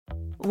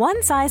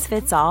One size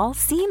fits all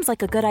seems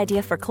like a good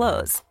idea for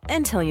clothes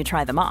until you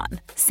try them on.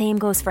 Same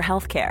goes for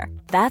healthcare.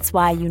 That's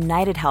why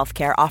United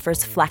Healthcare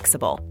offers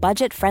flexible,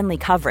 budget-friendly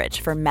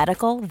coverage for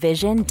medical,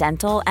 vision,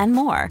 dental, and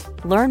more.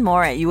 Learn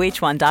more at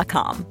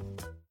uh1.com.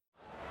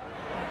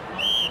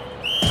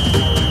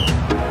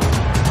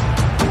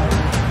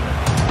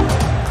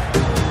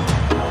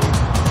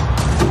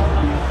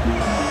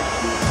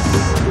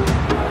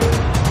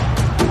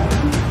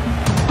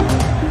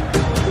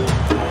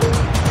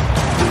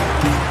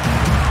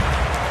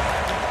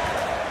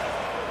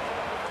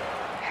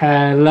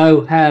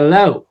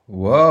 Hello.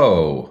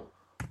 Whoa.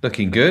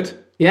 Looking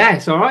good. Yeah,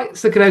 it's all right.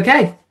 It's looking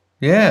okay.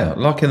 Yeah,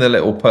 liking the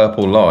little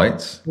purple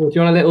lights. Well, do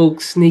you want a little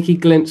sneaky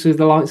glimpse with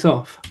the lights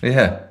off?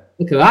 Yeah.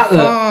 Look at that,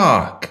 look.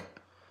 Fuck.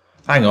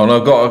 Hang on,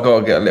 I've got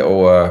to get a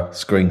little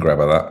screen grab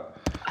of that.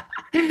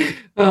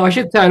 Oh, I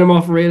should turn them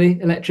off,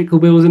 really. Electrical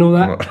bills and all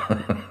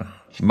that.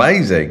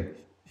 Amazing.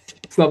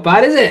 It's not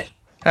bad, is it?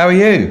 How are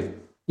you?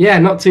 Yeah,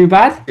 not too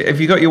bad. Have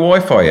you got your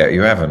Wi-Fi yet?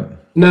 You haven't?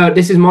 No,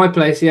 this is my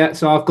place, yeah.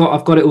 So I've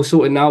got it all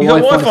sorted now. You got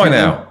Wi-Fi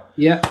now?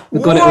 Yeah,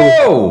 we've got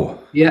it all.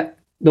 Yeah,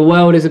 the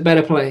world is a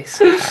better place.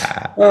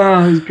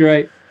 Oh, it's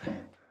great.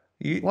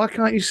 Why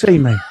can't you see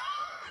me?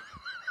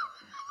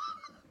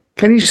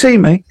 Can you see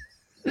me?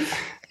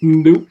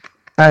 Nope.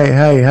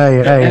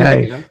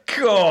 Hey.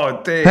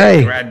 God damn,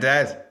 hey.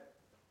 Granddad.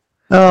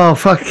 Oh,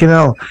 fucking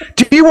hell.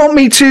 Do you want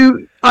me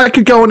to... I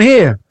could go on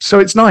here, so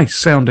it's nice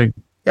sounding.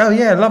 Oh,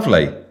 yeah,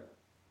 lovely.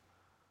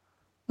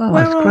 Oh,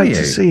 it's great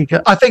to see you.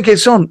 I think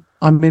it's on.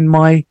 I'm in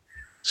my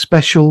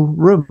special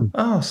room.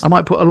 Oh, I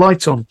might put a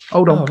light on.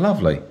 Hold on. Oh,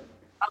 lovely.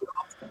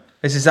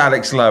 This is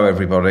Alex Lowe,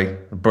 everybody.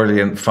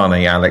 Brilliant,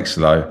 funny Alex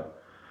Lowe.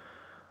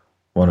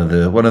 One of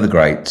the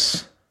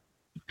greats.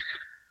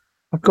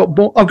 I've got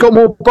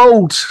more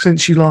bold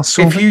since you last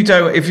saw me.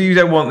 If you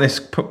don't want this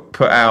put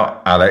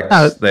out,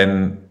 Alex,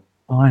 then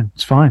fine.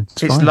 It's fine.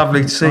 It's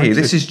lovely to see you.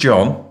 This is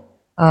John.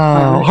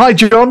 Oh, hi,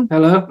 John.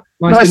 Hello.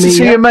 Nice to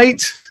see you,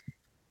 mate.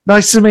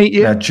 Nice to meet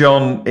you. Now,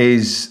 John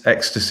is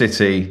Exeter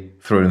City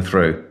through and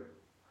through.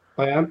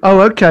 I am.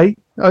 Oh, okay.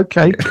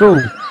 Okay,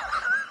 cool.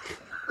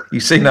 You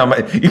seem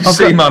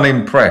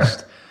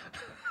unimpressed.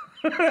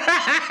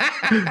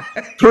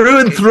 Through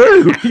and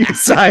through, you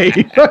say.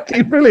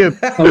 Fucking brilliant.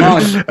 So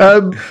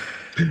am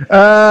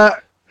I.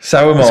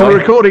 So we're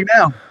recording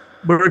now.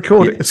 We're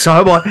recording. Yeah. So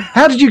am I.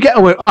 How did you get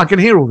away? I can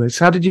hear all this.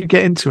 How did you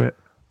get into it?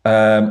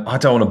 I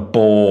don't want to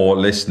bore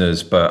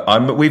listeners, but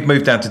we've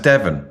moved down to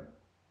Devon.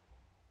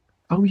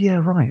 Oh, yeah,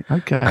 right.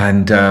 Okay.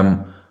 And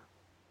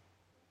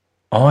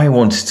I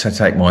wanted to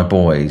take my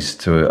boys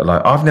to,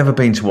 I've never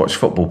been to watch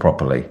football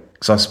properly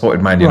because I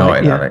supported Man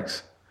United, yeah.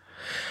 Alex.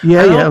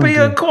 Yeah, and I'll be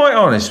quite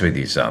honest with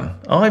you, son.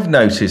 I've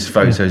noticed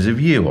photos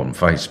of you on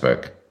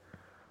Facebook.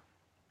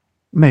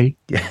 Me?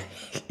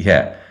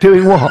 Yeah.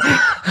 Doing what?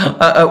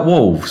 At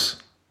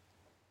Wolves.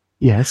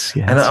 Yes.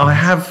 And I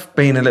have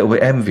been a little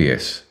bit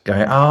envious, going,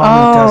 he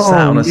does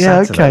that on a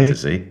Saturday,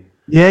 does he?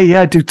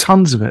 Yeah, I do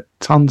tons of it.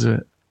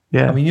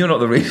 Yeah. I mean, you're not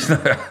the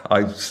reason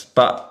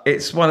but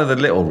it's one of the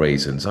little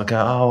reasons. I go,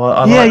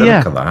 I like the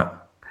look of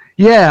that.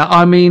 Yeah,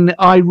 I mean,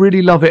 I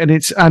really love it,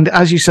 and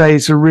as you say,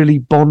 it's a really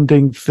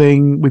bonding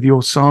thing with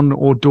your son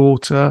or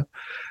daughter.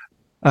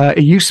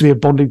 It used to be a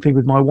bonding thing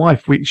with my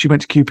wife. She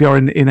went to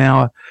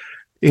QPR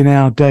in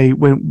our day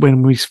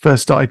when we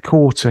first started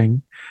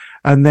courting,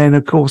 and then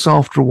of course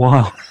after a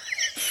while,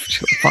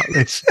 fuck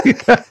this.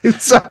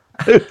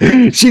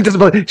 She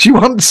doesn't. She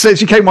once said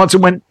she came once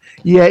and went,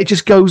 yeah, it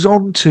just goes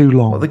on too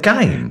long. Well, the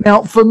game.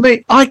 Now, for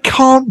me, I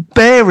can't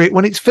bear it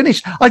when it's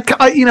finished. I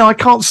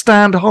can't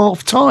stand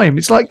half time.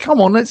 It's like,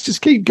 come on, let's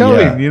just keep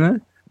going, you know?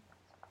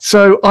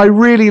 So I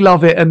really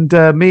love it. And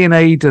me and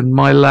Aidan,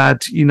 my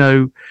lad, we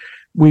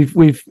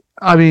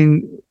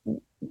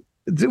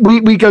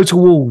go to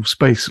Wolves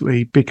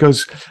basically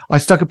because I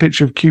stuck a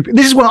picture of QPR.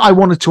 This is what I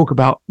want to talk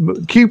about.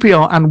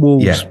 QPR and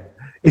Wolves. Yeah.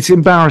 It's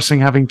embarrassing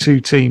having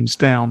two teams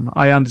down.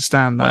 I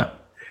understand that.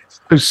 It's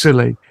so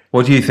silly.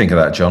 What do you think of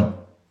that, John?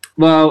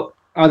 Well,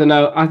 I don't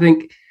know. I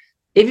think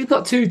if you've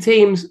got two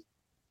teams,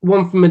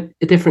 one from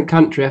a different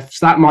country,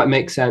 that might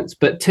make sense.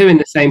 But two in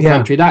the same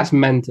country, that's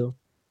mental.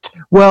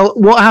 Well,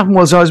 what happened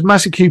was I was a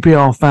massive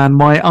QPR fan.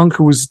 My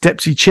uncle was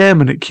deputy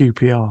chairman at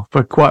QPR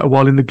for quite a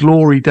while in the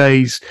glory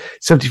days,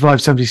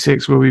 75,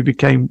 76, where we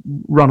became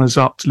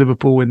runners-up to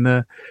Liverpool in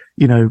the,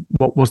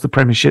 what was the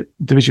Premiership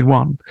Division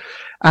 1.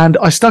 And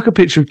I stuck a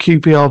picture of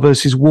QPR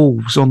versus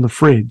Wolves on the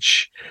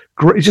fridge.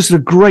 Just a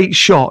great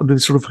shot of the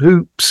sort of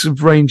hoops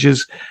of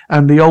Rangers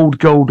and the old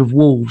gold of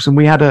Wolves. And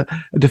we had a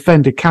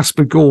defender,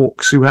 Casper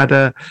Gorks, who had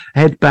a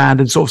headband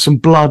and sort of some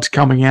blood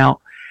coming out.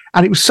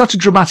 And it was such a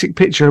dramatic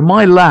picture. And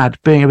my lad,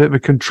 being a bit of a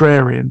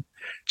contrarian,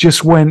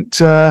 just went,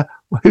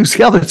 who's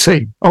the other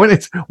team? I went,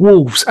 it's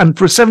Wolves. And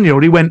for a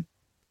 7-year-old, he went,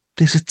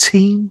 there's a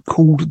team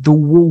called the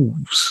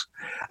Wolves.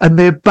 And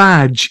their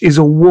badge is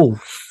a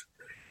wolf.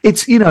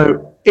 It's, you're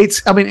not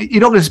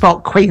going to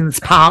spell Queen's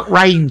Park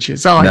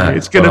Rangers, are you?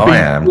 It's going to be. I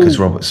am, because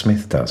Robert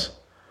Smith does.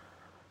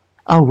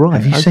 Oh, right.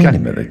 Have you seen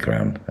him at the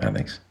ground,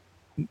 Alex?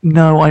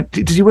 No,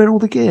 did he wear all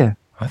the gear?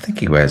 I think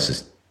he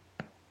wears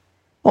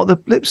What,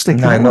 the lipstick?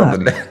 No, and not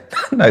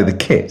that? no, the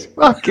kit.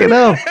 Fucking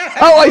hell.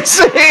 Oh, I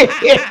see.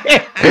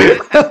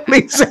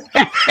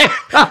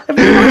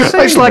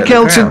 It's like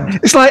Elton.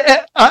 It's like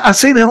I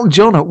seen Elton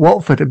John at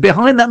Watford, and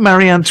behind that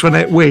Marie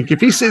Antoinette wig, if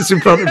he sits in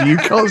front of you, you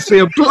can't see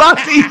a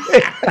bloody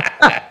thing.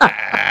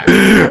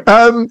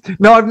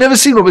 No, I've never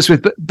seen Robert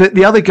Smith, but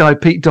the other guy,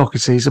 Pete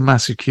Doherty, is a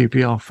massive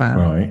QPR fan.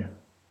 Right.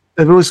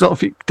 They've always got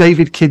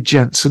David Kidd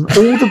Jensen,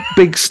 all the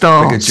big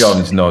stars. Look at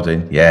John's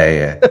nodding.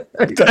 Yeah.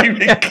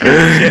 David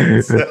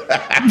Kidd Jensen.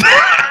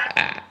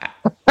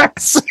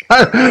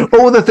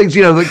 All the things,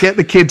 that get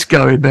the kids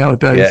going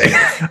nowadays.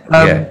 Yeah.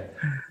 I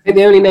think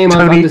the only name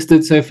I've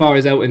understood so far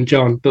is Elton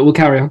John, but we'll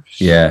carry on.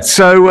 Yeah.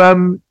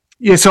 So,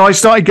 so I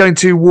started going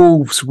to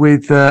Wolves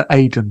with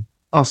Aidan.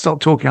 I'll stop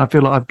talking. I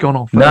feel like I've gone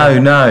off.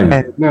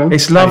 No.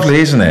 It's lovely,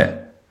 isn't it?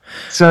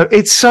 So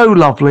it's so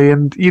lovely,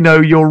 and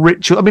your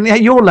ritual. I mean,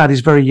 your lad is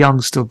very young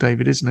still,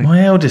 David, isn't he?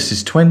 My eldest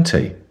is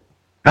 20.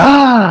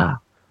 And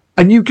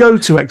you go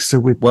to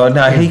Exeter with? Well,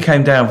 no, he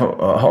came down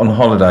on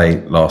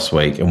holiday last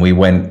week, and we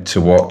went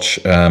to watch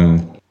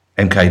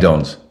MK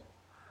Dons.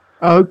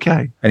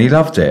 Okay. And he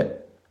loved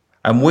it,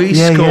 and we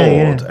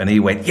scored, and he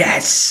went,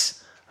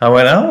 "Yes." I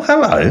went, "Oh,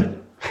 hello."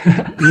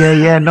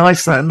 Yeah,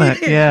 nice that, isn't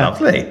it? Yeah,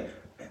 lovely.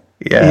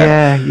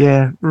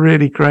 Yeah,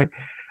 really great.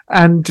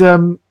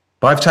 And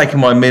but I've taken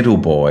my middle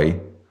boy.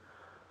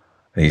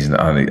 I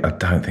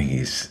don't think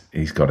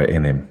he's got it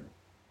in him.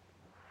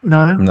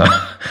 No,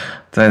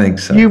 don't think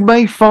so. You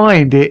may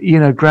find it,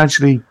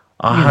 gradually.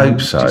 I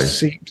hope so. Just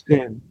seeps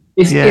in.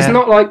 It's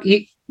not like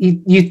you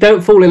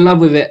don't fall in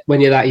love with it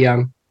when you're that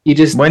young. You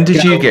just. When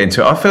did you get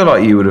into it? I feel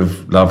like you would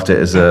have loved it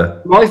as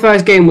a. My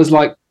first game was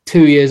like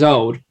 2 years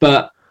old,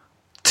 but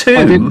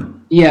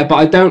 2. Yeah, but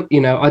I don't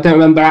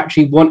remember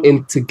actually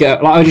wanting to go.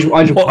 Like I just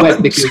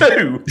went because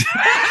 2.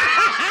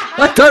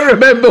 I don't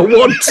remember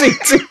wanting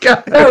to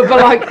go.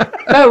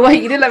 No,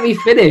 wait, you didn't let me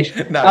finish.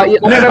 No, I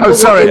don't remember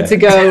wanting to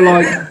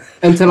go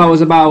until I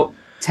was about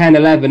 10,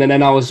 11, and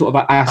then I was sort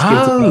of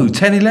asking.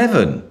 10,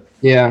 11.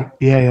 Yeah.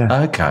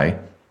 Okay.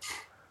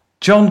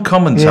 John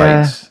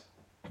commentates.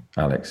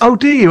 Alex. Oh,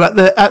 do you at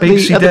the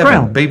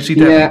ground? BBC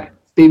Devon. Yeah,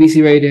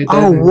 BBC Radio.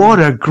 Oh, what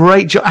a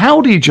great job! How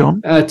old are you,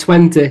 John?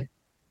 20.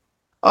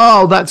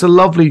 Oh, that's a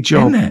lovely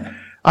job. Isn't it?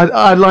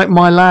 I like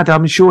my lad.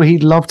 I'm sure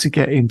he'd love to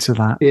get into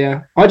that.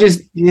 Yeah, I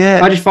just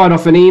fired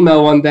off an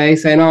email one day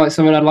saying, "Oh, it's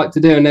something I'd like to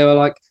do," and they were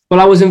like, "Well,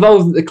 I was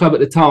involved at the club at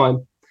the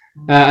time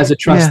as a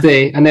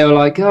trustee," and they were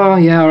like, "Oh,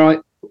 yeah, all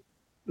right,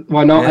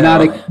 why not?" Yeah.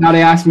 And now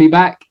they asked me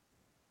back.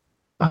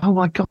 Oh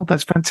my God,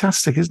 that's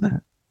fantastic, isn't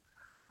it?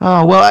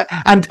 Oh well,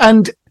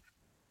 and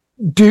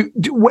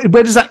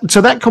where does that?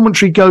 So that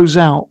commentary goes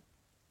out,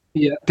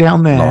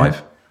 down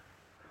there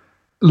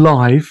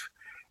live.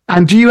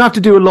 And do you have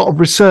to do a lot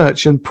of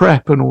research and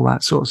prep and all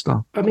that sort of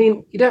stuff? I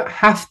mean, you don't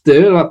have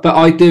to, but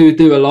I do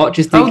a lot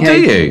just in case. Oh, do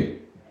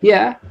you?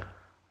 Yeah.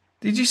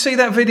 Did you see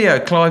that video,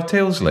 Clive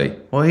Tilsley?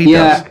 Well, he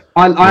does.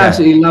 I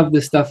absolutely love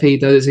the stuff he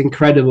does. It's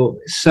incredible.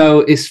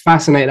 So it's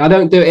fascinating. I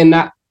don't do it in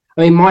that.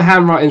 I mean, my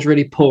handwriting's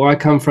really poor. I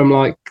come from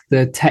like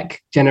the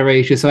tech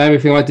generation, so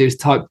everything I do is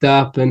typed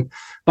up. But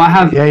I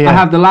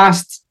have the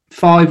last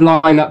 5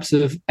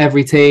 lineups of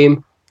every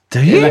team.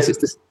 Do you? Unless it's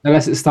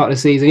the start of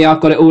the season. Yeah, I've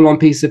got it all on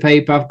piece of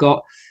paper. I've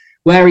got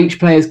where each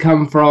player's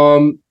come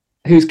from,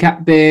 who's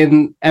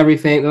captain,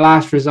 everything, the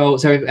last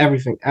results,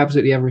 everything,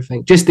 absolutely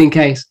everything, just in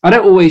case. I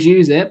don't always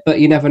use it, but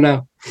you never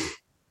know.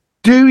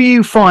 Do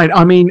you find?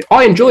 I mean,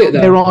 I enjoy it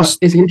though.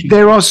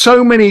 There are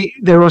so many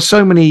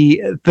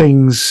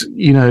things,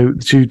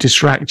 to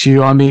distract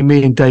you. I mean,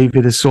 me and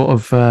David are sort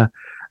of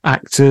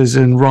actors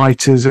and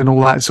writers and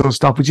all that sort of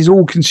stuff, which is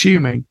all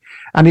consuming.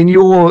 And in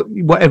your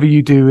whatever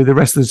you do the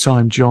rest of the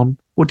time, John,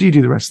 what do you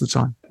do the rest of the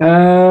time?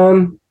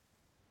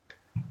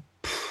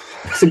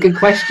 That's a good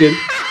question.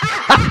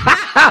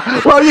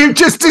 Well, you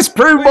just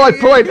disproved my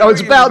point. I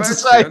was about to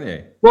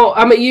say. Well,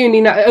 I'm at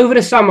uni now. Over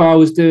the summer, I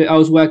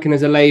was working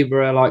as a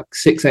labourer, like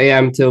 6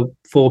 a.m. till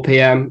 4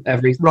 p.m.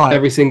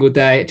 every single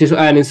day, just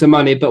earning some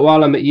money. But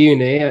while I'm at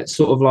uni, it's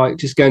sort of like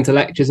just going to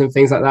lectures and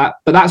things like that.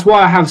 But that's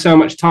why I have so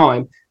much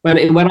time. When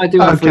I do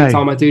have free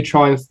time, I do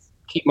try and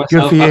keep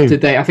myself up to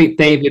date. I think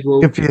David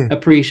will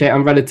appreciate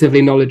I'm relatively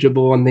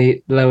knowledgeable on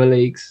the lower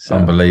leagues. So.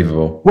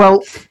 Unbelievable.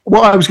 Well,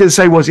 what I was going to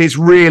say was it's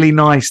really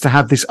nice to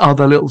have this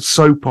other little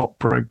soap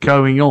opera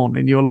going on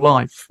in your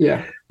life.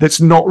 Yeah. That's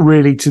not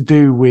really to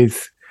do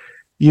with,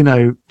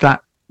 to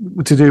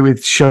do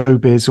with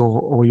showbiz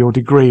or your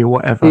degree or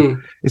whatever.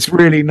 It's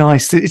really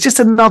nice. It's just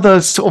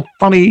another sort of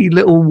funny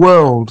little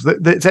world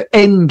that's an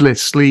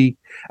endless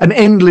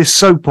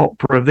soap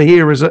opera of the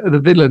heroes and the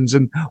villains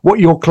and what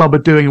your club are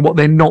doing and what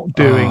they're not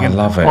doing. I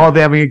love it. Are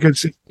they having a good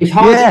season? It's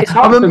hard. Yeah, it's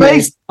hard I'm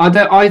amazed. I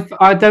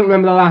don't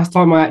remember the last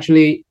time I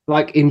actually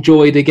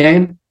enjoyed a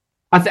game.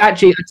 I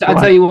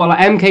tell you what,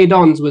 MK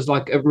Dons was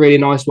like a really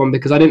nice one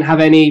because I didn't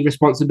have any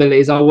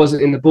responsibilities. I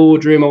wasn't in the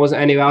boardroom. I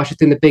wasn't anywhere. I was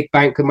just in the big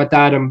bank with my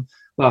dad and,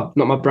 well,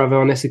 not my brother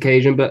on this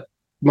occasion, but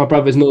my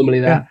brother's normally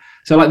there. Yeah.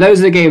 So those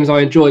are the games I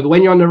enjoy. But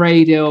when you're on the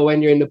radio or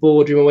when you're in the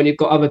boardroom or when you've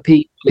got other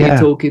people that you're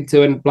talking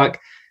to and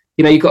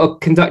you've got to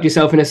conduct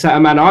yourself in a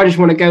certain manner. I just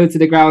want to go to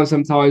the ground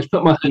sometimes,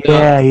 put my hood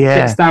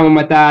up, sit down with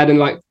my dad and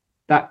like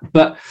that.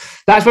 But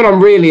that's when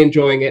I'm really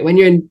enjoying it. When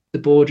you're in the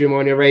boardroom or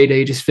on your radio,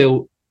 you just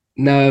feel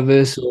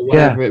nervous or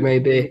whatever it may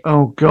be.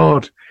 Oh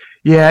God.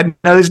 Yeah,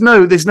 no,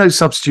 there's no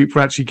substitute for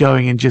actually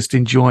going and just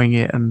enjoying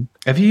it. And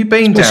have you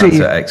been down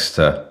to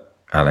Exeter,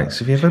 Alex?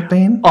 Have you ever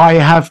been? I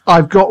have.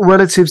 I've got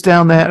relatives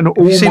down there, and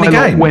all my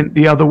lot went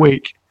the other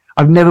week.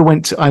 I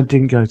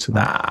didn't go to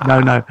that.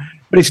 No.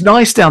 But it's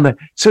nice down there.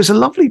 So it's a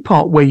lovely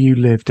part where you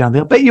live down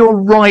there. I bet you're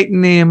right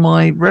near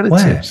my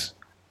relatives.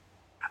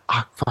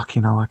 I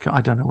fucking know.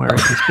 I don't know where it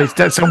is, but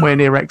it's somewhere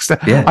near Exeter.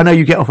 Yeah. I know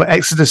you get off at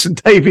Exeter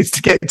St David's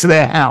to get to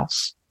their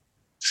house.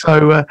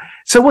 So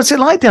what's it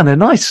like down there?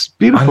 Nice,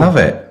 beautiful. I love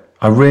it.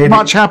 I really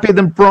much happier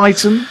than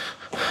Brighton.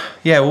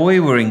 Yeah, well, we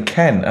were in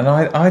Kent, and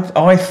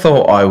I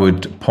thought I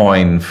would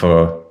pine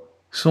for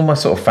all my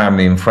sort of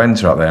family and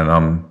friends are up there, and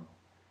I'm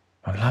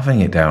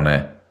loving it down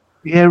there.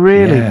 Yeah,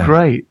 really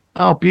great.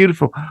 Oh,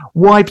 beautiful.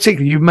 Why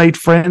particularly? You've made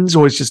friends,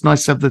 or it's just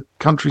nice to have the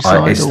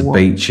countryside? It's the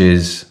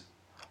beaches.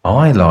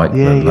 I like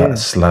the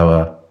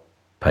slower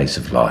pace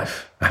of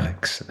life,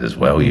 Alex, as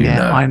well. You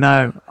know.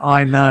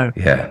 I know.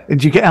 Yeah. And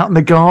do you get out in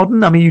the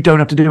garden? I mean, you don't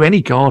have to do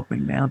any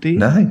gardening now, do you?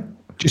 No.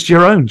 Just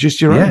your own.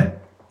 Yeah,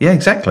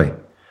 exactly.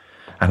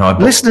 And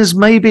listeners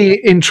may be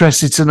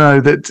interested to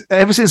know that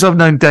ever since I've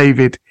known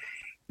David,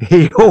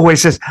 he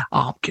always says,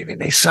 I'm giving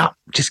this up.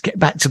 Just get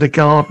back to the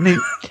gardening.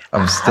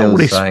 I'm still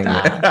saying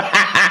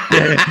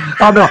it.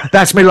 Oh, no,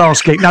 that's my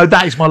last gig. No,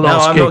 that is my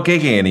last gig. No, I'm not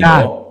gigging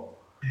anymore.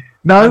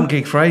 No? I haven't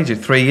gigged for ages,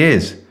 3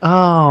 years.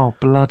 Oh,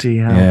 bloody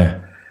hell. Yeah.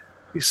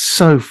 It's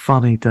so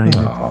funny, David.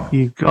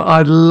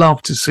 I'd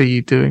love to see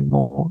you doing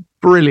more.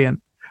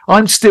 Brilliant.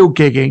 I'm still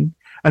gigging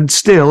and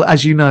still,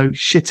 as you know,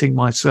 shitting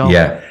myself.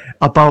 Yeah.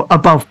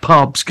 Above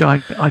pubs,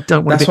 going. I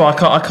don't want. That's why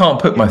I can't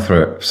put my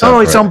through it.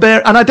 It's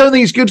unbearable, and I don't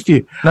think it's good for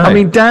you. No. I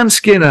mean, Dan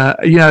Skinner,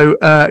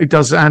 who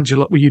does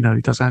Angela. Well, he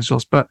does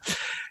Angelos, but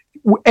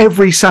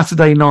every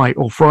Saturday night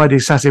or Friday,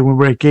 Saturday when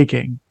we're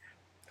gigging.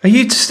 Are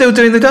you still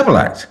doing the double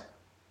act?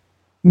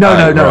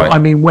 No. Right. I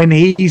mean, when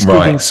he's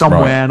gigging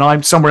somewhere and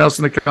I'm somewhere else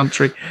in the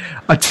country,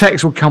 a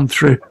text will come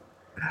through.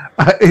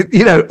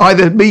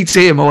 Either me to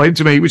him or him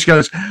to me, which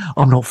goes,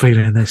 I'm not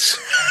feeling this.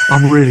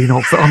 I'm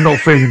not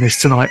feeling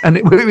this tonight.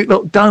 And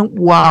look, don't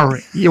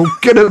worry. You're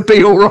going to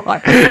be all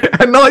right.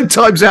 And 9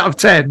 times out of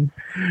 10,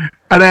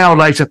 an hour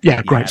later,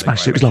 great,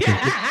 smashed it. It was lovely.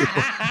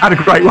 Had a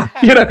great one.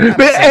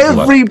 But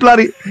every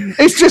bloody,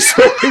 it's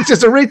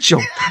just a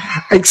ritual.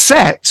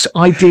 Except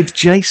I did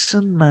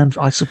Jason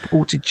Manford. I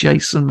supported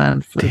Jason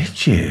Manford.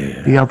 Did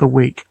you? The other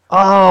week.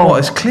 Oh. What,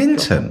 as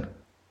Clinton?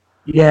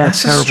 Yeah,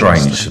 that's a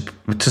strange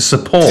to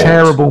support.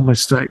 Terrible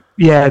mistake.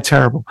 Yeah,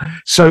 terrible.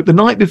 So the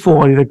night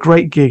before, I did a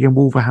great gig in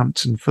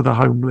Wolverhampton for the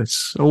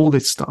homeless, all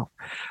this stuff.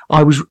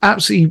 I was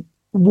absolutely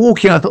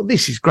walking. I thought,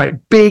 this is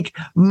great. Big,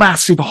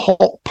 massive,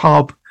 hot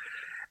pub.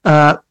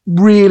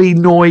 Really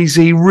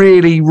noisy,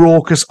 really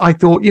raucous. I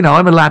thought,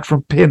 I'm a lad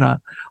from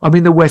Pinner. I'm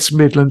in the West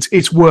Midlands.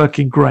 It's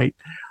working great.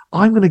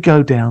 I'm going to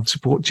go down,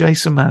 support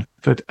Jason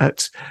Manford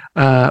at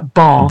Bath.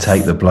 And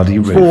take the bloody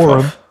roof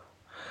off.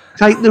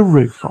 Take the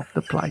roof off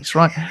the place,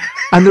 right?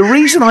 And the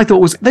reason I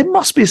thought was there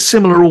must be a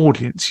similar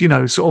audience,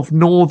 sort of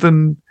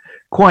northern,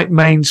 quite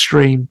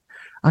mainstream.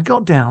 I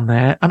got down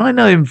there and I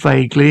know him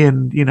vaguely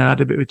and,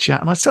 had a bit of a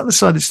chat. And I sat on the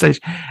side of the stage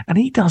and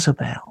he does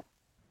about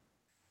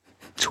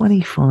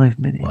 25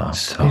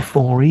 minutes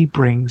before he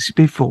brings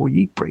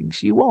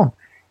you on.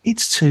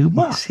 It's too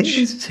much. It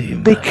is too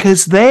much.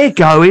 Because they're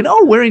going,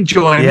 we're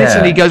enjoying this.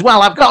 And he goes,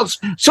 well, I've got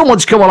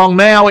someone's come along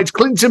now. It's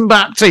Clinton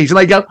Baptiste. And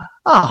they go,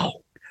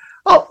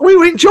 Oh, we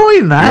were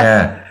enjoying that.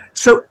 Yeah.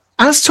 So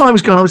as time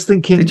was going, I was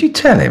thinking. Did you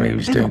tell him he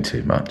was doing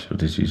too much, or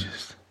did you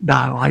just? No,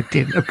 I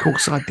didn't. Of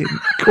course I didn't.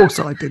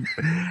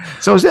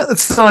 So I was at the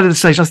side of the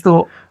stage. I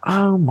thought,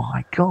 oh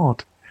my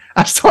God.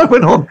 As time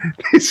went on,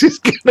 this is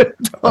going to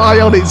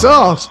die on its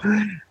arse.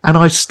 And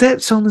I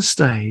stepped on the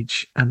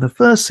stage, and the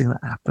first thing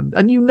that happened,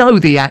 and you know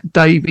the act,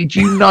 David.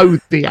 You know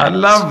the act. I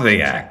love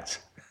the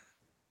act.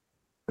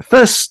 The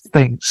first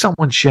thing,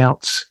 someone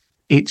shouts,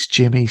 "It's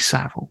Jimmy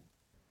Savile."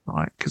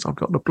 Right, because I've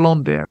got the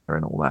blonde hair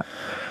and all that.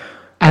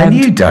 And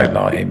you don't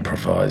like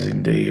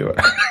improvising, do you?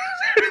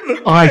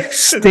 I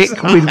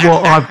stick with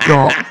what I've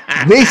got.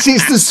 This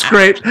is the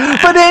script.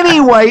 But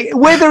anyway,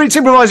 whether it's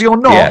improvising or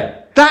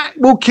not, that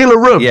will kill a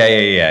room.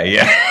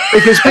 Yeah.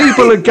 Because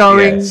people are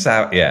going,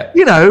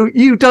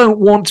 you don't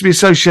want to be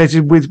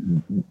associated with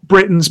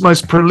Britain's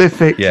most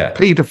prolific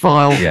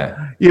paedophile,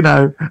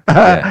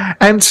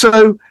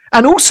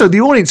 and also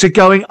the audience are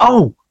going,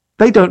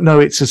 they don't know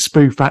it's a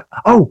spoof act.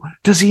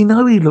 Does he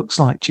know he looks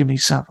like Jimmy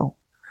Savile?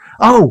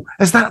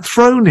 Has that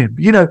thrown him?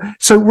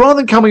 So rather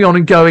than coming on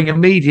and going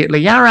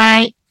immediately, all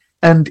right,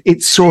 and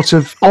it's sort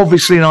of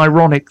obviously an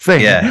ironic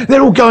thing,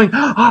 they're all going,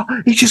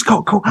 he just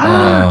got called.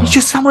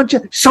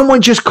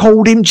 Someone just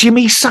called him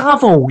Jimmy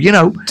Savile,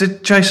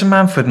 Did Jason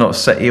Manford not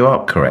set you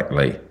up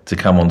correctly to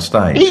come on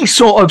stage?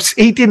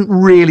 He didn't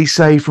really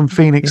say from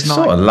Phoenix Night.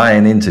 Sort of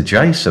laying into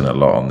Jason a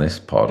lot on this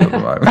pod at the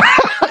moment.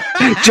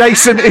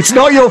 Jason, it's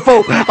not your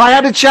fault. I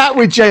had a chat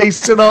with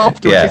Jason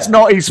afterwards. Yeah. It's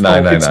not his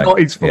fault. It's not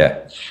his fault.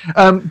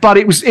 Yeah. But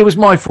it was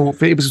my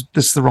fault. It was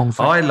just the wrong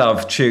thing. I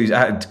love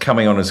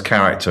coming on as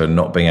character and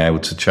not being able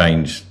to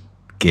change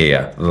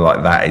gear.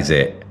 Like, that is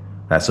it.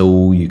 That's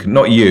all you can.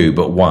 Not you,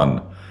 but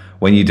one.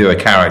 When you do a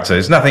character,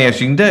 there's nothing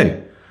else you can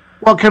do.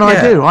 What can I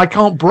do? I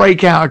can't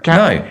break out a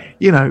character. No.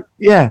 You know,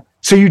 yeah.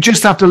 So you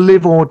just have to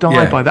live or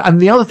die by that.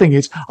 And the other thing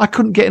is, I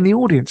couldn't get in the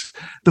audience.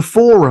 The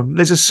forum,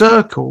 there's a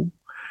circle,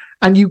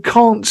 and you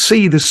can't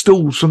see the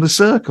stools from the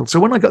circle. So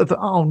when I got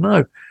oh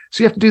no.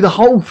 So you have to do the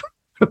whole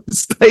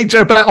stage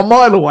about a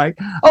mile away.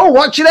 Oh,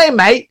 what's your name,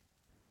 mate?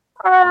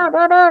 You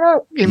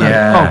know,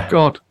 oh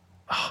God.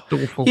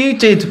 Awful. You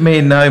did Me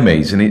and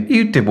Nomi's, and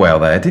you did well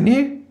there, didn't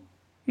you?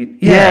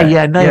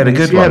 Yeah. No, you had a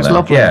good one. It was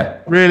lovely. Yeah.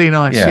 Really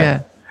nice.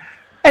 Yeah.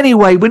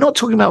 Anyway, we're not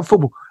talking about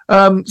football.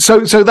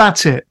 So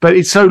that's it. But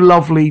it's so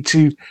lovely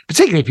to,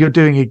 particularly if you're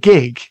doing a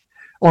gig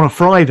on a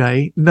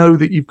Friday, know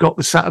that you've got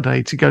the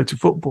Saturday to go to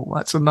football.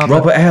 That's another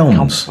Robert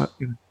Elms. Comfort,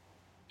 you know.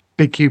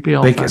 Big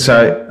QPR fan.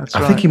 So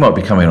I think he might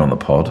be coming on the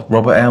pod.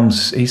 Robert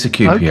Elms, he's a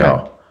QPR.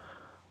 Okay.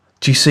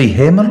 Do you see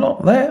him a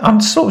lot there?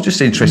 I'm sort of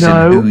just interested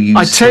in who you see.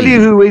 I tell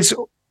you who is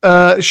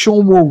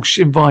Sean Walsh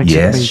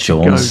invited me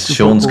to go to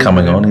Sean's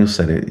coming on. He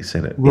said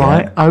it.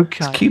 Right,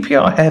 okay. It's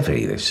QPR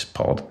heavy, this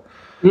pod.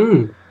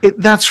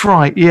 That's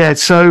right, yeah.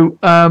 So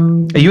are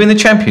you in the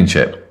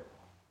Championship?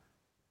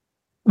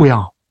 We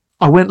are.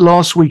 I went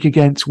last week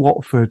against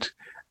Watford,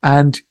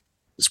 and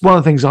it's one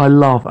of the things I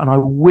love, and I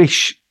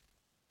wish.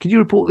 Can you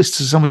report this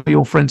to some of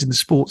your friends in the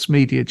sports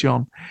media,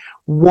 John?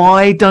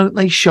 Why don't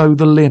they show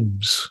the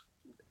limbs?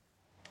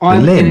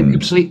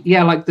 Limbs?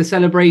 Like the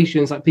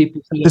celebrations, like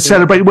people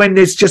celebrate when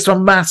there's just a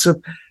massive.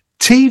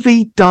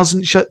 TV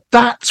doesn't show.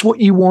 That's what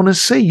you want to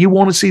see. You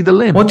want to see the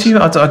limbs. What do you?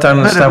 I don't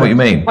understand what you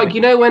mean. Like,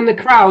 you know, when the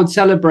crowd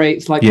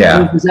celebrates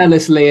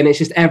overzealously, and it's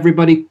just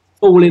everybody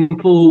falling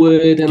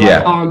forward and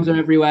like arms are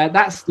everywhere.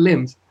 That's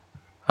limbs.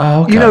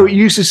 Oh, okay. You know, you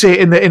used to see it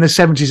in the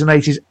 70s and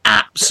 80s.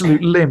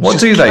 Absolute limbs. What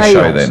do they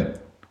show then?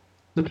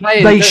 The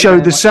players, they show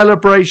the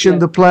celebration,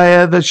 the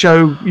player. They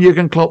show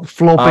Jurgen Klopp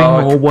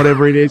flopping or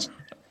whatever it is.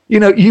 You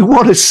know, you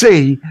want to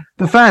see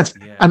the fans.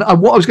 Yeah. And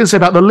what I was going to say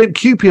about the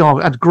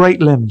QPR had great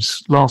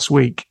limbs last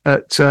week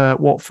at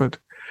Watford,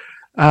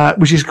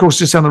 which is, of course,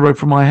 just down the road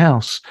from my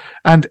house.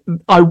 And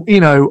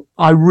Aidan,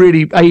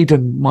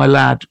 my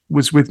lad,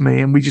 was with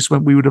me, and we just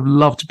went. We would have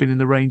loved to have been in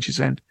the Rangers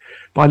end,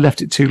 but I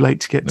left it too late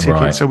to get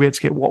tickets, so we had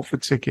to get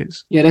Watford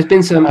tickets. Yeah, there's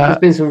been some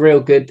real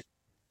good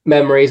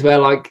memories where,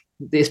 like,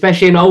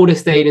 especially in older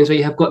stadiums where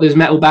you have got those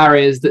metal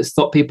barriers that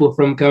stop people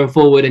from going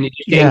forward, and you're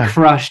just getting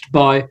crushed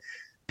by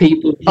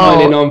people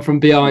piling on from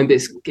behind.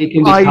 It can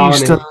be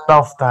carnage. Used to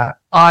love that.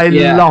 I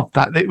loved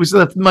that. It was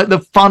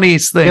the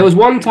funniest thing. There was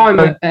one time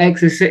at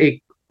Exeter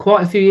City,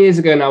 quite a few years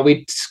ago now,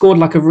 we scored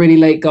like a really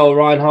late goal.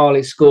 Ryan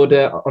Harley scored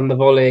on the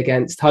volley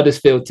against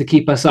Huddersfield to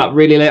keep us up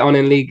really late on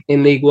in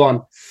League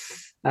One.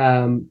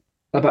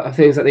 About, I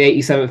think it was at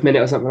the 87th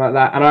minute or something like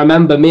that. And I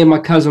remember me and my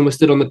cousin were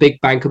stood on the big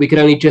bank, and we could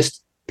only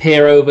just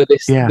peer over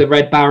the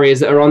red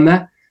barriers that are on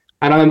there.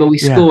 And I remember we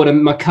scored,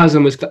 and my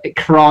cousin was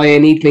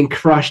crying. He'd been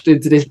crushed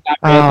into this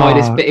barrier by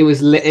this bit. It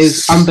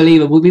was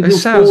unbelievable. It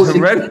sounds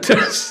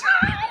horrendous.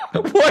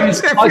 Why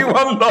is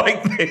everyone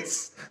like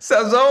this?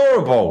 Sounds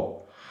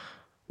horrible.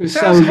 It was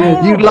so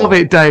good. You'd love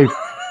it, Dave.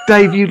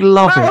 Dave, you'd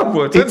love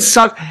it. It's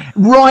so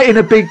right in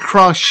a big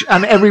crush,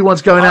 and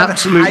everyone's going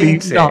absolutely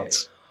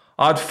nuts.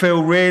 I'd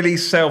feel really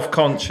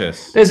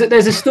self-conscious. There's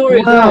a story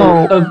of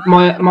one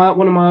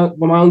of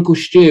my uncle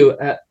Stu.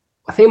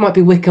 I think it might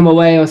be Wickham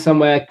away or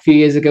somewhere a few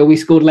years ago. We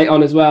scored late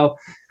on as well.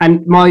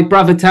 And my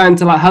brother turned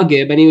to hug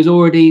him, and he was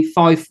already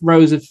 5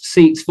 rows of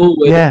seats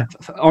forward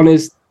on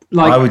his...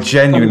 I would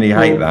genuinely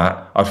hate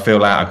that. I'd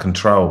feel out of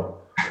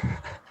control.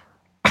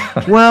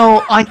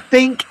 Well, I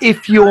think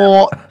if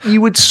you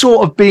would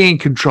sort of be in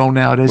control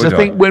nowadays. I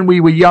think when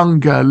we were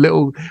younger,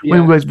 when we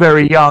were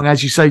very young,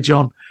 as you say,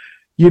 John,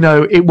 you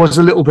know, it was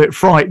a little bit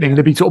frightening.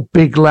 There'd be sort of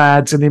big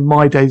lads, and in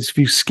my days, a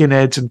few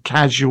skinheads and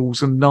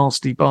casuals and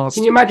nasty bastards.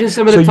 Can you imagine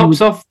some of the top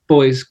soft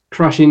boys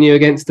crushing you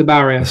against the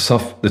barrier?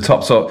 The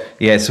top soft,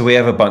 yeah. So we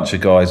have a bunch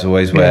of guys are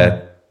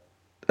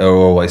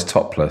always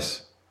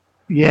topless.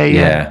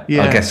 Yeah.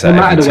 I guess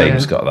every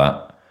team's got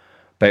that.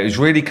 But it was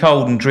really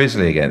cold and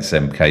drizzly against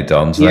MK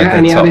Dons.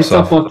 And he had his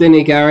top off, didn't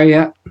he, Gary?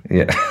 Yeah.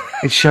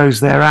 It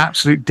shows their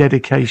absolute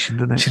dedication,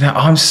 doesn't it? Do you know,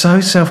 I'm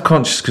so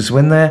self-conscious because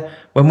when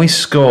we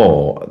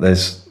score,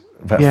 there's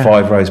about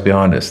 5 rows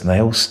behind us, and they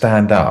all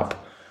stand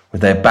up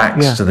with their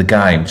backs to the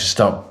game, just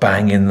start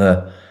banging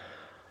the.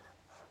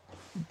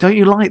 Don't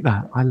you like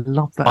that? I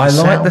love that. I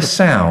like the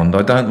sound.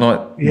 I don't like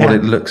what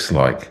it looks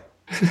like.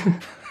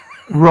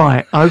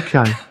 Right.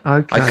 Okay.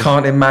 I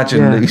can't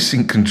imagine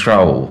losing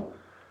control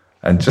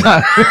and just.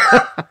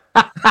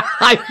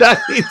 I know,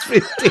 it's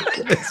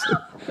ridiculous.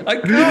 I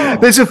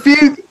can't. There's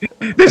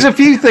a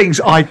few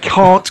things I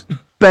can't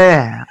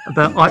bear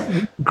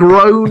that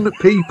grown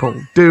people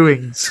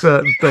doing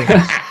certain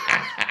things,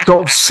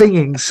 sort of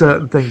singing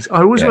certain things.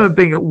 I always remember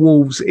being at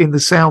Wolves in the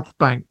South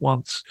Bank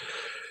once,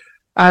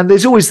 And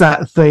there's always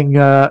that thing,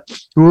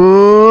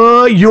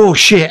 "Oh, you're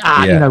shit,"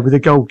 with the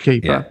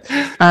goalkeeper.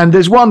 Yeah. And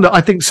there's one that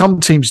I think some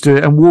teams do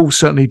it, and Wolves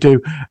certainly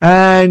do.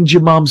 And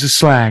your mum's a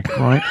slag,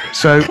 right?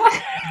 So,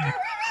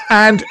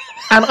 and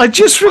I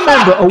just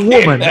remember a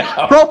woman,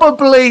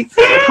 probably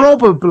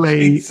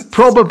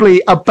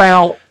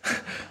about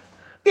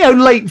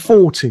late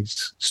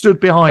 40s, stood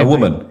behind me.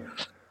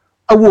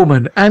 A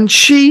woman, and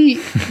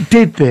she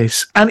did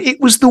this, and it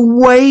was the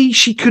way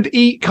she couldn't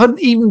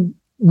even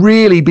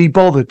really be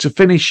bothered to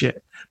finish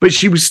it, but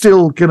she was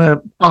still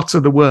gonna utter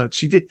the words.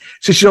 She did,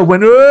 so she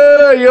went,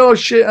 "Oh, you're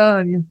shit,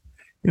 aren't you?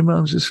 Your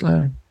mum's a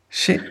slag."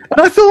 Shit. And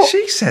I thought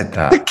she said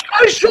that the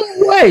casual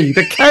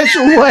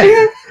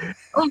way.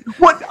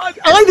 What?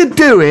 Either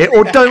do it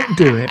or don't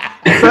do it,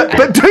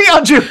 but doing it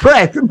under your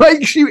breath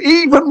makes you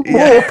even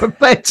more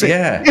pathetic.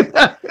 Yeah.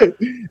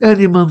 And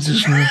your mum's a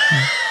slag.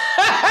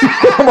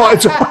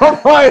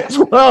 I might as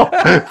well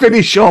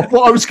finish off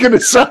what I was going to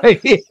say.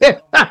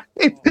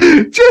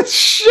 Just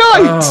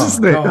shite,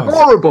 isn't it? God.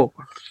 Horrible.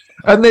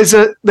 And there's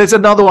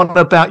another one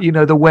about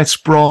the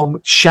West Brom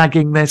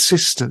shagging their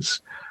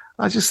sisters.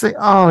 I just think,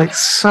 it's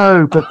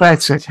so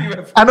pathetic.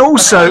 And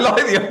also, I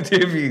like the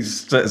idea of you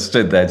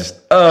stood there,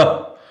 just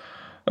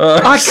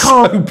I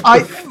can't.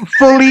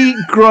 Fully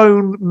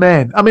grown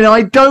men. I mean,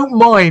 I don't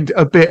mind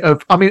a bit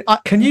of. I mean,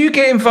 can you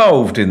get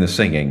involved in the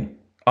singing?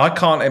 I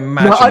can't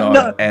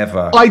imagine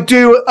ever. I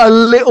do a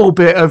little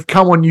bit of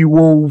 "Come On You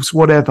Wolves,"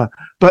 whatever,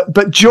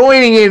 but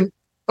joining in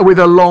with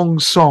a long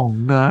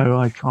song, no,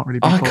 I can't really.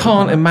 I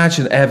can't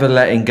imagine ever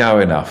letting go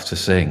enough to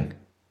sing.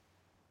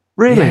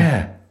 Really?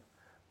 Yeah.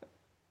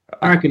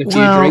 I reckon a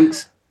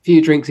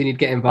few drinks, and you'd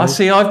get involved. I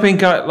see. I've been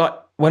going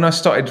when I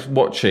started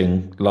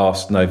watching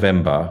last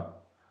November.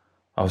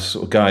 I was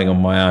sort of going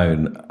on my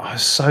own. I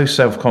was so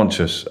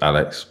self-conscious,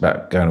 Alex,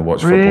 about going to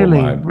watch football on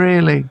my own.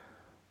 Really?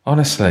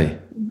 Honestly.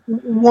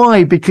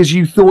 Why? Because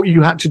you thought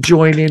you had to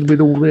join in with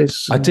all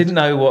this? I didn't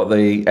know what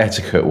the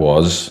etiquette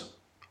was.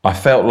 I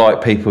felt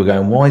like people were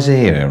going, "Why is he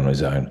here on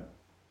his own?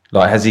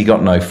 Like, has he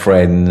got no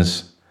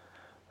friends?"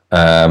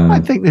 I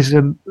think there's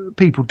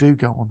people do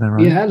go on their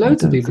own. Yeah,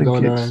 loads of people go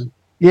on their own.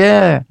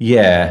 Yeah.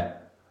 Yeah.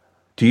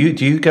 Do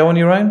you go on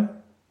your own?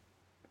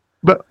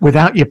 But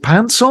without your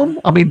pants on?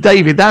 I mean,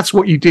 David, that's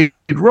what you did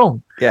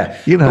wrong. Yeah.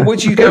 But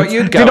would you go?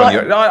 You'd go on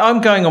your own. I'm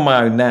going on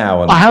my own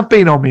now. I have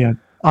been on my own.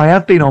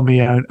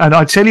 And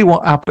I tell you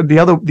what happened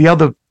the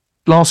other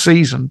last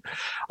season.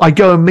 I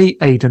go and meet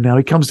Aidan now.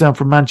 He comes down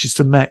from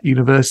Manchester Met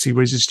University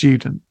where he's a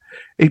student.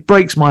 It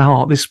breaks my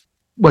heart.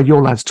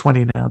 Your lad's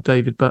 20 now,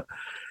 David, but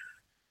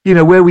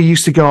where we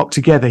used to go up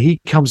together, he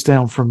comes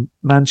down from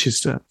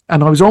Manchester,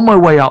 and I was on my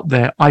way up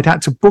there. I'd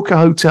had to book a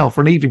hotel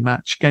for an evening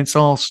match against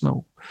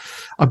Arsenal.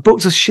 I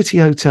booked a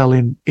shitty hotel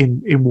in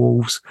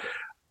Wolves.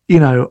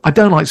 I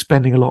don't like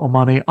spending a lot of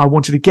money. I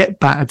wanted to get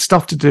back, had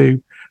stuff to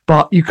do,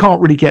 but you can't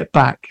really get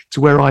back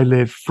to where I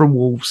live from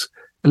Wolves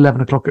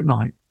 11 o'clock at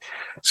night.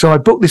 So I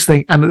booked this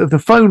thing, and the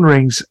phone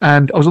rings,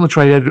 and I was on the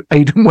train.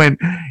 Aidan went,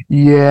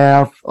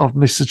 "Yeah, I've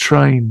missed the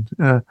train."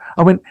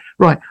 I went,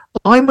 "Right,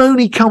 I'm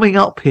only coming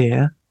up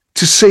here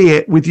to see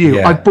it with you.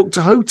 Yeah. I booked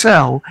a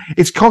hotel.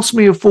 It's cost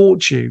me a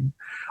fortune."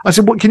 I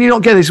said, "What? Can you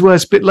not get this? Well,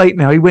 it's a bit late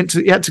now." He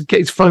had to get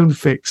his phone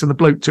fixed, and the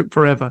bloke took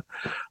forever.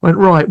 I went,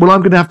 "Right, well,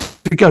 I'm going to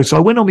have to go." So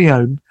I went on my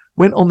own,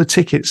 went on the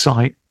ticket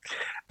site,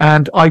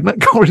 and I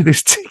got rid of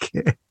this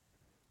ticket.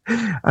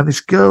 And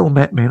this girl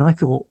met me, and I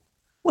thought,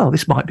 well,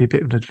 this might be a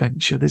bit of an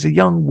adventure. There's a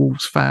young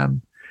Wolves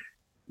fan,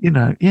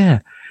 yeah.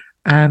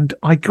 And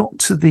I got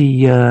to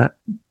the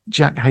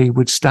Jack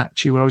Hayward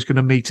statue where I was going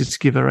to meet her to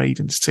give her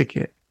Aidan's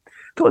ticket.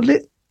 Thought,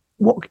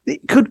 what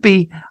it could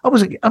be.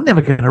 I'm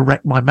never going to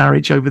wreck my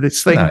marriage over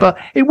this thing, but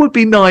it would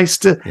be nice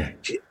to. Yeah.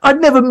 I'd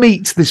never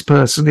meet this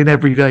person in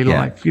everyday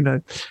life,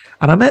 And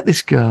I met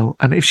this girl,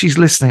 and if she's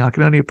listening, I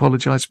can only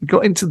apologise. We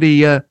got into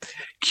the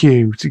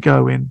queue to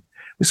go in.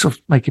 We sort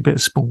of make a bit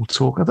of small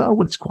talk. I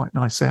thought, it's quite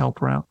nice to help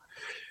her out.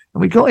 And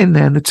we got in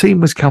there, and the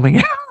team was coming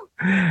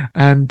out,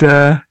 and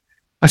I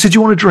said, "Do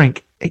you want a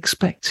drink?"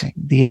 Expecting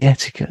the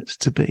etiquette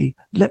to be,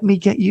 "Let me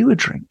get you a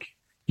drink.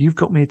 You've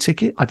got me a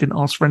ticket. I didn't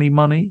ask for any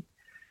money."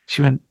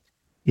 She went,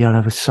 "Yeah, I'll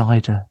have a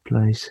cider,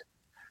 please."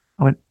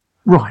 I went,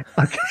 "Right,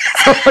 okay."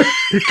 So I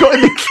got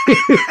in the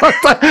queue.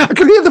 I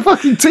could hear the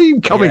fucking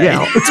team coming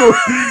out.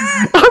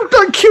 I'm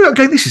like queuing up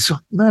going, "This is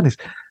madness."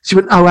 She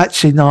went, "Oh,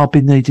 actually, no, I've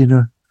been needing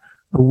a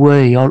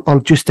wee. I'll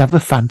just have a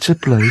Fanta,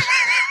 please."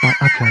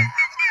 Like, okay.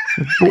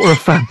 I bought her a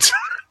Fanta.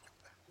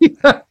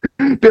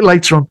 A bit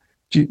later on,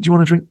 do you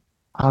want a drink?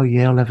 "Oh,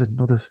 yeah, I'll have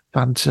another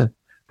Fanta,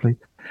 please."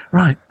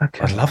 Right,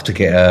 okay. I'd love to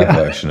get her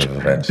version of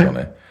events on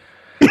it.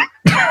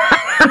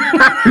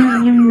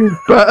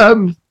 But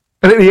and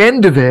at the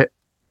end of it,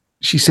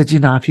 she said,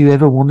 "If you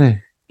ever want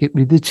to get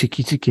me the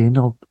ticket again,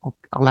 I'll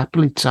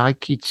happily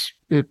take it."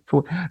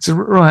 So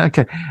right,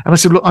 okay. And I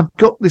said, "Look, I've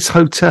got this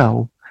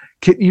hotel.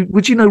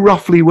 Would you know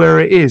roughly where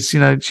it is?"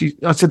 She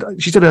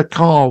said her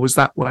car was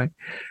that way,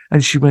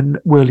 and she went,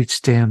 "Well, it's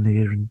down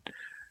there,"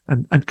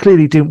 and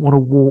clearly didn't want to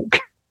walk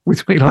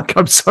with me like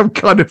I'm some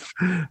kind of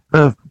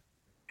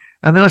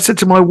And then I said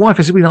to my wife,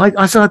 I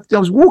said, I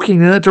was walking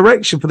in a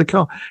direction for the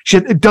car. She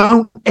said,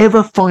 don't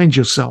ever find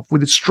yourself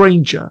with a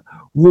stranger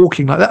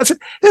walking like that. I said,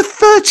 there are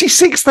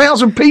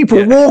 36,000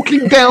 people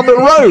walking down the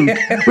road.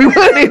 We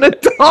weren't in a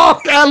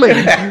dark alley.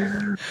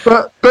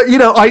 But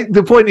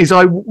the point is,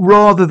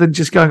 rather than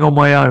just going on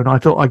my own, I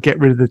thought I'd get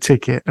rid of the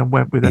ticket and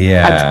went with her.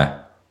 Yeah.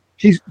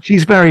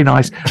 She's very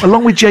nice,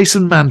 along with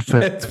Jason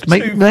Manford.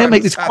 May I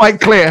make this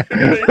quite clear?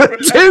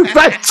 Two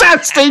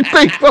fantastic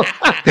people,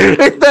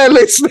 if they're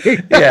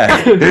listening.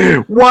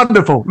 Yeah.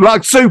 Wonderful.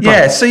 Like super.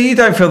 Yeah, so you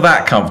don't feel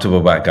that comfortable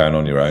about going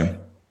on your own?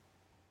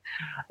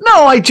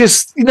 No, I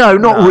just,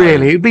 not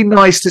really. It'd be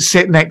nice to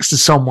sit next to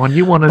someone.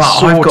 You want to.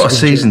 But I've got a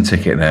season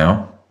ticket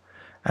now,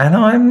 and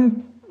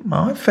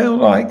I feel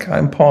like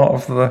I'm part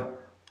of the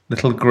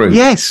little group.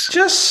 Yes.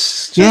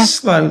 Just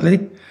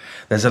slowly.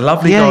 There's a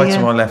lovely guy to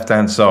my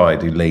left-hand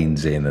side who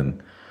leans in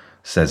and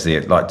says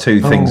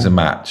two things a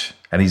match,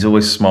 and he's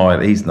always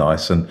smiling. He's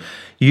nice. And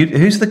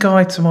who's the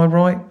guy to my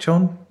right,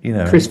 John?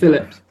 Chris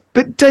Phillips.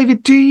 But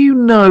David, do you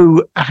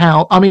know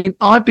how? I mean,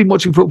 I've been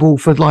watching football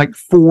for like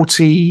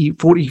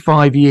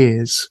 45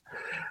 years,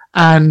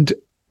 and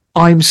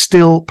I'm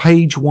still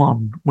page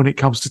one when it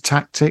comes to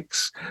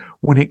tactics.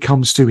 When it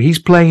comes to he's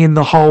playing in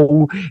the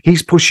hole,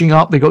 he's pushing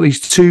up. They've got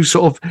these two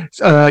sort of,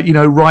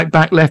 right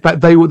back, left back.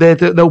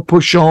 They'll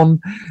push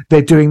on.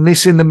 They're doing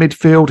this in the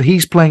midfield.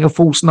 He's playing a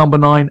false number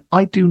 9.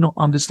 I do not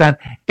understand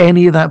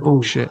any of that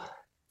bullshit.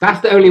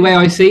 That's the only way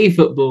I see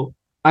football.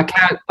 I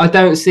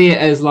don't see it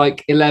as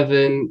like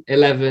 11.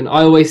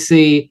 I always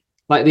see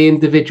like the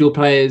individual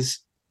players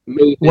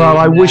moving. Well,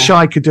 I wish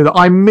I could do that.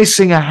 I'm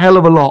missing a hell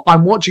of a lot.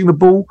 I'm watching the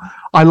ball.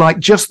 I like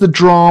just the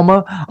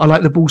drama. I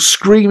like the ball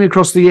screaming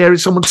across the air.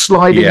 Someone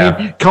sliding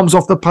in, comes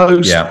off the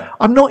post. Yeah.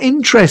 I'm not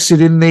interested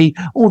in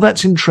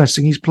that's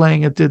interesting. He's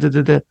playing a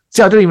da-da-da-da.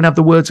 See, I don't even have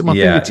the words at my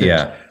fingertips.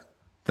 Yeah.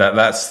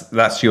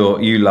 That's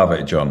you love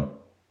it, John.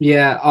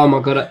 Yeah. Oh my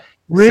God.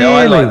 Really? See,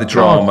 I like the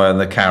drama and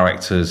the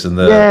characters and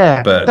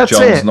but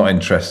John's not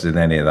interested in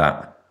any of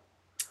that.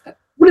 I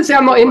wouldn't say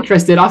I'm not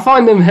interested. I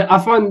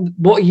find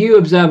what you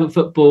observe at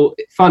football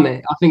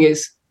funny. I think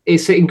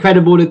it's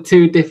incredible, the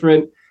two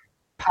different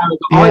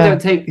paragraphs. I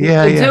don't take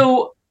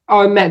until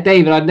I met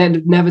David, I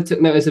never took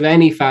notice of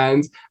any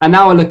fans, and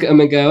now I look at them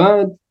and go,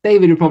 oh,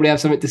 David would probably have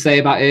something to say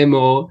about him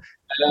or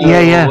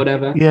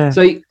whatever. Yeah.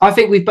 So I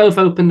think we've both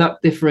opened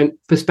up different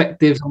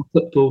perspectives on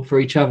football for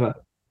each other.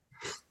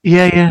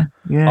 Yeah.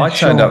 I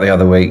turned up the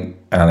other week,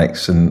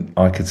 Alex, and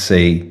I could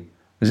see.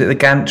 Was it the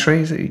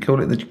gantry? Is it you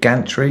call it the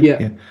gantry?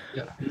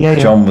 Yeah.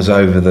 John was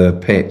over the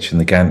pitch in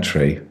the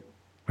gantry,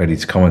 ready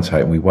to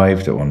commentate, and we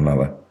waved at one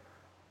another.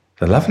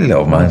 It's a lovely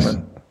little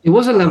moment. It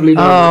was a lovely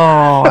moment.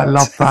 Oh, I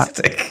love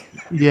that.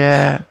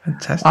 Yeah.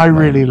 Fantastic. I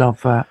really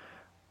love that.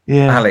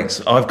 Yeah.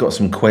 Alex, I've got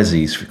some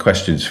questions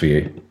for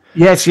you.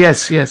 Yes.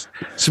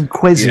 Some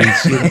quizzes.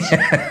 Yes.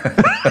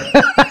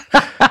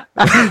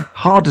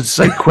 Harder to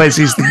say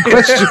quizzes than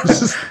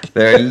questions.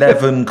 There are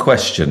 11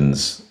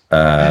 questions.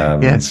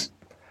 Yes.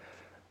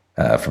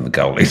 From the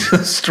goalie to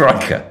the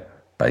striker,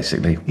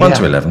 basically. 1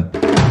 to 11.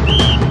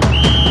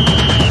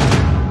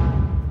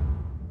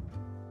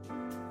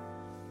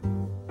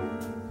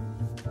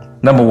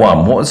 Number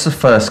 1, what was the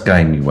first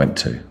game you went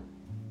to?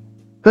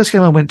 First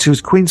game I went to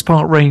was Queen's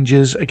Park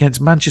Rangers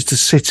against Manchester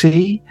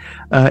City.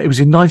 It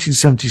was in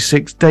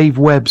 1976. Dave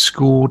Webb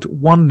scored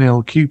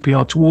 1-0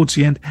 QPR towards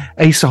the end.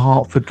 Asa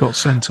Hartford got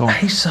sent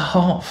off. Asa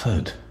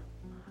Hartford?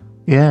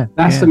 Yeah.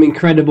 That's some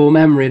incredible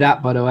memory,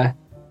 that, by the way.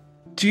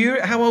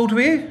 How old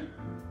were you?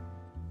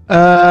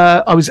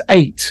 I was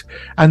 8,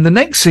 and the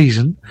next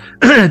season,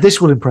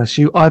 this will impress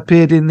you, I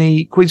appeared in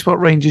the Queen's Park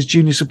Rangers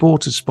junior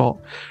supporters spot,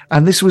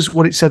 and this was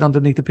what it said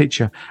underneath the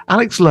picture.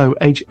 Alex Lowe,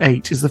 age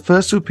 8, is the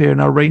first to appear in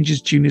our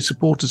Rangers junior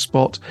supporters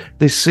spot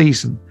this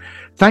season.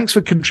 Thanks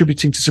for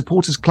contributing to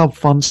supporters club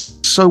funds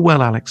so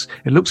well, Alex.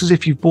 It looks as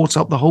if you've bought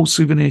up the whole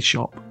souvenir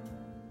shop.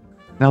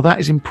 Now that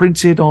is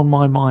imprinted on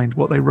my mind,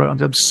 what they wrote,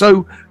 and I'm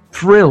so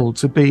thrilled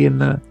to be in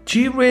the... Do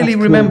you really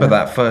remember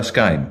that first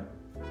game?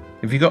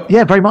 Have you got?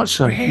 Yeah, very much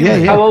so.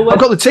 Really? Yeah. I've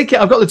got the ticket.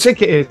 I've got the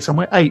ticket here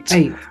somewhere. 8.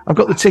 I've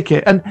got the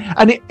ticket, and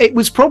it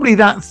was probably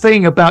that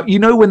thing about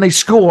when they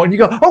score and you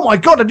go, oh my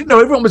God, I didn't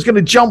know everyone was going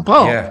to jump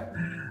up.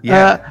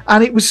 Yeah.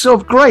 And it was sort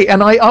of great.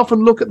 And I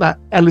often look at that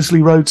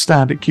Ellerslie Road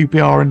stand at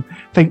QPR and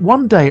think,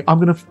 one day I'm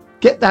going to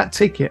get that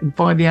ticket and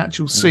find the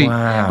actual seat.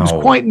 Wow. It was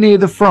quite near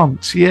the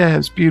front. Yeah,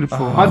 it's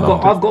beautiful. I've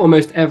got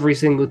almost every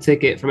single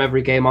ticket from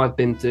every game I've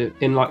been to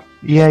in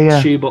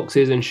shoe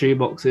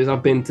boxes.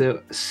 I've been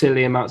to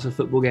silly amounts of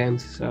football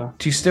games. So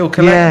do you still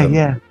collect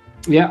them?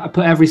 Yeah. I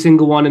put every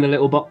single one in a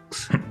little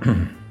box.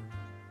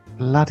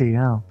 Bloody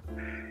hell!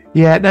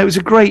 Yeah, no, it was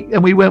a great,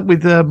 and we went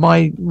with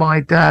my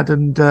dad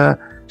and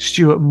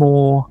Stuart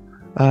Moore,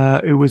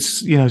 who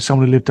was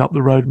someone who lived up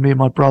the road. Me and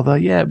my brother.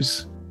 Yeah, it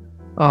was.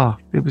 Oh,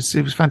 it was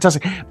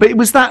fantastic. But it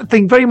was that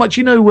thing very much,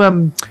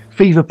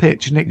 Fever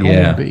Pitch, Nick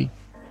Hornby.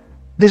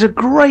 There's a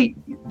great...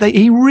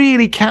 he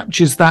really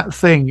captures that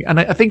thing. And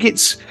I think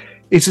it's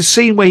a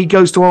scene where he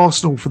goes to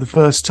Arsenal for the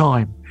first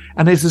time.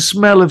 and there's the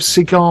smell of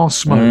cigar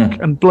smoke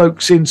and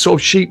blokes in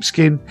sort of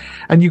sheepskin,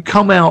 and you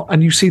come out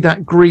and you see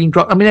that green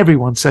grass. I mean,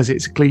 everyone says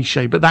it's a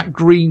cliche, but that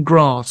green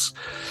grass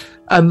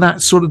and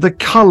that sort of the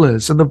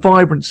colours and the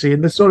vibrancy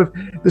and the sort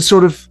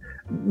of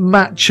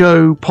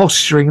macho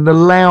posturing and the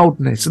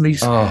loudness and these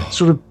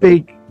sort of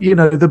big, you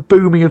know, the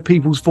booming of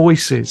people's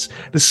voices,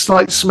 the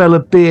slight smell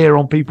of beer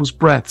on people's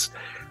breaths.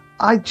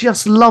 I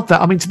just love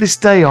that. I mean, to this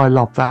day, I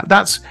love that.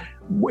 That's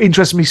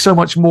interests me so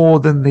much more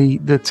than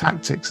the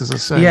tactics, as I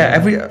say.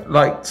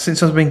 Yeah,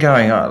 since I've been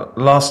going,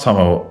 last time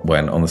I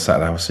went on the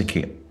Saturday, I was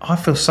thinking, I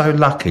feel so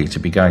lucky to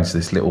be going to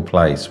this little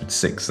place with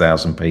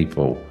 6,000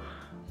 people,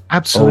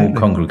 absolutely, all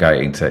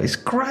congregating to. It's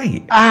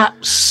great.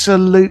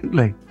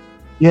 Absolutely,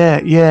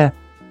 yeah.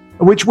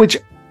 Which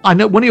I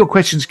know one of your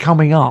questions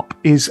coming up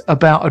is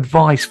about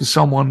advice for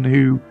someone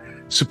who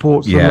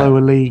supports the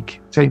lower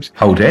league teams.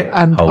 Hold it.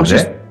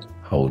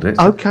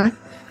 Okay.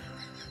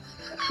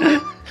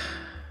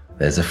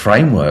 There's a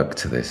framework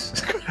to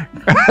this.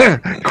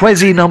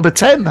 Quasi number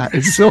 10, that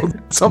is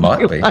something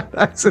Might be. like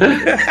that.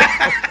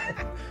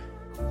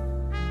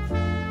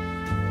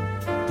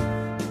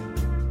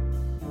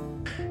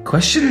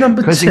 Question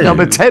number Quasi 2.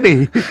 number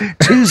 10.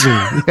 Tuesday.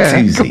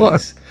 Yeah,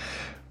 Tuesdays.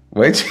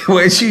 Where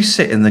do you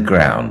sit in the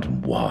ground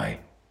and why?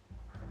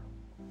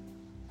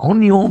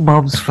 On your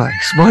mum's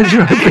face. Mind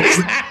your own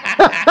business.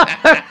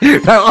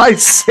 No, I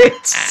sit.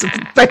 It's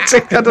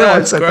pathetic. I don't know why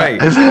I said great.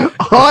 that.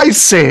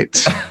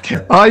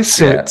 I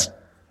sit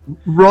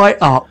right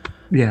up.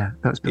 Yeah,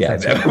 that's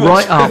pathetic.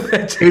 Right up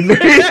in the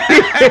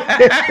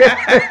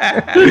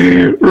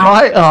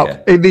right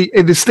up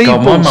in the Steve Ball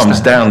my mum's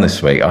stand. down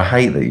this week. I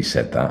hate that you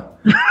said that.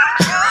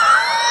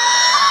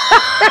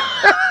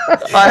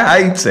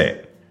 I hate it.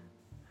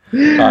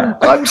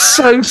 I'm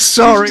so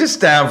sorry. She's just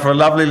down for a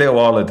lovely little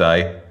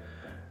holiday.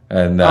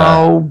 And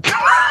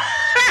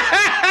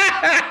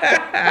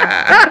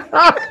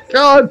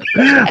God,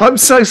 I'm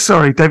so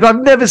sorry, Dave.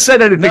 I've never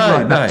said anything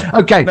like that.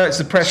 Okay, no, it's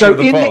the pressure of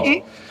the pot.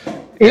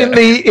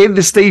 In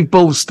the Steve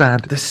Bull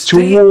stand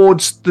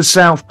towards the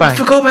South Bank.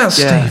 I forgot about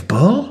Steve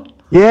Bull.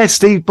 Yeah,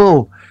 Steve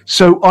Bull.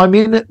 So I'm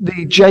in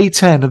the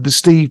J10 of the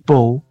Steve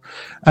Bull,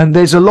 and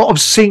there's a lot of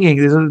singing.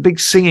 There's a big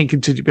singing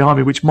contingent behind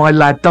me, which my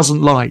lad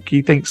doesn't like.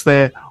 He thinks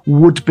they're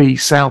would-be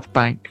South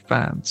Bank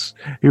fans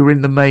who are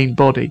in the main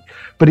body.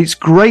 But it's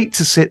great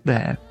to sit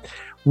there.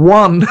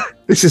 One,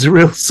 this is a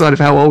real sign of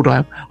how old I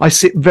am. I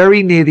sit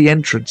very near the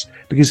entrance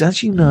because,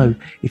 as you know,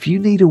 if you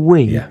need a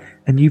wee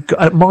and you've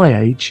got at my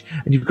age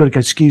and you've got to go,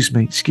 excuse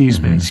me. I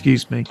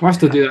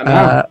still do that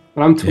now.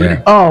 But I'm 20.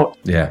 Yeah. Oh,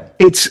 yeah.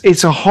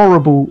 It's a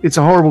horrible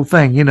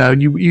thing, you know.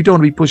 And you don't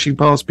want to be pushing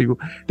past people.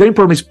 The only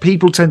problem is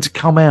people tend to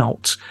come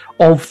out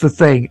of the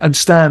thing and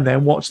stand there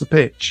and watch the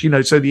pitch, you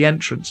know. So the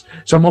entrance.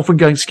 So I'm often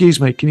going,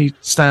 excuse me, can you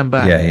stand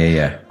back?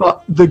 Yeah.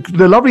 But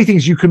the lovely thing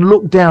is you can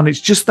look down.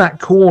 It's just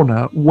that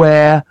corner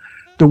where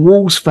the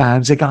Wolves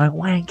fans are going,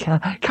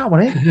 wanker, come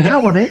on in,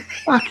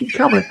 fucking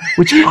come on in,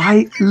 which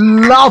I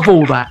love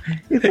all that.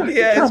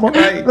 Come on.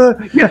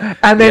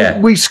 And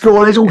then we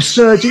score, there's all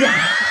surging.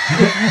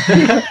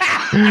 And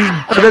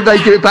then they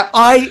give it back.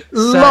 I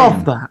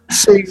love that.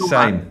 Seeing all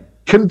that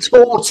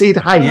contorted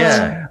hate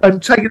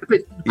and taking a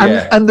bit.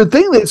 And the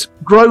thing that's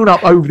grown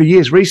up over the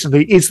years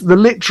recently is the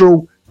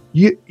literal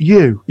you.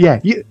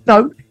 I'm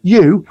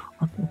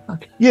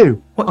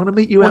going to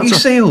meet you outside. You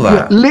see all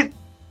that?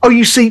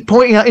 You see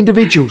pointing out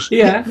individuals.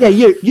 You.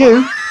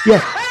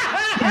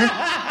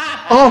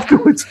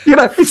 Afterwards, you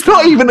know, it's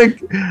not even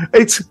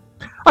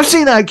I've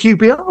seen that at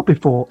QPR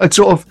before. A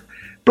sort of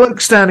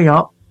bloke standing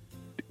up,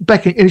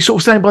 beckoning, and he's sort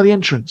of standing by the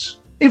entrance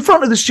in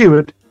front of the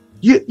steward.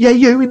 You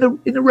in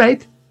the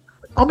red.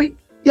 I mean,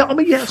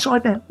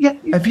 outside now. Yeah.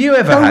 Have you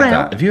ever had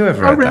that? Have you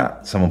ever had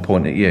that? Someone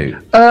pointing at you?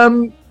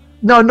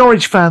 No, a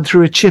Norwich fan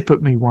threw a chip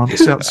at me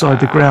once outside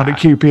the ground at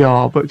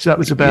QPR, but that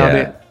was about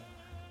it.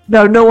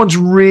 No one's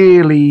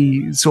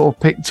really sort of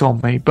picked on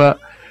me, but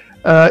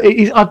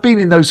I've been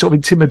in those sort of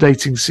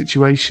intimidating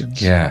situations.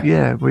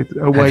 Yeah, with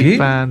away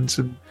fans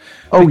and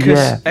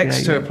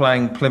Exeter are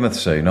playing Plymouth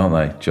soon, aren't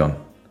they,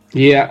 John?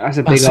 Yeah, that's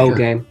a big old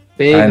game.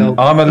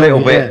 I'm a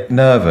little bit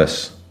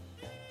nervous.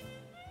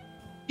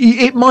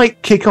 It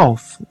might kick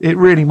off. It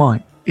really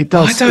might. It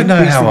does. I don't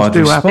know how I'd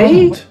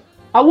respond.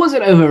 I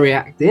wasn't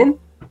overreacting.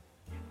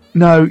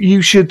 No,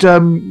 you should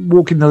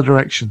walk in the other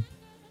direction.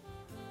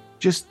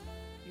 Just.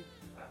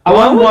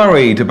 I'm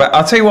worried about.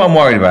 I'll tell you what I'm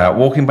worried about.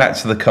 Walking back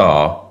to the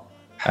car,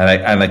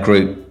 and a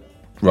group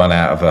run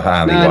out of a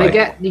alleyway.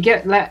 No, you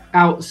get let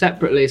out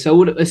separately.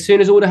 So as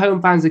soon as all the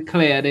home fans are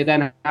clear, they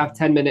then have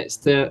 10 minutes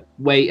to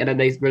wait, and then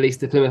they release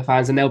the Plymouth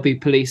fans, and they'll be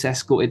police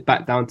escorted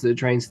back down to the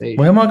train station.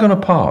 Where am I going to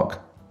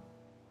park?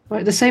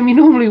 Right, the same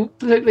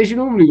place you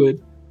normally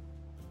would.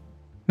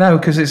 No,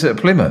 because it's at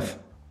Plymouth.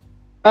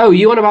 Oh,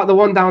 you on about the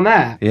one down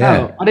there?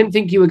 Yeah. Oh, I didn't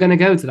think you were going to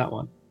go to that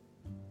one.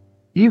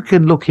 You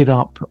can look it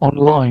up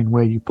online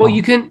where you park. Well,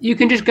 you can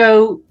just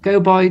go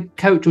by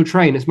coach or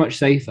train. It's much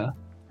safer.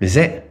 Is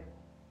it?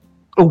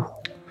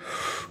 Oh.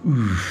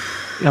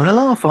 You're having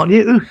a laugh, aren't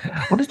you?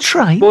 On a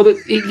train? Well,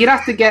 you'd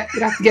have to get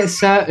a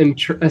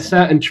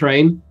certain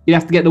train. You'd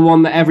have to get the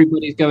one that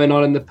everybody's going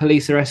on and the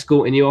police are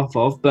escorting you off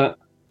of.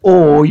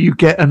 Or you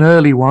get an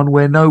early one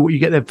where you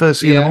get there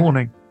first thing in the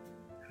morning.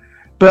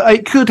 But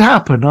it could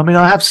happen. I mean,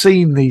 I have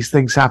seen these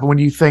things happen when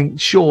you think,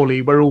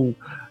 surely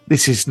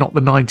this is not the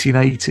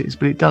 1980s,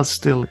 but it does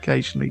still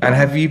occasionally. And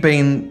have you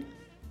been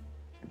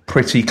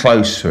pretty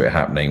close to it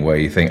happening where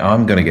you think,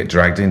 I'm going to get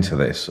dragged into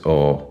this?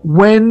 Or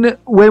when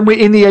we're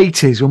in the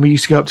 80s, when we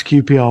used to go up to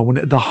QPR, when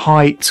at the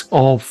height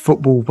of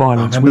football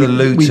violence, I remember the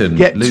Luton.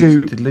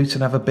 Did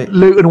Luton have a bit?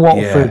 Luton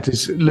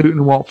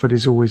Watford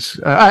is always,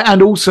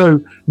 and also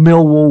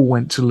Millwall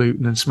went to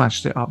Luton and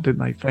smashed it up,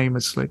 didn't they?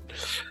 Famously,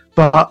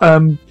 but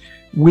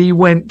we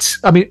went.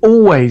 I mean,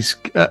 always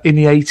in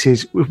the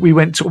 80s, we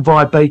went sort of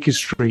via Baker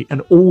Street,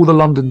 and all the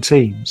London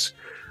teams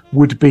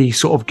would be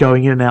sort of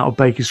going in and out of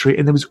Baker Street,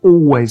 and there was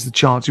always the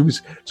chance. It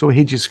was sort of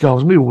hid your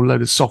skulls. We were all a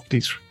load of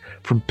softies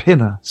from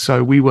Pinner,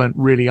 so we weren't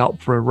really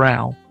up for a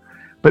row.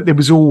 But it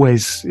was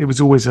always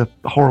a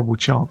horrible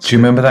chance. Do you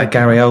remember that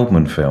Gary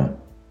Oldman film?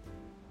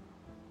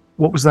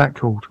 What was that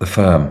called? The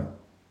Firm.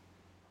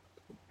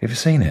 You ever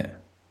seen it?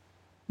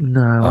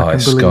 No, it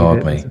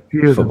scarred me.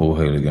 Football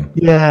hooligan.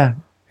 Yeah.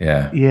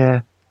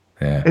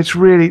 It's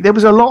really, there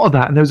was a lot of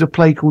that, and there was a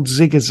play called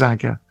Zigga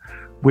Zagga,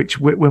 which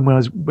when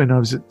I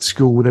was at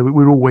school, we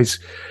were always,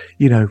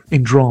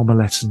 in drama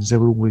lessons, there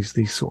were always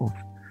these sort of,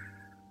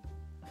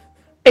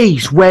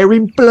 he's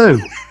wearing blue,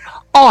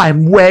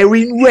 I'm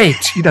wearing red,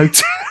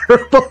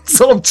 terrible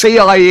sort of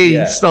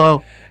TIE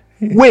style.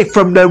 We're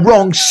from the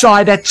wrong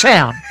side of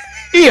town.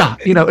 Yeah,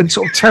 and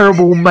sort of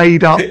terrible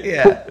made up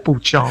football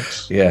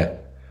chants. Yeah.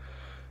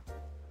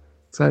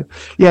 So,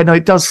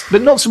 it does,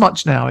 but not so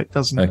much now. It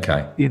doesn't.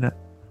 Okay.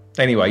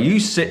 Anyway, you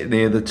sit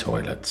near the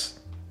toilets.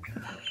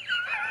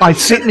 I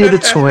sit near the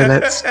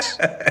toilets,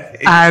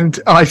 and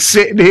I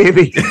sit near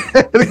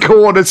the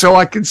corner so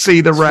I can see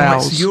the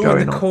rows. So you're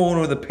in the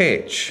corner of the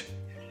pitch.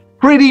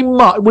 Pretty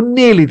much, well,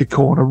 nearly the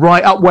corner,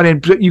 right up one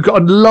end. You've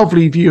got a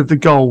lovely view of the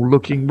goal,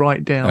 looking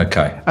right down.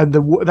 Okay. And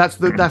that's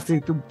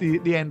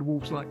the end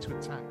Wolves like to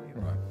attack.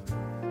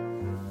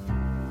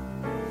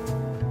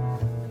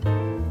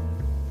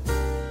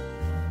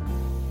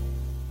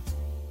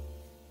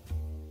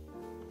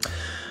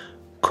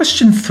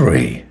 Question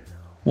 3.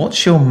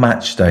 What's your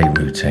match day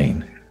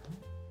routine?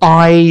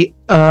 I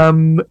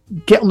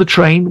get on the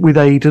train with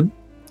Aidan.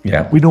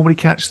 Yeah. We normally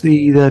catch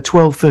the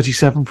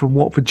 12:37 from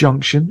Watford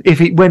Junction.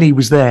 When he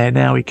was there,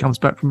 now he comes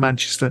back from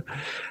Manchester,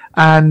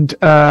 and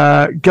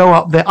go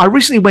up there. I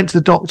recently went to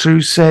the doctor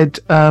who said,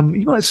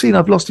 "You might have seen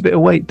I've lost a bit of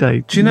weight,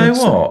 Dave." Do you know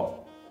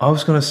what? I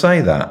was going to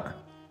say that.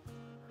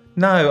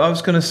 No, I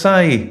was going to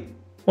say,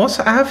 how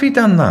have you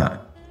done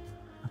that?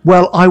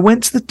 Well, I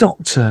went to the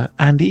doctor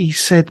and he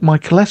said my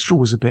cholesterol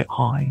was a bit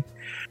high.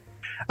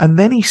 And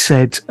then he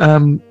said,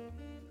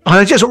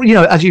 I just,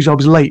 as usual, I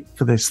was late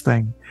for this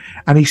thing.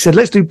 And he said,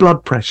 let's do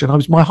blood pressure.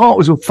 And my heart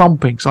was all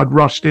thumping, so I'd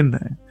rushed in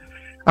there.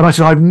 And I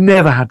said, I've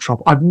never had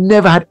trouble. I've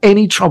never had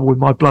any trouble with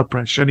my blood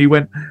pressure. And he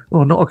went,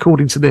 oh, not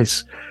according to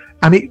this.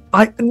 And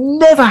I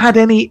never had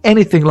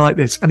anything like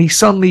this. And he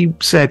suddenly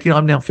said,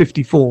 I'm now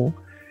 54.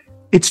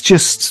 It's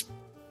just,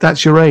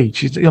 that's your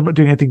age. I'm not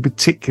doing anything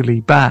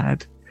particularly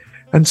bad.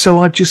 And so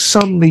I've just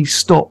suddenly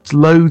stopped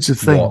loads of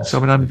things.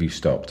 What have you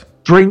stopped?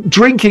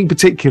 Drinking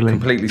particularly.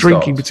 Completely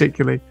drinking stopped?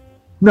 Particularly.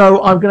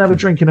 No, I'm going to have a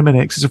drink in a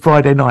minute because it's a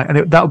Friday night.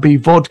 And that would be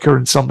vodka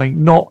and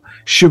something, not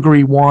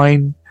sugary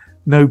wine,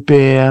 no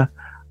beer.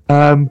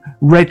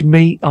 Red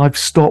meat, I've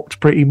stopped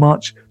pretty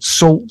much.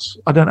 Salt,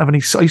 I don't have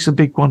any. I used to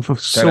be a big one for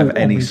salt. Don't have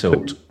any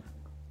salt?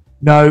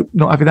 No,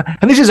 not having that.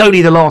 And this is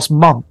only the last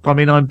month. I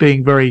mean, I'm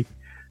being very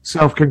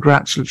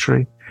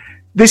self-congratulatory.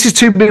 This is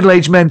two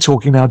middle-aged men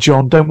talking now,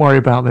 John. Don't worry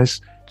about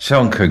this.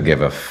 John couldn't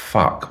give a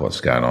fuck what's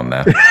going on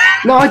now.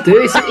 No, I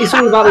do. It's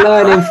all about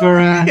learning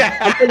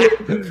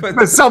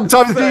for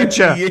sometime in the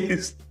future.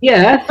 Years.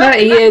 Yeah,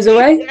 30 years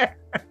away.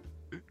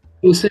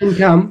 Will soon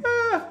come.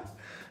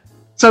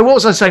 So what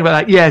was I saying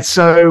about that? Yeah,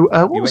 so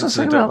what was I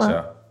saying about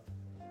that?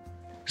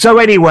 So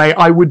anyway,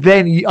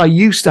 I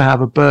used to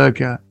have a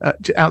burger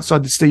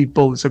outside the Steve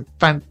Bull. It's a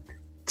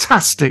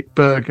fantastic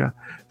burger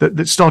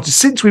that started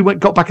since we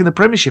got back in the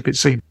Premiership, it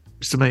seems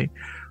to me.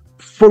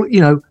 Full,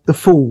 the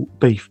full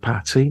beef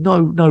patty,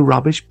 no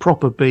rubbish,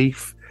 proper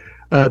beef.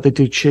 They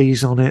do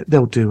cheese on it.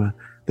 They'll do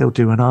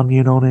an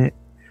onion on it.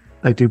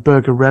 They do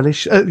burger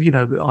relish. I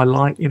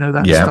like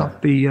that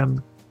stuff.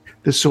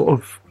 The sort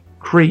of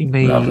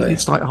creamy. Lovely.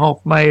 It's like half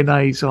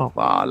mayonnaise, half.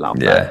 Oh, I love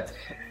that.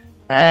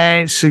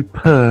 And it's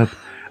superb.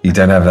 You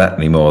don't have that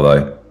anymore,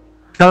 though.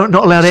 Not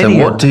allowed any.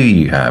 So what do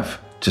you have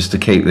just to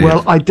keep the?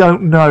 Well, I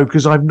don't know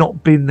because I've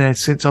not been there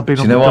since I've been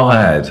on the diet. Do you know what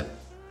I had?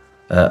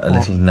 A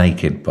little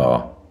naked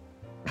bar.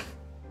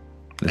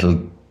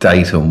 Little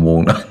date and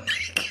walnut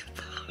naked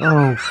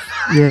bar. Oh,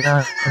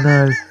 yeah, I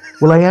know.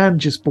 Well, Anne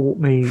just bought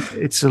me.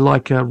 It's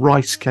like a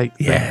rice cake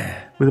thing.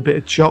 Yeah. with a bit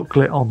of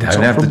chocolate on the top.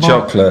 Don't have the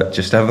chocolate,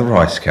 just have the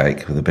rice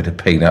cake with a bit of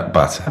peanut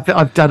butter.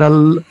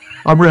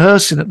 I'm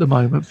rehearsing at the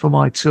moment for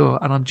my tour,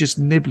 and I'm just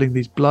nibbling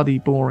these bloody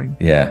boring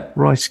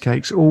rice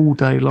cakes all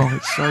day long.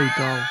 It's so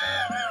dull.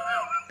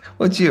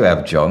 What do you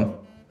have, John?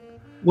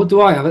 What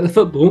do I have at the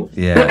football?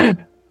 Yeah.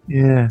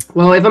 Yeah.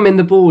 Well, if I'm in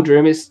the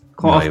boardroom, it's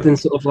quite often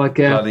sort of like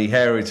a bloody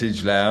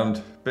Heritage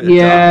Lounge.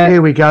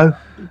 Here we go.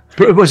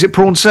 Was it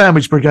Prawn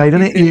Sandwich Brigade,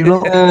 isn't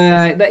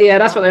it? Yeah,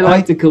 that's what they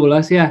like to call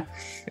us. Yeah.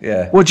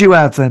 Yeah. What do you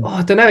have then? Oh,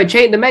 I don't know.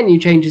 The menu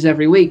changes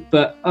every week,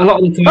 but a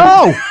lot of the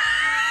time.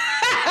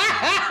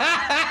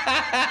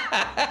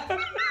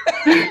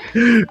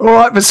 All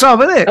right for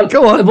some, isn't it?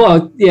 Go on.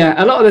 Well,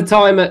 yeah, a lot of the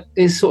time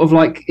it's sort of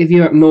like if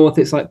you're up north,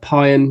 it's like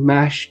pie and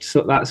mash,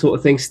 that sort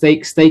of thing.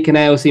 Steak and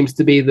ale seems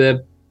to be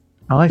the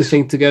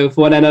thing to go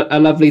for, and then a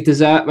lovely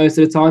dessert most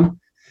of the time.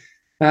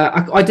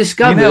 I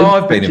discovered.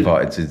 I've been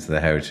invited to the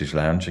Heritage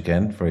Lounge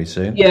again very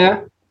soon.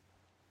 Yeah.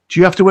 Do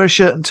you have to wear a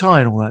shirt and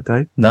tie and all that,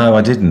 Dave? No,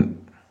 I didn't.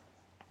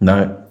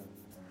 No.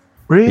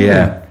 Really?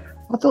 Yeah.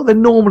 I thought they're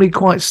normally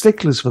quite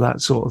sticklers for that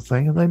sort of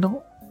thing. Are they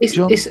not?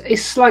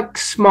 It's like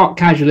smart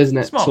casual, isn't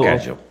it? Smart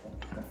casual.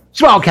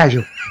 Smart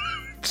casual.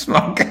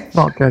 Smart casual.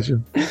 Smart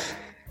casual.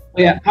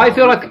 Yeah, I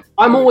feel like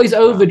I'm always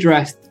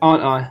overdressed,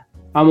 aren't I?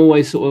 I'm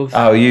always sort of.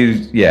 Oh, you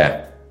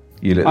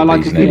look. I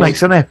like it. He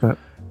makes an effort.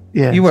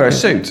 Yeah. You wear a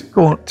suit.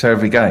 Go on. To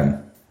every game.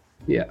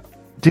 Yeah.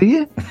 Do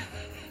you?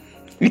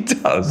 He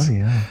does. Oh,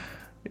 yeah.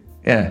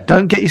 Yeah.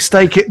 Don't get a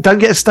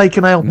steak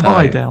and ale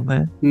pie down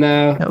there.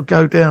 No. It'll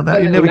go down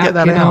there. You never get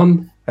that out.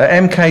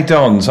 At MK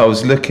Don's, I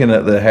was looking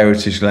at the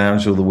Heritage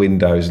Lounge, all the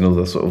windows and all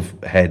the sort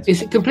of heads.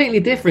 It's completely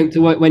different to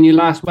when you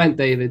last went,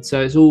 David.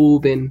 So it's all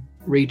been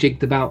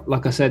rejigged about,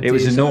 like I said. It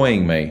was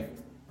annoying me.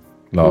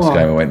 Last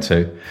game I went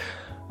to.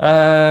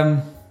 I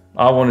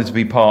wanted to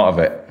be part of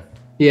it.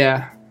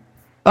 Yeah.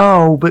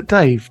 Oh, but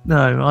Dave,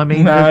 no. I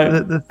mean,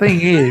 the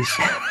thing is,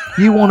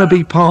 you want to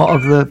be part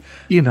of the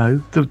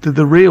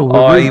real.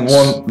 I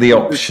want the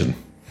option.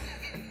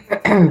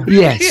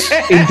 Yes,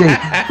 indeed.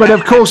 But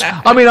of course,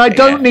 I mean, I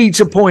don't need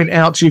to point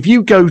out to you, if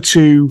you go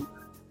to,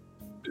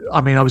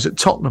 I was at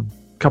Tottenham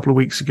a couple of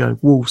weeks ago,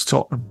 Wolves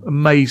Tottenham,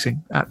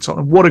 amazing at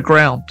Tottenham. What a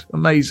ground,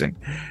 amazing.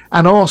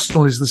 And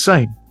Arsenal is the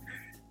same.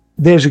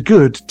 There's a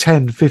good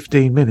 10,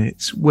 15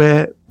 minutes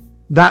where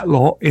that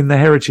lot in the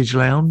Heritage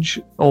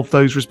Lounge of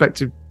those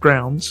respective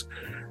grounds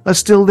are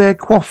still there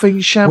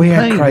quaffing champagne. We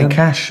had Craig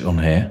Cash on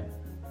here.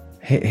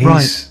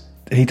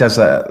 He does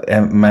that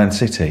at Man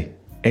City.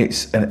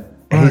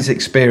 His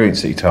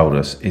experience that he told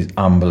us is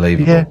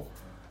unbelievable. Yeah.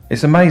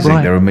 It's amazing.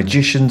 Right. There are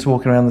magicians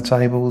walking around the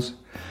tables.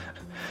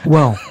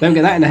 Well, don't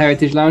get that in the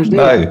Heritage Lounge, do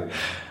you?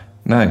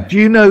 No. Do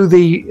you know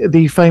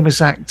the famous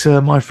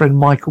actor, my friend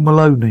Michael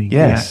Maloney?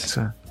 Yes.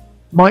 The actor.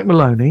 Mike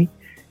Maloney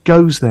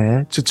goes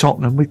there to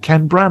Tottenham with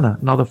Ken Branagh,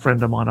 another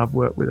friend of mine I've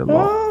worked with a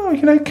lot. Oh,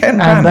 you know Ken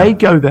Branagh. And they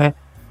go there.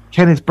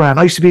 Kenneth Branagh.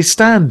 I used to be his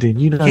stand-in.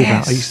 You know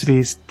that. I used to be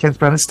his Kenneth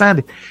Branagh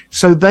stand-in.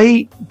 So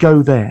they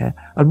go there,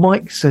 and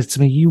Mike says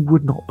to me, you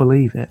would not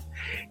believe it.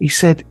 He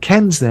said,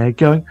 Ken's there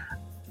going,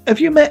 have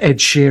you met Ed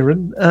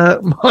Sheeran,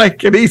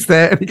 Mike? And he's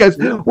there, and he goes,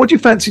 what do you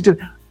fancy doing?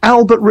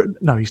 Albert Roux.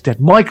 No, he's dead.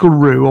 Michael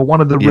Roux, or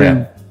one of the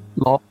Roux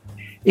lot.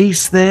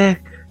 He's there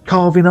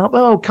carving up.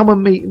 Oh, come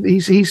and meet.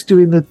 He's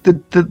doing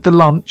the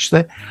lunch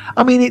there.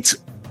 I mean,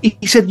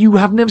 he said, you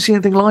have never seen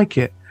anything like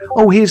it.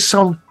 Oh, here's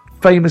some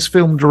famous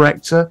film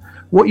director.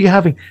 What are you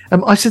having?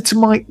 I said to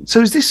Mike,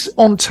 so is this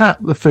on tap,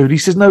 the food? He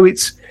says, no,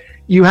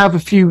 you have a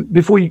few,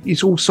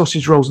 it's all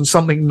sausage rolls and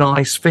something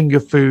nice,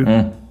 finger food.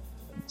 Mm.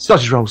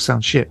 Sausage rolls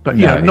sound shit, but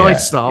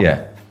nice stuff.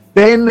 Yeah.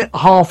 Then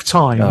half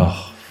time.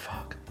 Oh,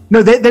 fuck.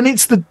 No, then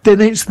it's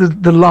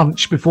the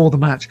lunch before the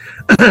match.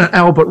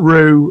 Albert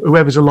Roux,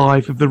 whoever's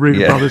alive of the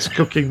Roux brothers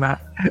cooking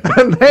that.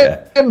 And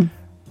then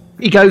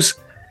he goes,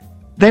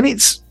 then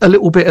it's a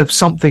little bit of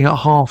something at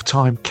half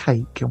time,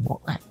 cake and what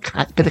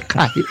that bit of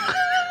cake.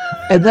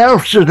 And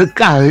after the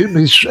game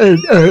is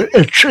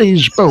a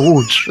cheese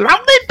board.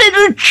 Lovely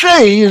bit of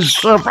cheese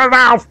for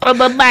after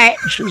the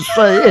match.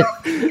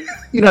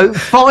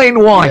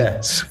 Fine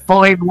wines.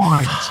 Fine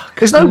wines.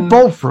 There's no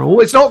bovril.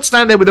 It's not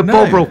standing there with a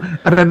bovril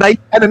and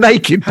a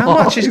naked How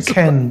much is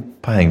Ken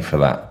paying for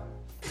that?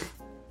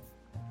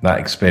 That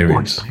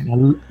experience?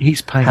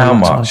 He's paying. How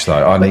much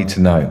though? I need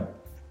to know.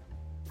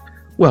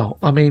 Well,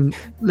 I mean,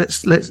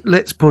 let's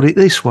put it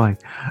this way.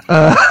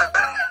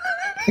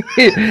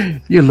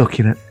 You're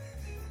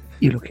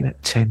looking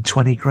at 10,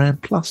 20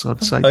 grand plus,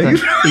 I'd say.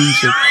 That's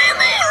easy.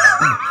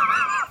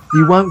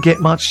 You won't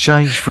get much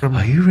change from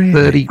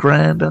 30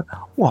 grand.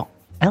 What,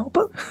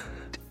 Albert?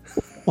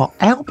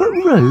 Albert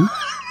Roux?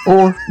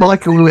 Or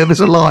Michael, whoever's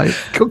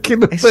alive, cooking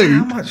the food?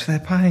 How much they're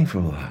paying for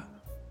all that?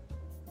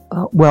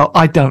 Well,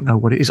 I don't know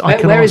what it is. I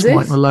can ask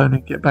Mike Malone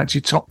and get back to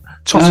you.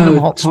 Tottenham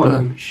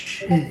Hotspur.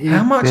 Shit,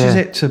 How much is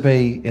it to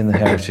be in the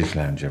Heritage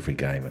Lounge every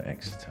game at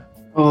Exeter?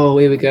 Oh,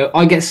 here we go.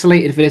 I get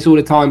slated for this all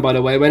the time, by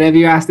the way. Whenever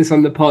you ask this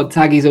on the pod,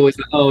 Taggy's always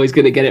like, oh, he's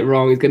going to get it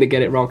wrong. He's going to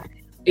get it wrong.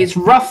 It's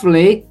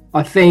roughly,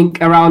 I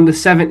think, around the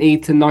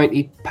 £70 to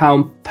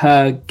 £90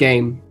 per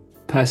game,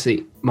 per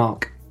seat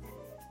mark.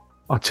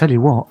 I'll tell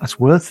you what, that's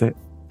worth it.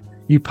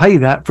 You pay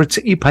that for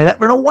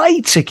an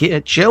away ticket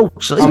at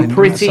Chelsea. I'm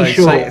pretty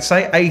sure.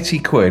 Say 80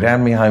 quid. How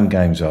many home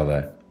games are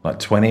there? Like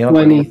 20 odd?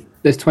 20.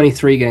 There's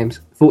 23 games,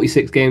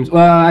 46 games.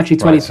 Well, actually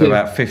 22. Right, so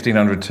about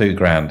 1,500,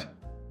 £2,000.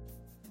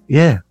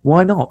 Yeah,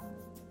 why not?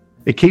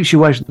 It keeps you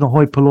away from the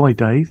hoi polloi,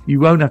 Dave. You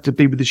won't have to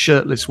be with the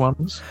shirtless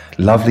ones.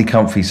 Lovely,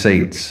 comfy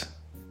seats.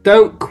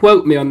 Don't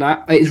quote me on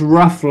that. It's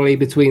roughly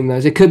between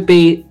those. It could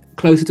be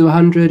closer to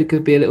 100. It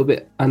could be a little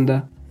bit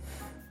under.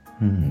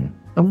 And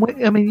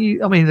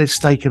there's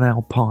steak and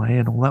ale pie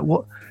and all that.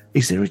 What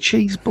is there a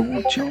cheese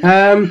board,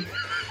 John?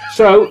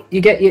 So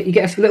you get a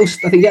little.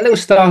 I think you get a little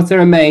starter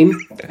and main,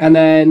 and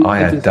then I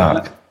had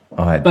duck.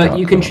 But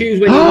you can choose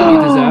when you want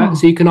your dessert.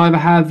 So you can either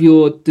have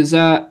your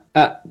dessert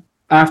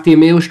after your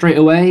meal straight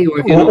away,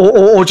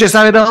 or just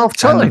have it at half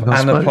time.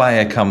 And the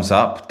player comes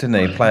up,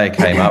 didn't he? Player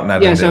came up.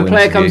 And so a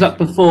player comes up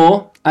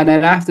before, and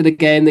then after the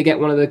game, they get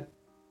one of the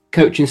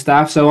coaching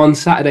staff. So on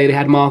Saturday, they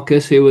had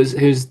Marcus,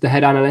 who's the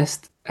head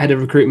analyst, head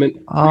of recruitment.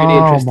 Really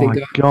interesting guy. Oh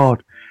my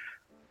God.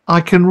 I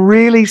can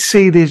really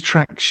see the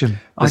attraction.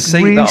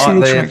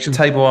 The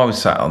table I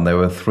was sat on, there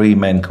were 3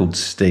 men called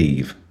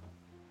Steve.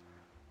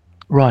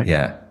 Right.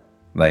 Yeah.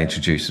 They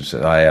introduced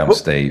themselves. I am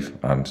Steve.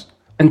 And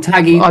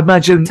Taggy, I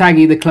imagine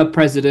Taggy, the club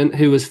president,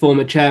 who was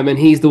former chairman,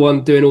 he's the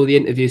one doing all the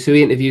interviews. So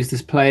he interviews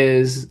the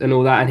players and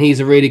all that. And he's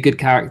a really good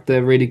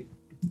character, really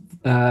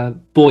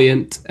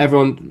buoyant.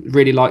 Everyone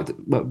really liked it.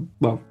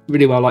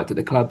 Really well liked at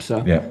the club.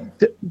 So yeah.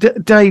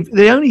 Dave,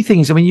 the only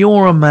thing is,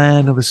 you're a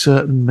man of a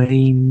certain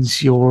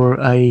means. You're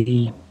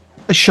a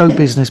show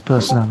business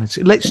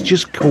personality. Let's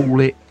just call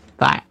it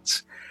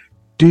that.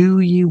 Do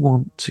you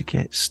want to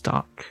get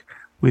stuck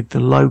with the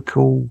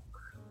local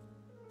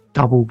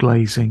double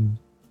glazing,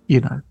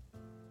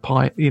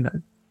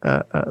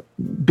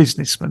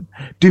 businessman?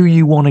 Do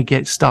you want to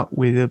get stuck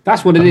with a?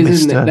 That's what it is,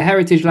 isn't it? The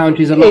Heritage Lounge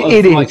is a lot of.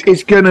 It is.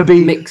 It's going to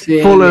be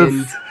full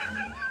of.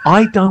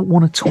 I don't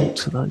want to talk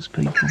to those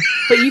people.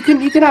 But you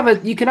can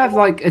have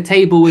like a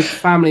table with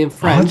family and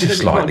friends. I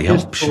just like the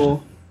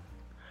option.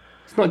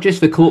 It's not just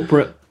for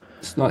corporate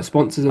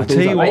sponsors and things like that. I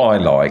tell you what I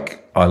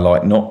like. I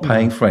like not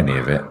paying for any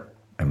of it,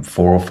 and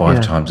 4 or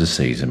 5 times a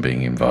season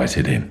being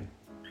invited in.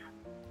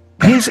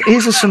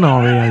 Here's a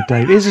scenario,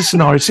 Dave. Here's a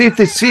scenario. See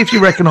if you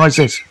recognise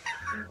this.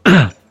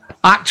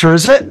 Actor,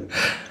 is it?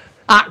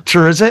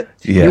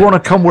 Yeah. You want to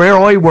come where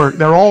I work?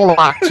 They're all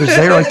actors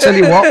there. I tell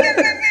you what.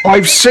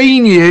 I've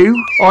seen you,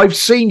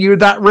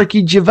 that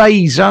Ricky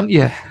Gervais, haven't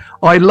you?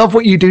 I love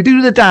what you do.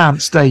 Do the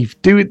dance, Dave.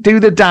 Do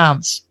the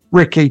dance,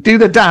 Ricky. Do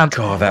the dance.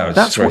 God,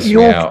 that's stress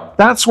me out.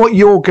 That's what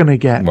you're gonna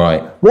get.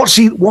 Right. What's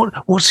he like?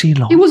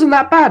 He wasn't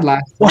that bad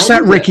last time. What's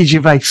that, Ricky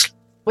Gervais?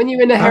 When you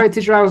were in the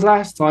Heritage Rounds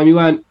last time, you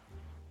weren't.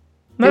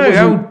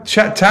 No,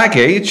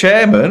 Taggy,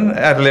 chairman,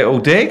 had a little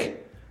dig.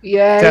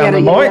 Yeah, down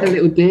the mic. He had a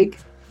little dig.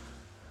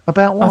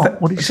 About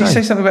what? What did he say? Did he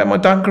say something about my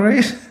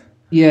dungarees?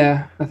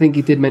 Yeah, I think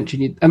he did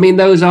mention you.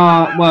 Those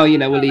are, we'll leave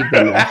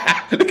them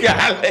there. Look at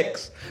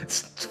Alex.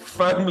 It's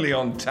firmly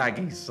on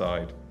Taggy's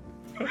side.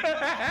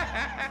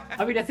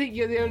 I think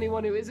you're the only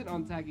one who isn't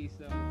on Taggy's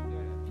side.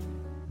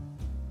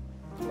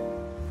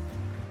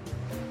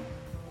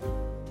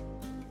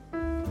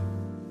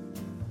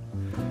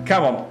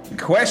 Come on.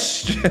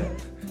 Question.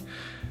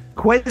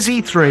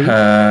 Quezzy 3.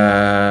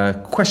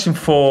 Question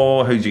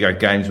 4. Who do you go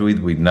games with?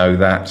 We know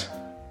that.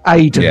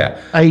 Aidan. Yeah.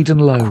 Aidan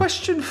Lowe.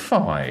 Question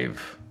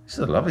 5. This is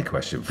a lovely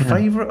question. Yeah.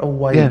 Favourite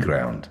away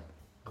ground?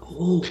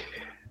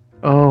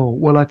 Oh,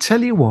 well, I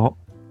tell you what.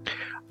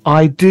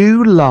 I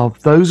do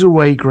love those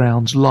away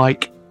grounds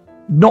like,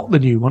 not the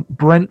new one,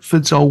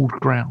 Brentford's old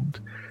ground.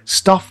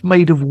 Stuff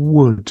made of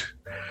wood.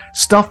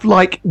 Stuff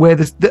like where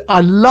I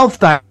love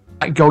that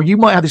goal. You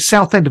might have the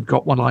Southend have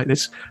got one like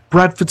this.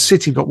 Bradford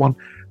City got one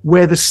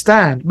where the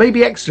stand,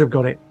 maybe Exeter have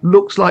got it,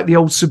 looks like the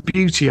old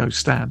Subbuteo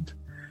stand.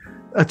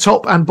 A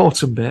top and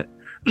bottom bit.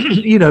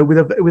 with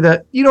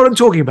a you know what I'm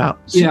talking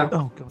about? Yeah.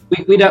 Oh God.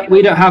 We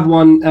don't have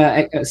one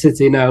at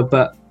City, no,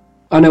 but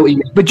I know what you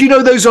mean. But you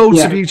know those old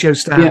Subbuteo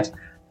stands? Yeah.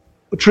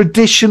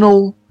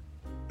 Traditional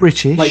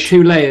British. Like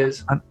 2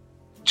 layers. And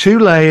 2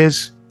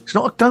 layers. It's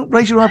not. Don't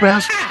raise your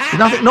eyebrows. It's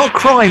not a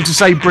crime to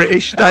say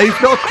British, Dave.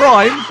 Not a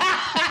crime.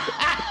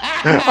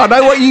 I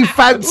know what you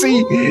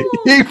fancy.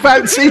 You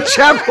fancy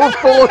Chapel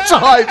 4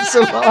 times a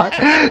lot.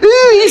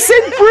 He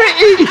said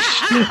British.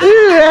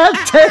 How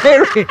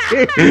dare he?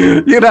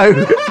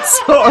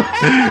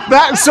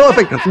 That sort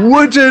of thing.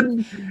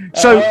 Wooden.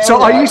 So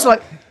I used to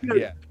like.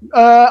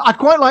 I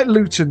quite like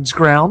Luton's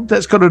ground.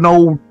 That's got an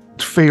old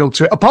feel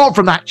to it. Apart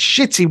from that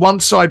shitty one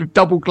side with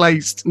double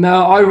glazed.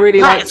 No, I really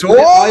like.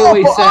 I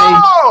always say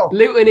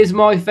Luton is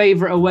my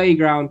favourite away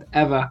ground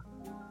ever.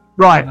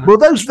 Right. Well,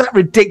 that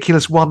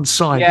ridiculous one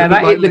side. Yeah,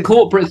 the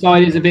corporate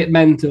side is a bit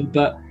mental,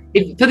 but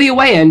for the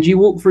away end, you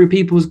walk through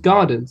people's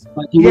gardens.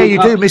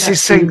 You do. Mrs.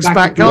 Singh's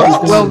back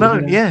garden. Well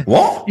known. Yeah.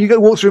 What? You go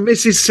walk through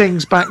Mrs.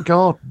 Singh's back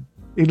garden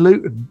in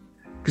Luton,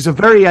 because a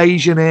very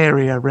Asian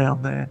area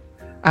around there,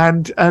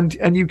 and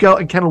you go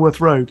out in Kenilworth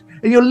Road,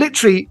 and you're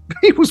literally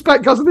people's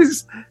back garden.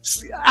 This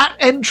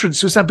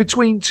entrance was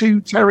between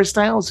 2 terraced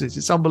houses.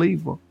 It's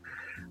unbelievable.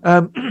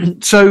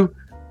 So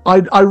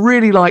I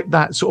really like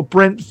that sort of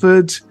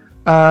Brentford.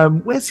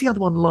 Where's the other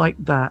one like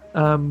that?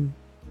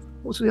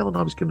 What's the other one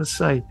I was going to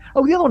say?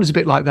 Oh, the other one is a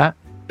bit like that.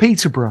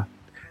 Peterborough.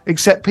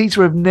 Except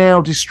Peterborough have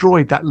now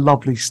destroyed that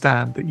lovely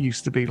stand that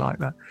used to be like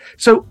that.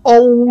 So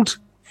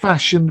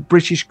old-fashioned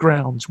British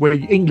grounds,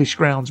 English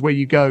grounds, where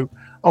you go,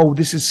 oh,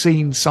 this has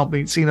seen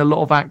something, it's seen a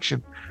lot of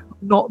action.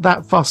 Not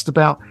that fussed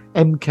about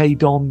MK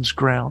Dons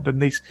ground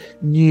and this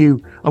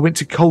new. I went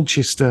to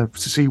Colchester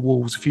to see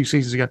Wolves a few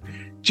seasons ago.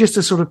 Just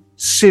a sort of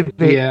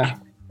civic,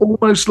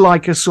 almost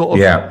like a sort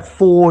of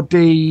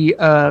 4D,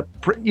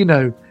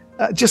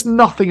 just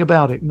nothing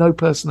about it, no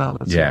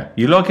personality. Yeah,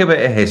 you like a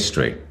bit of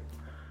history.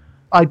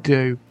 I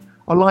do.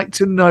 I like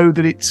to know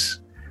that it's.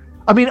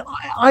 I mean,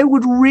 I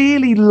would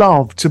really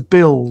love to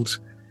build.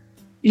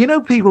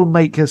 People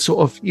make a sort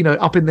of,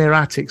 up in their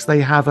attics,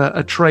 they have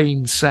a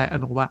train set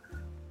and all that.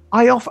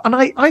 I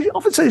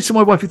often say this to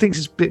my wife, who thinks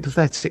it's a bit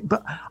pathetic,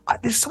 but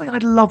there's something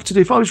I'd love to do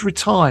if I was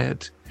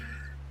retired,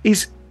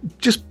 is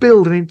just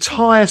build an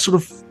entire sort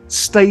of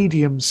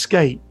stadium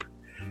scape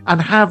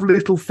and have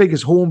little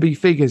figures, Hornby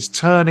figures,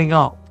 turning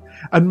up.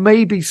 And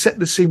maybe set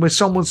the scene where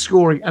someone's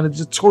scoring and there's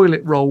a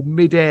toilet roll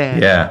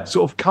mid-air,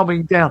 sort of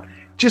coming down.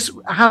 Just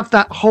have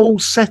that whole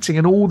setting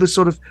and all the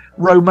sort of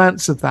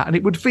romance of that. And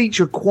it would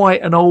feature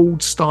quite an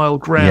old-style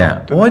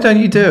ground. Yeah. Why don't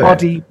you do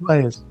it?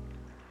 Players.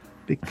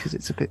 Because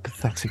it's a bit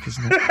pathetic,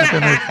 isn't it? I don't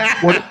know.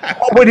 What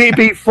would it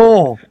be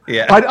for?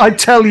 Yeah. I'd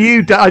tell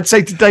you, I'd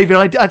say to David,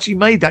 I actually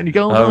made that. And you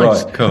go, oh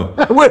nice. Right, cool.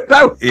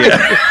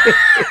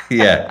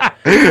 Yeah.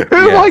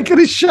 Who am I going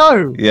to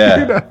show?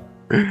 Yeah.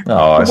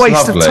 Oh, it's a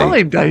waste lovely. of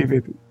time,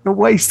 David. A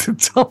waste of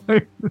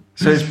time.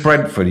 So it's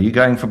Brentford. Are you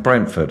going for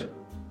Brentford?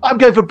 I'm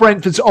going for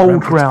Brentford's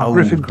old ground,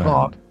 Griffin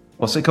Park.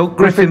 What's it called?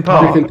 Griffin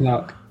Park. Griffin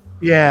Park.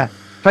 Yeah.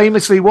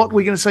 Famously, what were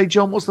we going to say,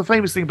 John? What's the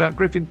famous thing about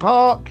Griffin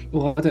Park?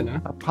 Well, I don't know.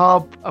 A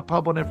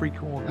pub on every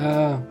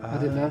corner. I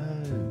didn't know.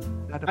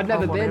 I'd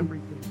never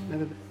been.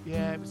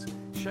 Yeah, it was a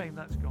shame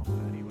that's gone. But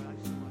anyway.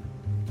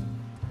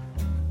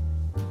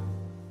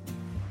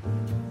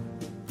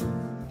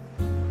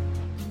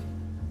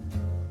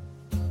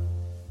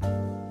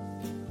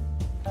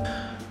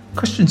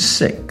 Question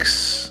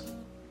 6.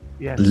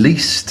 Yes.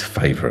 Least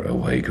favourite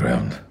away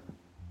ground.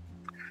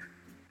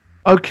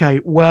 Okay,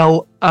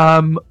 well,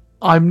 I'm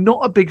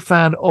not a big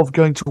fan of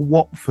going to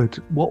Watford.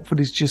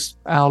 Watford is just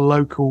our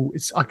local.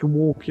 I can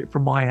walk it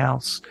from my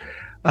house.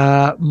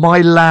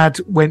 My lad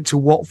went to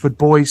Watford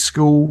boys'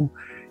 school.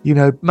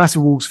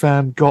 Massive Wolves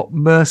fan, got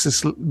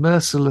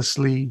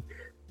mercilessly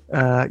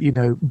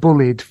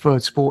bullied for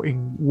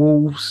supporting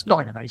Wolves,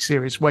 not in a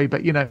serious way,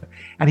 but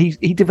and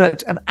he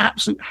developed an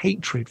absolute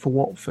hatred for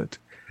Watford,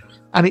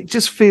 and it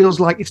just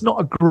feels like it's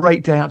not a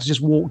great day out to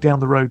just walk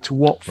down the road to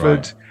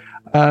Watford.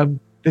 Right.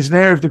 There's an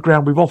area of the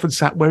ground we've often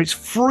sat where it's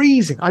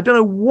freezing. I don't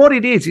know what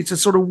it is. It's a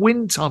sort of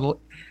wind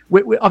tunnel.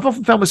 I've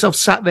often found myself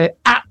sat there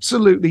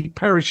absolutely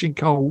perishing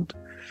cold.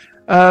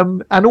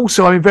 And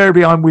also,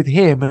 invariably I'm with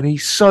him, and he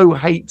so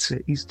hates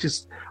it. He's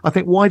just, I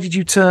think, why did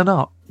you turn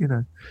up?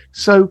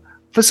 So.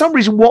 For some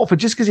reason, Watford,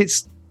 just because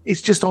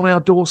it's just on our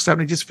doorstep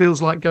and it just feels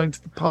like going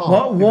to the park.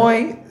 What?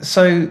 Why?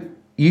 So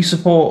you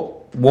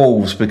support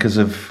Wolves because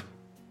of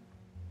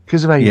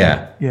AU?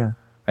 Yeah.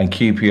 And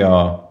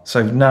QPR.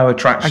 So no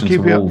attraction to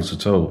Wolves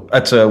at all.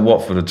 To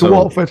Watford at all. To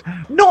Watford.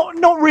 Not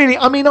really.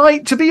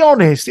 To be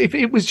honest, if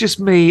it was just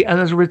me and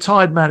as a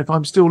retired man, if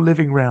I'm still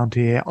living around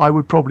here, I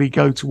would probably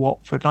go to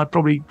Watford. I'd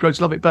probably grow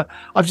to love it. But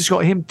I've just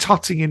got him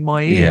tutting in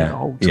my ear the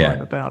whole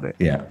time about it.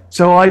 Yeah.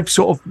 So I've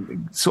sort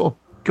of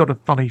got a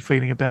funny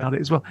feeling about it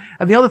as well.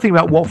 And the other thing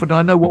about Watford, and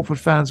I know Watford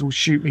fans will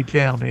shoot me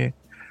down here,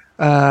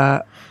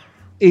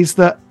 is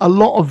that a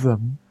lot of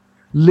them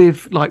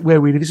live like where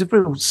we live. It's a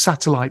real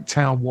satellite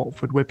town,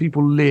 Watford, where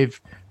people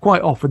live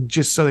quite often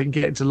just so they can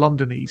get into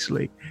London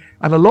easily.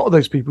 And a lot of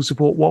those people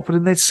support Watford,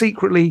 and they're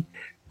secretly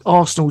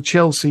Arsenal,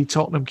 Chelsea,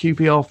 Tottenham,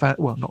 QPR fans.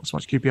 Well, not so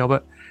much QPR,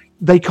 but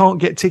they can't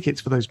get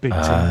tickets for those big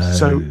teams.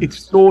 So it's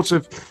sort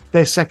of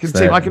their second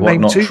team. I can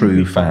name two. Not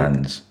true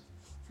fans.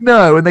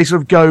 No, and they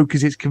sort of go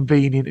because it's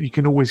convenient and you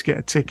can always get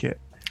a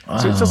ticket.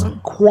 So it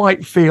doesn't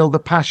quite feel the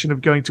passion of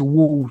going to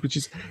Wolves, which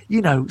is,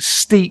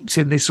 steeped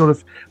in this sort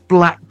of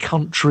black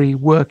country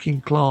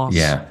working class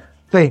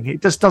thing.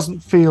 It just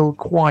doesn't feel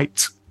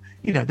quite,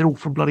 they're all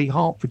from bloody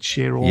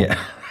Hertfordshire or,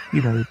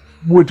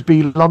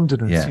 would-be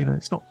Londoners. Yeah.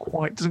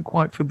 Doesn't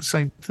quite feel the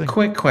same thing.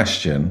 Quick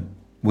question.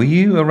 Were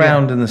you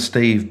around in the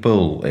Steve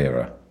Bull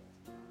era?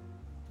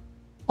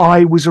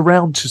 I was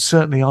around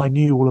certainly I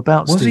knew all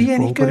about was Steve he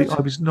any Bull, good? but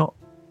I was not.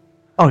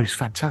 Oh, he's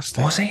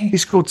fantastic. Was he? He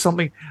scored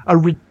a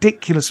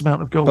ridiculous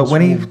amount of goals. But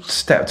when he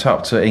stepped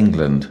up to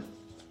England...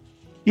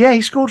 Yeah,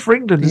 he scored for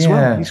England as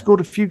well. He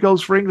scored a few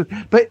goals for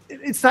England. But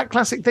it's that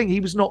classic thing. He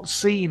was not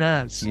seen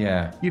as,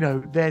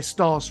 their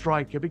star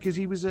striker because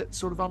he was at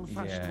sort of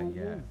unfashionable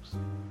Wolves.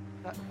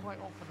 That quite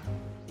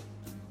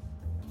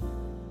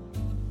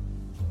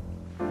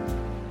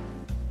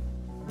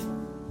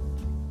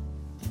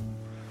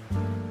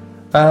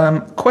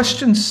often.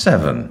 Question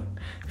 7.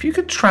 If you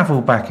could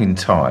travel back in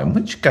time,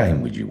 which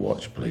game would you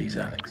watch, please,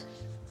 Alex?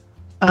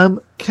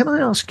 Can I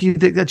ask you,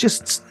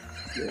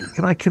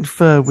 can I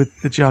confer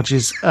with the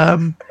judges?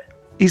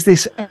 Is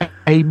this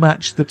a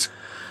match that's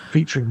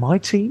featuring my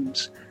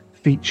teams?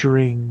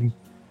 Featuring,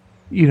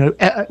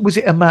 was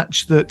it a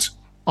match that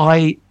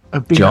I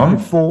have been at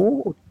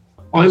before?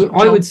 I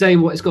would say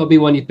it's got to be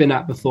one you've been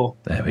at before.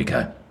 There we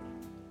go.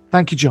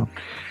 Thank you, John.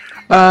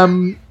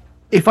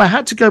 If I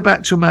had to go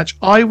back to a match,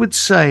 I would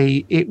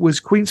say it was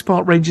Queen's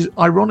Park Rangers,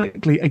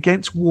 ironically,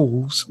 against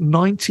Wolves,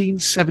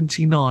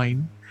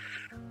 1979.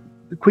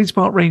 The Queen's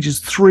Park Rangers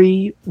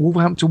 3,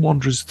 Wolverhampton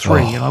Wanderers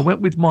 3. And I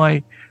went with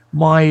my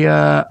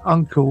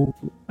uncle,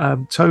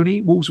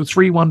 Tony. Wolves were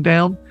 3-1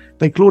 down.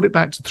 They clawed it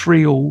back to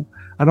 3-3.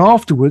 And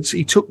afterwards,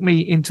 he took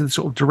me into the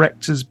sort of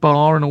director's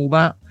bar and all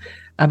that.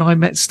 And I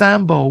met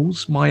Stan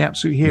Bowles, my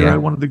absolute hero,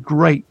 one of the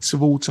greats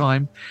of all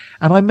time.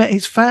 And I met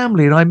his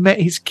family and I met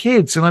his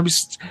kids and I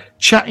was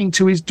chatting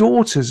to his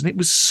daughters. And it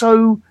was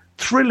so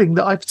thrilling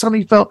that I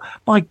suddenly felt,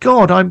 my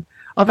God,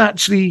 I've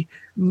actually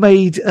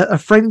made a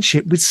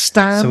friendship with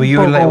Stan. So were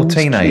you a little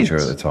teenager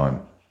kids. at the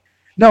time?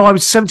 No, I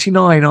was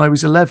 79. I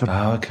was 11.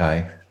 Oh,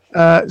 okay.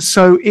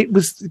 So it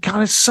was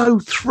kind of so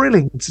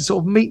thrilling to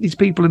sort of meet these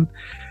people and,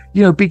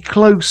 be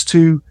close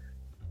to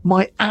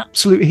my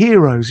absolute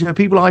heroes,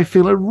 people I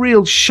feel a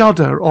real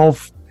shudder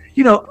of,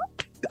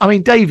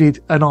 David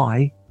and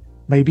I,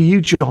 maybe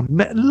you, John,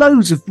 met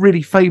loads of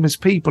really famous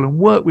people and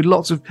worked with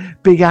lots of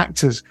big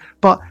actors.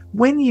 But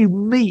when you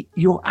meet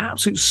your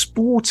absolute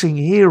sporting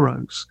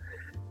heroes,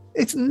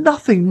 it's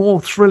nothing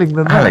more thrilling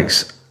than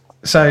Alex,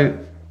 that. So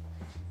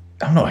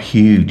I'm not a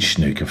huge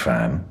snooker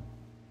fan,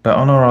 but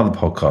on our other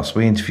podcast,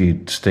 we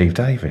interviewed Steve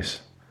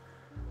Davis.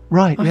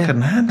 Right, I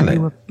couldn't handle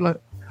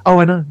it. Oh,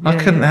 I know. I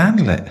couldn't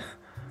handle it.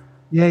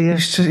 Yeah.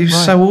 He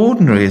was so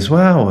ordinary as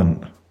well,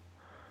 and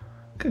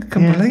I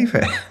couldn't believe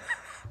it.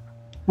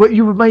 Well,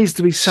 you were amazed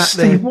to be sat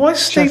there. Why is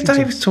Steve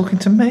Davis talking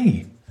to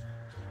me?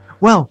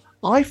 Well,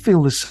 I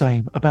feel the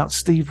same about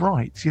Steve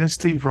Wright.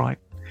 Steve Wright.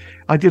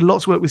 I did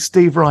lots of work with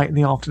Steve Wright in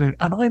the afternoon,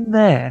 and I'm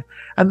there.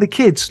 And the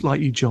kids,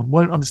 like you, John,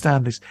 won't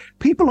understand this.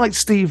 People like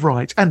Steve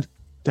Wright and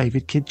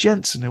David Kidd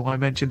Jensen, who I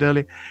mentioned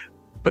earlier,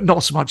 but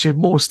not so much him,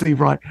 more Steve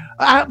Wright,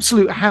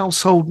 absolute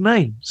household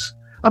names.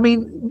 I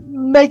mean,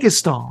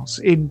 megastars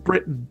in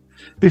Britain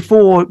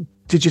before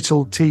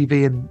digital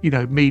TV and,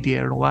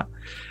 media and all that.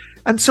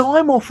 And so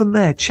I'm often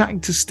there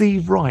chatting to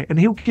Steve Wright, and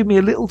he'll give me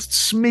a little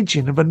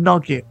smidgen of a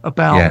nugget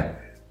about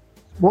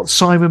what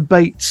Simon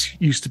Bates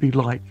used to be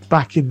like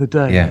back in the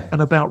day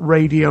and about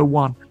Radio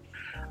 1.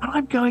 And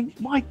I'm going,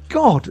 my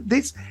God,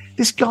 this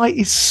guy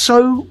is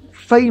so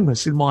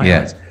famous in my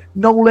eyes.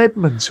 Noel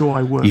Edmonds, who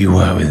I work with. You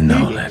were with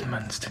Noel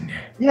Edmonds, didn't you?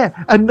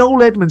 Yeah, and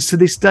Noel Edmonds to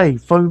this day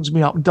phones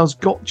me up and does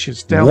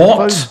gotchas down the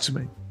phone to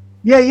me.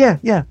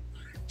 Yeah.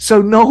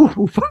 So Noel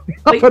will phone me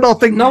up and I'll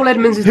think... Noel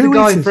Edmonds is the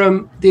guy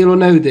from Deal or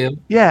No Deal.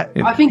 Yeah.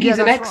 I think he's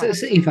an Exeter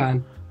City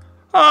fan.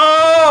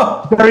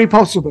 Oh! Very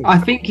possibly. I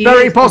think he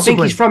Very is. possibly. I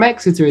think he's from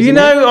Exeter,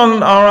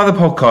 on our other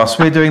podcast,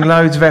 we're doing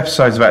loads of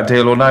episodes about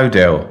Deal or No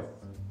Deal.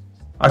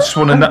 I just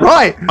want to know...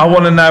 Right. I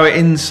want to know it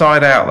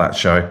inside out, that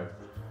show.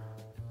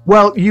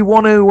 Well, you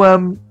want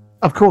to...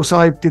 of course,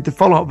 I did the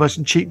follow-up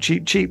version, Cheap,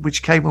 Cheap, Cheap,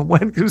 which came and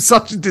went. It was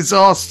such a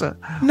disaster.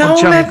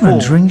 Noel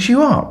Edmonds rings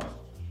you up?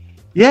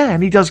 Yeah,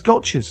 and he does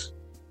gotchas.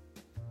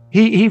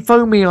 He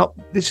phoned me up,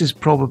 this is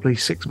probably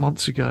 6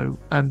 months ago,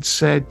 and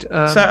said...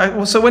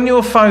 So when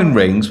your phone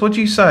rings, what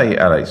do you say,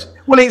 Alex?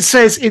 Well, it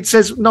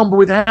says number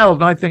withheld,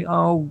 and I think,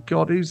 oh,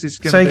 God, who's this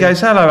going to be? So he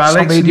goes, hello,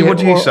 Alex, and what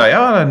do you say?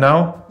 Oh, I don't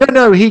know.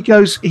 No, he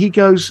goes,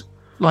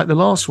 like the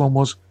last one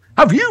was,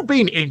 have you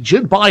been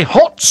injured by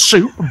hot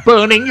soup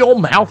burning your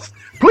mouth?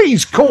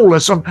 Please call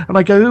us. And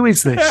I go, who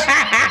is this?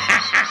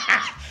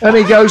 And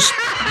he goes,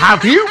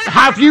 have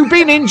you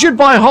been injured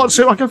by hot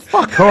soup? I go,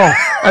 fuck off.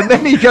 And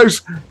then he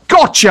goes,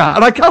 gotcha.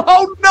 And I go,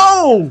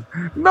 oh,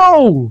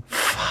 no.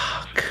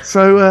 Fuck.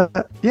 So,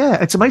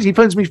 it's amazing. He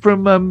phones me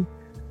from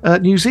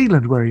New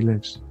Zealand, where he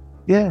lives.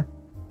 Yeah.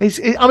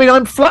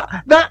 I'm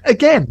flat. That,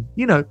 again,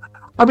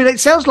 it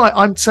sounds like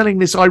I'm selling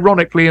this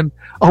ironically and,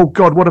 oh,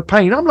 God, what a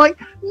pain. I'm like,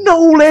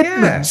 Noel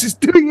Edmonds is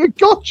doing a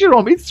gotcha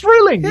on me. It's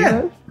thrilling,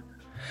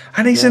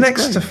 And he's an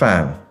Exeter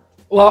fan.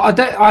 Well,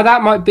 I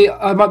might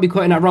be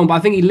quoting that wrong, but I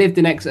think he lived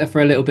in Exeter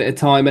for a little bit of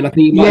time, and I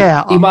think he might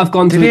have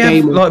gone to a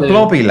game. Like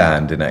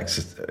Blobbyland in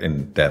Exeter,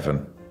 in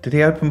Devon? Did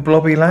he open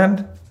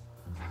Blobbyland?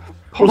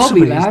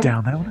 Possibly he's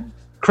down there, wasn't it?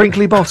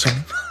 Crinkly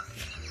Bottom.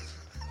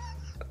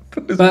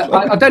 But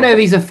I don't know if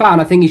he's a fan.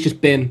 I think he's just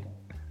been.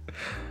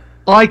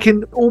 I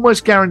can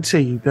almost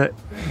guarantee that.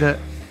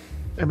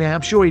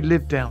 I'm sure he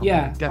lived down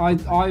there. Yeah,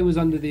 I was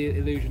under the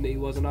illusion that he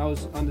was, and I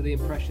was under the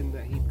impression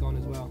that he'd gone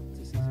as well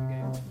to see some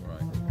games.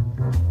 Right.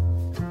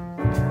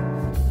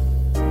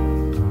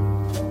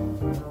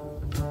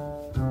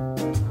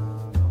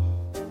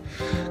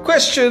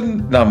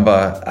 Question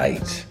number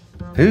 8.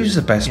 Who's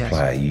the best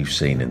player you've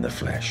seen in the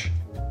flesh?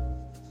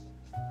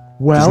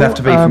 Well, doesn't have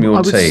to be from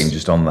your team,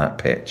 just on that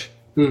pitch.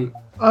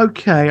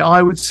 Okay,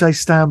 I would say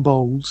Stan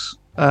Bowles,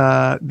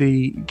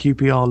 the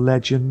QPR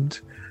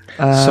legend.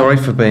 Sorry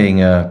for being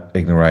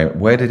ignorant.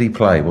 Where did he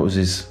play? What was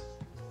his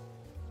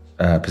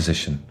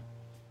position?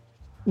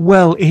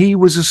 Well, he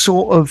was a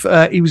sort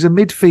of he was a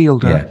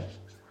midfielder.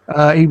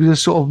 Yeah. He was a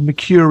sort of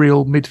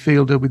mercurial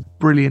midfielder with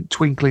brilliant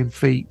twinkling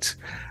feet.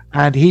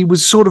 And he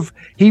was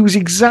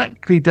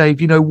exactly,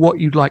 Dave, what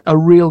you'd like, a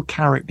real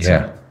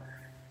character.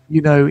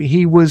 Yeah.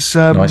 He was...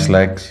 nice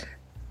legs.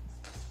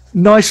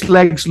 Nice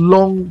legs,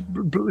 long,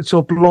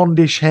 sort of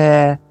blondish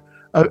hair,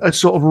 a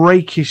sort of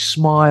rakish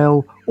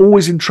smile,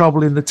 always in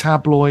trouble in the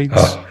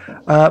tabloids.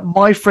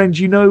 My friend,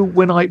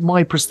 when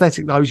my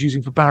prosthetic that I was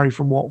using for Barry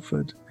from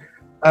Watford,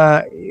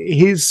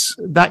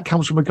 that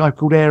comes from a guy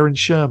called Aaron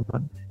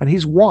Sherman, and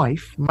his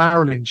wife,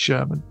 Marilyn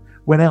Sherman,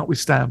 went out with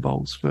Stan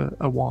Bowles for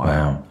a while.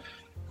 Wow.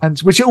 And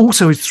which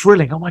also is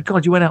thrilling. Oh my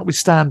God, you went out with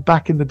Stan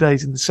back in the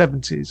days in the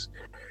 70s.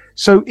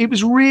 So it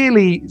was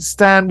really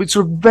Stan was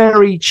sort of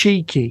very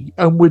cheeky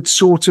and would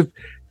sort of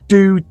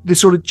do the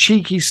sort of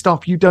cheeky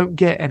stuff you don't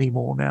get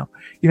anymore now.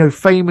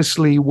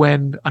 Famously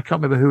when, I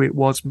can't remember who it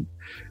was,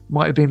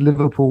 might have been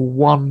Liverpool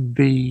won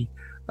the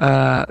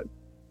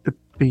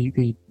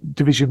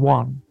Division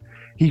 1,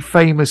 he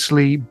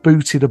famously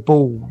booted a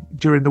ball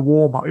during the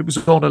warm-up. It was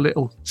on a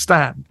little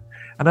stand.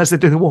 And as they're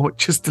doing the warm-up,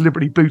 just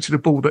deliberately booted a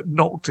ball that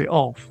knocked it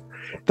off.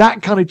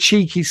 That kind of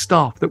cheeky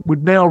stuff that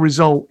would now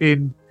result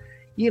in,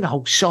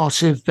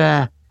 sort of,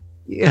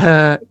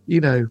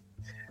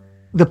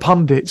 the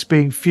pundits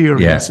being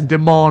furious and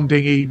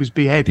demanding he was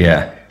beheaded.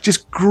 Yeah.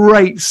 Just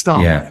great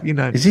stuff,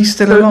 Is he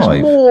still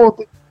alive?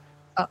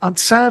 And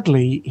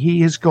sadly,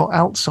 he has got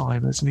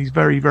Alzheimer's and he's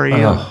very, very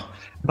ill.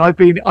 And I've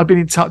been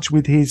in touch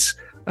with his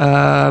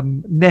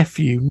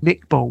nephew,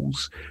 Nick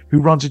Bowles, who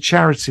runs a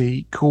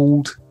charity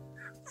called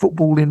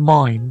Football in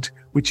Mind,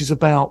 which is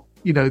about,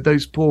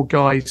 those poor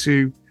guys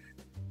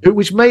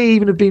which may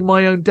even have been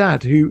my own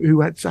dad,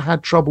 who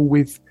had trouble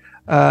with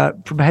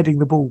from heading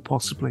the ball,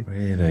 possibly.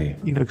 Really?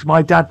 Because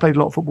my dad played a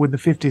lot of football in the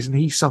 50s and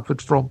he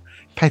suffered from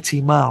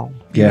petit mal,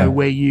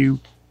 where you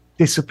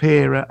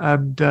disappear.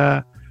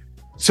 And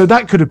so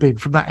that could have been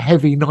from that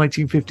heavy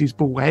 1950s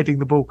ball, heading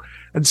the ball.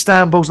 And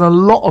Stan Bowles, and a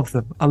lot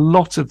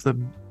of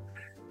them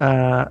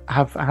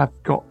have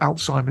got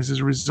Alzheimer's as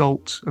a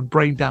result and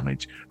brain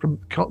damage from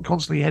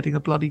constantly heading a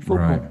bloody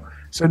football. Right.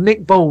 So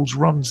Nick Bowles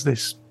runs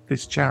this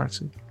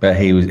charity. But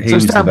he was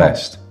the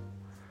best.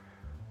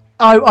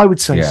 I would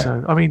say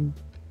so. I mean,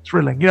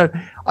 thrilling.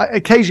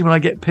 Occasionally when I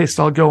get pissed,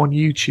 I'll go on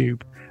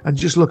YouTube and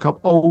just look up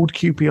old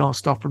QPR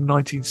stuff from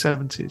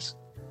 1970s,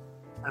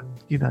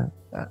 and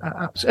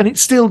and it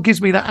still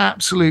gives me that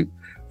absolute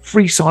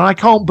free sign. I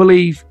can't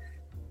believe,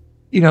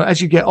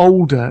 as you get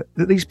older,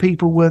 that these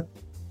people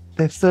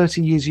they're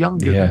 30 years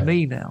younger than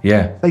me now.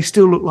 Yeah, they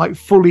still look like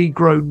fully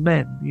grown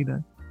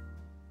men.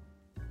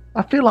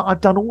 I feel like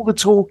I've done all the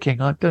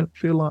talking. I don't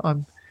feel like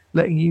I'm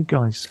letting you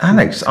guys.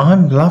 Alex,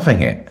 I'm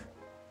loving it.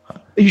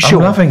 Are you sure?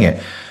 I'm loving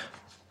it.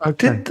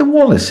 Okay. Did the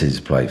Wallaces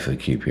play for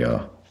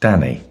QPR?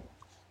 Danny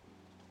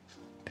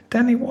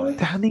Wallace?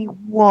 Danny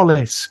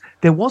Wallace.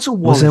 There was a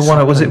Wallace. Was there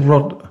one? Was it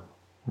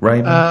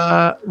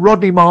Raymond?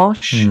 Rodney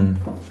Marsh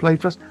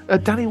played for us.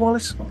 Danny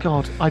Wallace?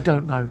 God, I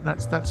don't know.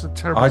 That's a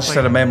terrible I just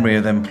had a memory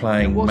of them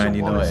playing Man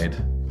Wallace.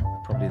 United,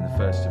 probably in the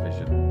first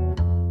division.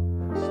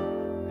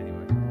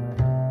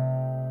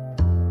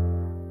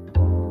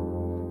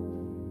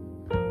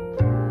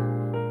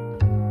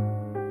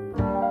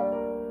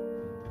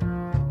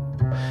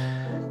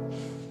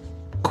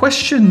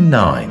 Question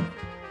 9.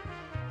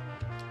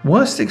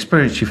 Worst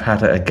experience you've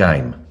had at a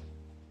game?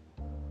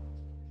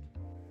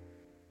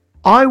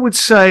 I would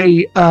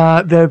say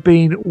there have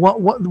been what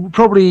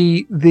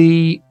probably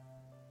the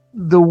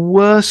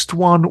worst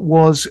one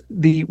was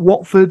the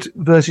Watford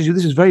versus,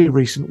 this is very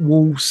recent,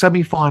 Wolves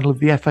semi-final of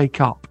the FA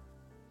Cup,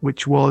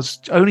 which was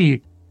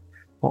only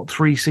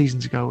 3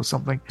 seasons ago or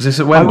something. Was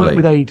this at Wembley? I went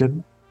with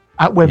Aidan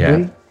at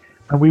Wembley,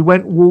 and we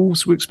went.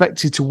 Wolves were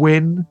expected to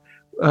win.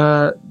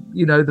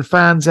 The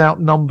fans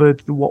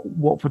outnumbered the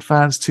Watford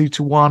fans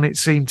 2-1, it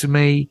seemed to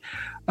me.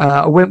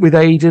 I went with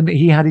Aidan.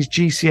 He had his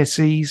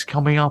GCSEs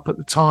coming up at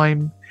the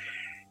time.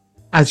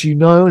 As you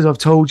know, as I've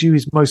told you,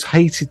 his most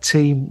hated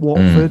team,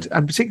 Watford,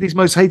 and particularly his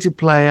most hated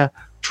player,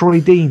 Troy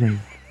Deeney.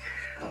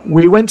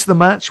 We went to the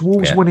match,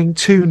 Wolves winning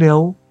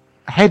 2-0,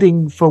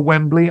 heading for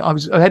Wembley. I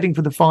was heading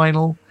for the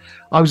final.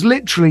 I was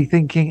literally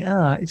thinking,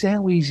 how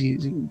easy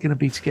is it going to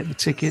be to get the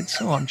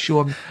tickets? I'm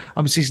sure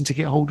I'm a season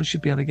ticket holder,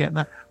 should be able to get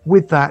that.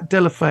 With that,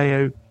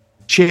 Delafeu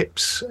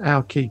chips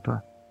our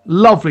keeper.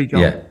 Lovely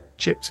goal,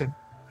 chips in.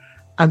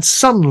 And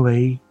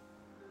suddenly,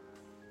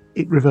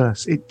 it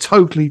reversed. It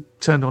totally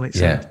turned on its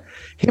head.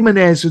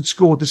 Jimenez had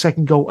scored the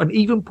second goal and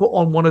even put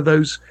on one of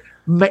those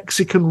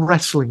Mexican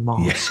wrestling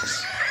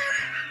masks.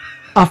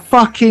 A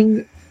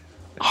fucking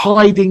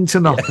hiding to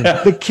nothing.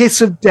 The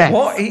kiss of death.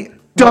 What? He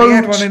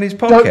had one in his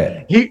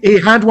pocket? He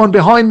had one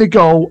behind the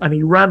goal and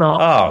he ran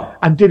up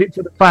and did it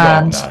for the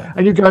fans. Oh, no.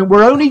 And you're going,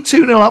 we're only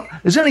 2-0 up.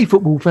 There's any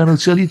football fan who'll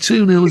tell you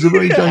 2-0 is a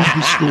very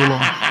dangerous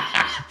scoreline.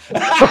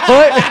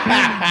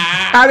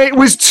 And it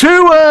was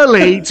too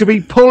early to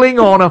be pulling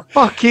on a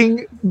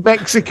fucking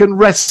Mexican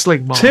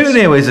wrestling mask.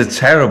 2-0 is a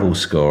terrible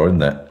score,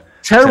 isn't it?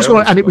 Terrible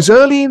scoreline. And it was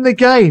early in the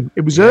game.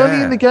 It was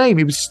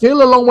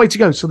still a long way to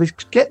go. So they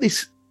get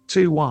this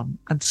 2-1,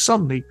 and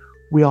suddenly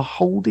we are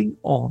holding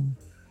on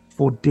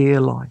for dear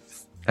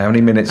life. How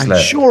many minutes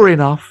left? Sure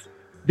enough,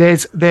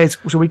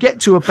 so we get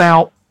to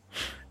about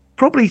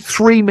probably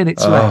 3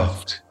 minutes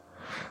left,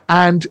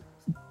 and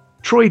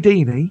Troy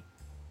Deeney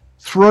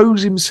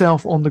throws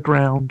himself on the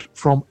ground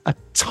from a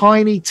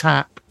tiny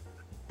tap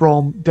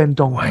from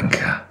Dendoncker.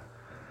 Wanker.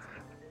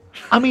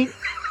 I mean,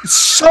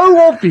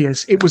 so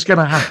obvious it was going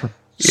to happen.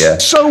 Yeah.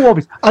 So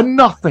obvious. And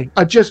nothing.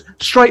 I just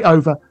straight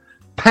over,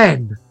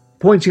 pen,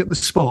 pointing at the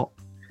spot.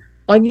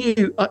 I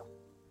knew.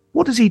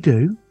 What does he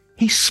do?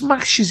 He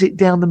smashes it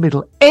down the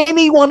middle.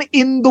 Anyone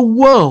in the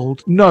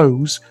world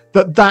knows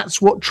that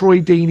that's what Troy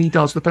Deeney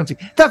does, the penalty.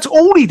 That's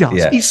all he does.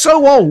 Yeah. He's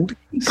so old,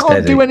 he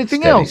can't do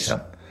anything else.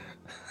 Son.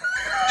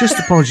 Just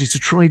apologies to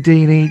Troy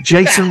Deeney,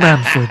 Jason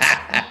Manford,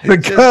 the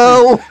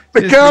girl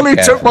who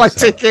took my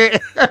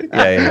ticket,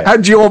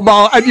 and your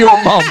mum,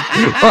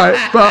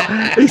 right?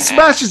 But he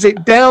smashes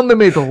it down the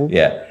middle,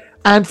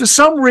 and for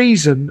some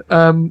reason,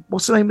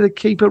 what's the name of the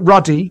keeper?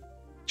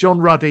 John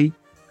Ruddy,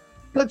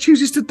 that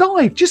chooses to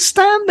dive. Just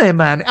stand there,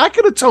 man. I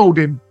could have told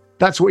him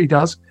that's what he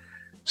does.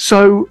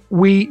 So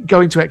we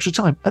go into extra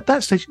time. At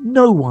that stage,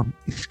 no one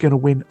is going to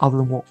win other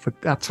than Watford.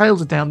 Our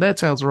tails are down, their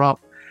tails are up.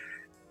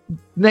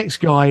 Next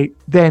guy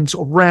then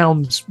sort of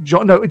rounds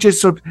John. No, it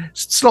just sort of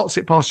slots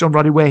it past John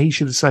Ruddy where he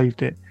should have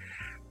saved it.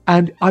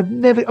 And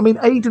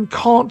Aidan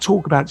can't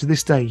talk about it to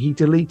this day. He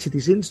deleted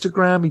his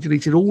Instagram. He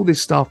deleted all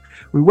this stuff.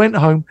 We went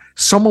home.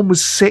 Someone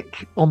was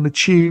sick on the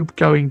tube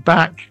going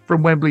back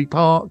from Wembley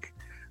Park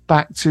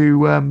back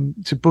to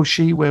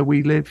Bushy where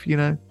we live, you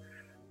know.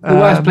 The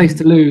worst place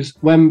to lose.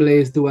 Wembley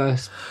is the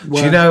worst.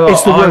 Do you know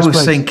what I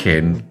was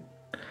thinking?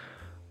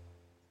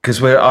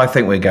 Because I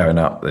think we're going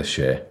up this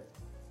year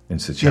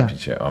into the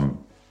Championship.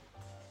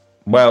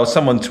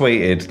 Someone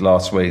tweeted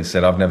last week and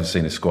said, I've never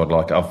seen a squad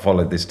like it. I've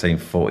followed this team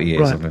for 40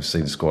 years. Right. I've never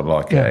seen a squad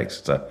like it at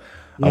Exeter.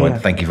 I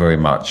went, thank you very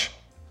much.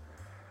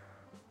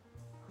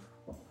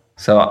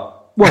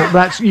 So,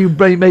 that's you.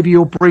 Maybe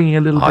you're bringing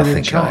a little bit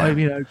of charm.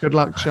 You know, good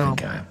luck, charm.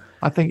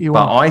 I think you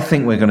are. But I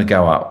think we're going to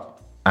go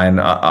up. And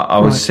I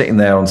was sitting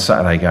there on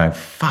Saturday going,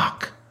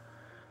 fuck.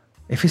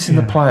 If it's in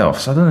the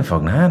playoffs, I don't know if I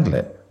can handle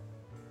it.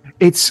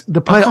 It's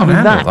the playoffs. I can't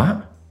handle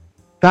that.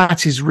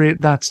 That's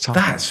tough.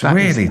 That's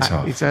really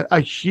tough. It's a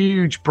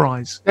huge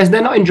prize.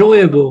 They're not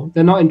enjoyable.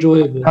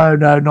 Oh,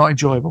 no, not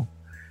enjoyable.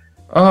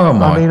 Oh,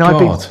 my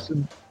God.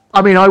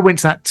 I went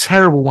to that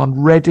terrible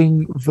one,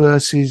 Reading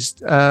versus...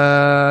 what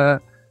are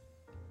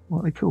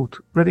they called?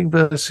 Reading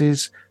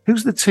versus...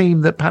 Who's the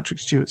team that Patrick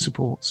Stewart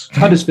supports?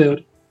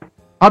 Huddersfield.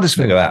 Look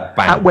at that.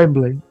 Bang. At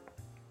Wembley.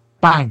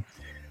 Bang.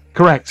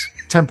 Correct.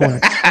 10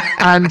 points.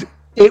 And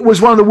it was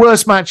one of the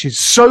worst matches.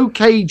 So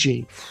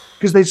cagey.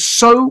 Because there's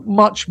so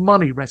much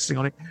money resting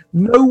on it.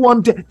 No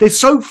one they're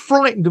so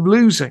frightened of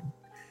losing.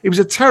 It was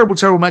a terrible,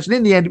 terrible match. And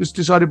in the end, it was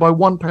decided by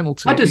one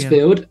penalty.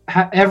 Huddersfield,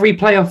 every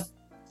playoff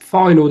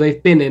final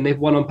they've been in, they've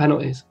won on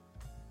penalties.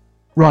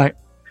 Right.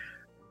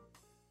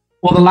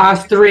 Well, the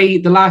last three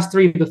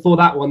before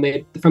that one,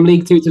 they from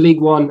League 2 to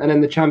League 1 and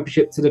then the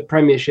Championship to the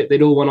Premiership,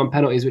 they'd all won on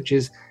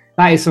penalties,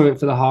 that is something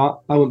for the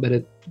heart. I wouldn't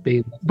better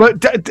be.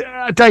 But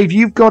Dave,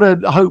 you've got to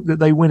hope that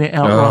they win it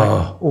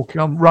outright or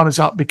come runners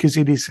up because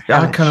it is.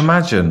 Yeah, I can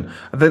imagine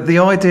the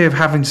idea of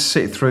having to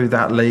sit through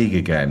that league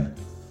again.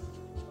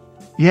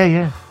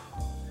 Yeah.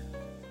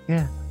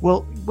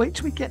 Well, wait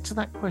till we get to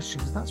that question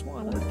because that's what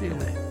I want to deal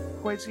with.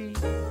 Quasi.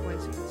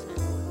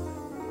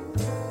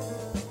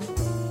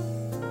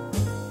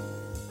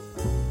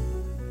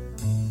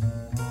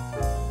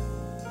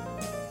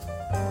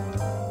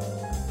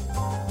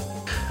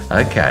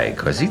 Okay,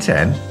 Quasi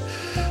 10.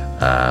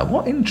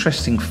 What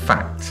interesting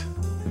fact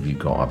have you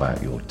got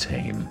about your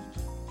team?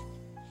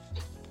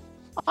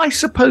 I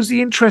suppose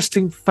the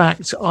interesting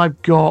fact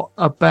I've got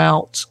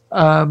about,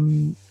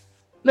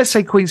 let's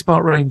say, Queen's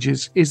Park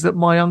Rangers is that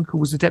my uncle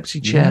was the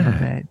deputy chairman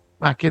there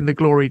back in the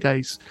glory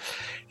days.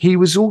 He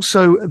was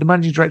also the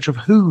managing director of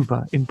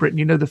Hoover in Britain.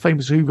 You know, the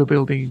famous Hoover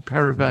building in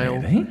Perivale.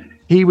 Really?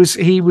 He was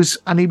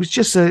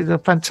just a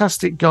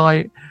fantastic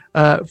guy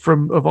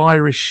of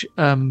Irish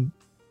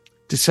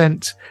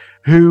descent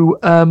who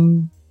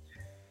rose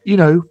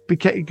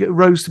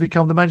to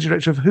become the managing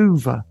director of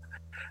Hoover,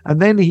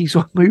 and then he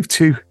sort of moved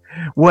to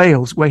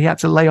Wales where he had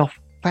to lay off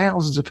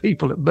thousands of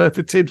people at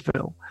Merthyr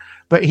Tydfil.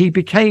 But he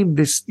became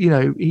this,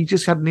 he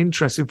just had an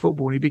interest in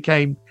football and he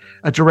became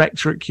a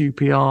director at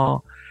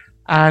QPR.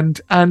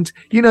 And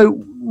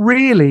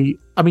really,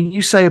 I mean,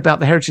 you say about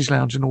the Heritage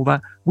Lounge and all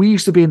that. We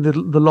used to be in the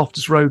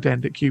Loftus Road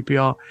end at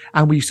QPR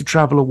and we used to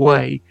travel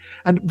away.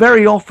 And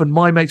very often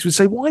my mates would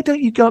say, why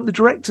don't you go up the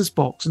director's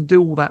box and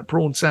do all that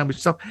prawn sandwich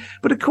stuff?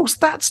 But of course,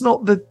 that's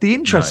not the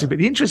interesting bit.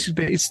 The interesting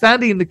bit is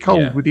standing in the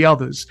cold with the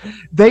others,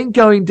 then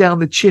going down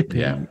the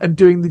chippy and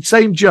doing the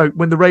same joke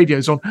when the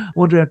radio's on. I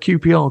wonder how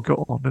QPR got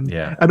on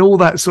and all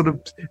that sort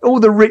of, all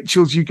the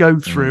rituals you go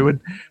through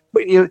and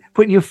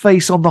putting your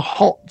face on the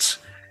hot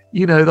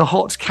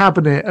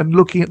cabinet and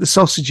looking at the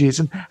sausages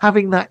and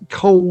having that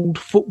cold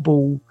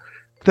football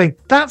thing.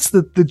 That's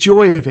the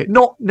joy of it,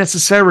 not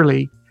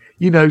necessarily,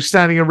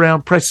 standing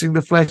around pressing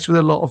the flesh with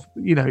a lot of,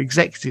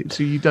 executives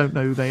who you don't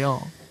know who they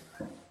are.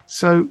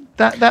 So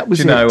that was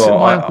it. I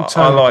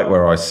like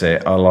where I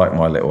sit. I like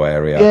my little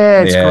area.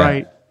 Yeah, it's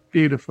great.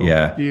 Beautiful.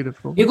 Yeah.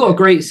 Beautiful. You've got a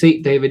great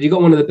seat, David. You've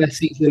got one of the best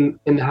seats in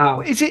the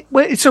house. Is it?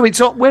 Where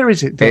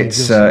is it, David?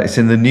 It's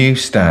in the new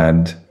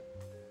stand,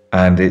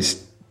 and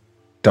it's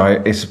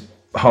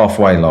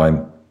halfway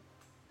line.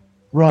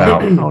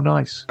 Right.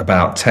 Nice.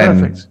 About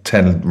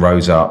 10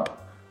 rows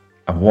up.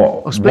 And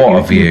what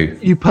a view.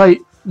 You pay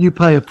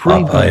a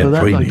premium for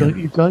that, don't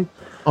you, Dave?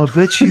 I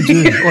bet you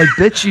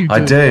do. I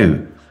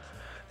do.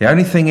 The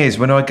only thing is,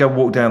 when I go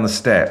walk down the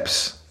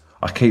steps,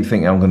 I keep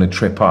thinking I'm going to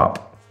trip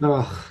up.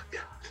 Oh,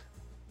 God.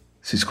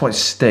 So it's quite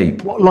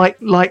steep. What, like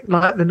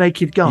the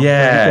Naked Gun?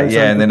 Yeah,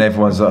 and then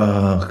everyone's like,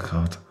 oh,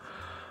 God.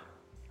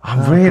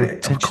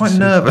 I'm quite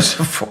nervous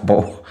for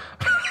football.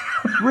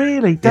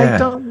 Really?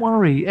 Don't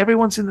worry.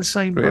 Everyone's in the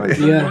same boat.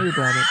 Don't worry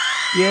about it.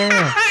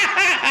 Yeah.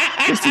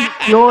 Just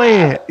enjoy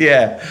it.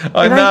 Yeah,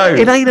 I know.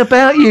 It ain't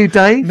about you,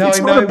 Dave. No, it's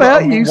not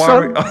about you,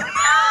 son.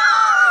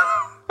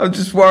 I'm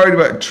just worried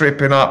about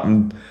tripping up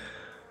and...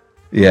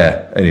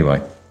 Yeah,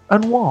 anyway.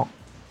 And what?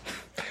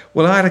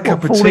 Well, I had a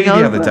cup of tea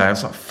the other day. I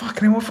was like,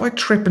 fucking hell, what if I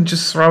trip and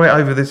just throw it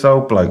over this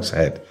old bloke's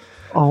head?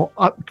 Oh,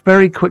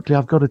 very quickly,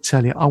 I've got to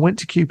tell you, I went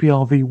to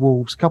QPR v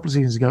Wolves a couple of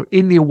seasons ago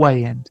in the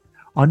away end.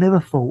 I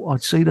never thought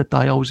I'd see the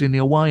day I was in the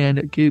away end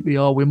at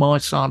QPR with my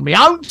son, my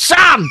own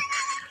son!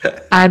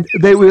 And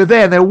they were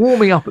there, they were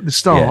warming up at the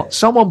start. Yeah.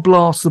 Someone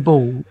blasted the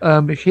ball,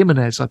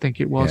 Jimenez, I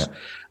think it was. Yeah.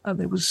 And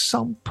there was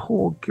some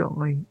poor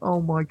guy, oh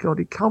my God,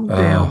 he'd come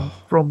down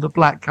from the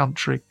Black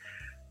Country.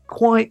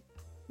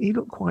 He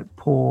looked quite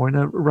poor in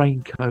a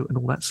raincoat and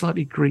all that,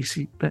 slightly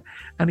greasy,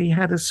 and he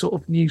had a sort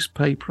of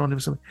newspaper on him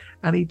or something.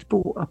 And he'd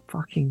bought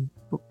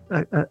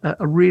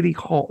a really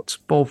hot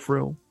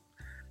Bovril.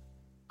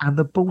 And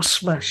the ball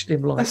smashed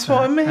him like That's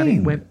what I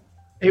mean. And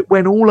it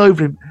went all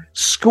over him,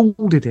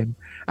 scalded him,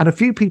 and a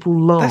few people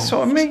laughed. That's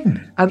what I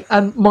mean.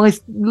 And my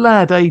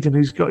lad Aidan,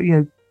 who's got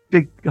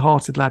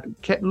big-hearted lad,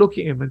 kept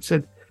looking at him and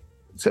said,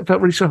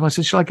 felt really sorry. I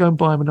said, "Shall I go and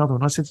buy him another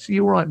one?" I said,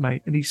 "You all right,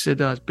 mate?" And he said,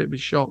 "It's a bit of a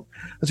shock."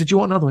 I said, "Do you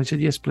want another one?" He said,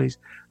 "Yes, please."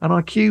 And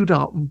I queued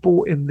up and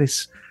bought him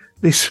this.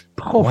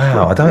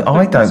 Wow, I don't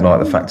like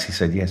the fact he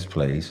said yes,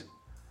 please.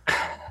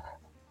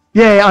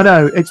 Yeah, I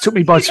know. It took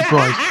me by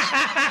surprise.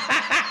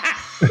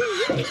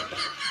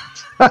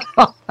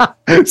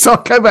 So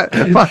I came back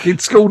fucking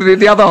scalded in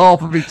the other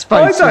half of his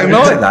face. I don't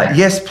like that.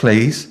 Yes,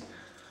 please.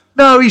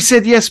 No, he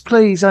said yes,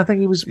 please. I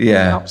think he was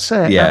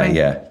upset.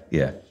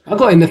 Yeah. I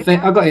got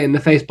hit in the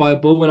face by a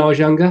ball when I was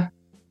younger.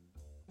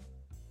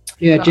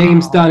 Yeah,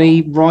 James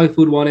Dunny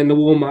rifled one in the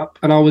warm up,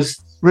 and I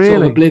was sort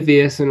of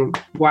oblivious and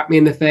whacked me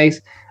in the face.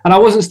 And I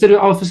wasn't stood.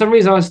 For some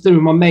reason, I was stood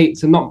with my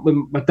mates and not with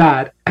my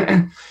dad.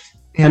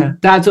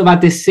 And Dad sort of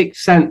had this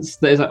sixth sense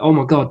that is like, oh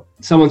my God,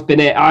 someone's been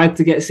hit. I had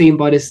to get seen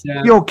by this.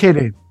 You're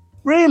kidding,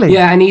 really?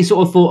 Yeah, and he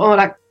sort of thought, oh,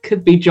 that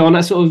could be John.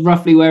 That's sort of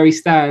roughly where he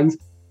stands.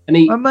 And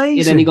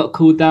then he got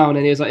cooled down,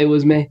 and he was like, it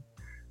was me.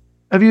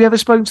 Have you ever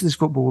spoken to this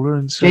footballer?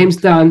 James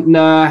Dunn?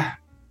 Nah.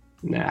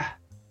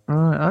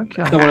 Right,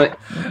 okay.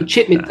 He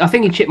chipped me. I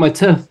think he chipped my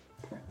tooth.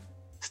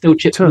 Still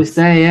chipped to this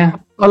day, yeah.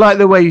 I like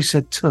the way you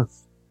said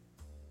tooth.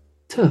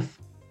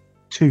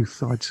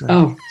 Tooth, I'd say.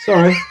 Oh,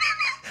 sorry.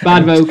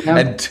 Bad vocab.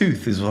 And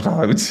tooth is what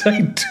I would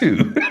say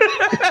too.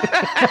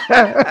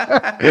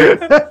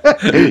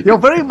 You're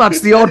very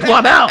much the odd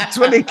one out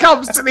when it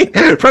comes to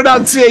the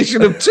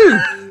pronunciation of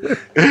tooth.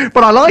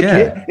 But I like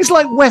it. It's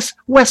like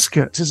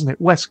waistcoat, isn't it?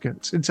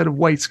 Waistcoat instead of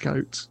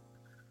waistcoat.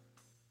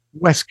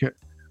 Waistcoat.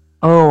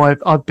 Oh,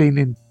 I've been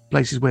in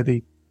places where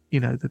the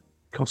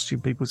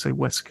costume people say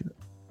waistcoat.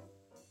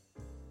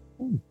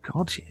 Oh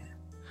God, yeah.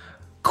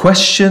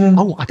 Question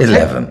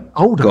 11.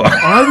 Hold on.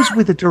 I was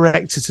with the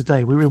director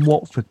today. We were in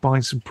Watford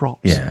buying some props.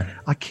 Yeah.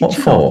 I kid what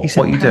you for? Not. He said,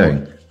 what are you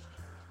doing?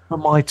 For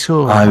my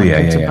tour. Oh,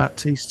 yeah.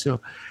 Baptiste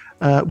tour.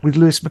 With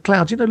Lewis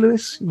McLeod. Do you know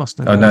Lewis? You must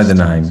know. I know the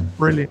name.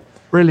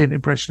 Brilliant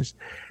impressionist.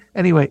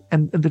 Anyway,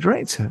 and the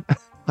director,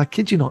 I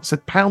kid you not,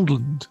 said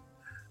Poundland.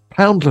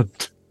 Not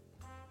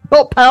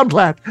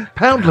Poundland.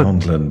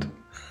 Poundland.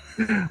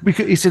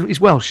 He said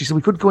he's Welsh. He said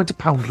we couldn't go into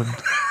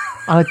Poundland.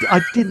 I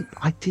didn't.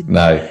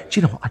 No. Do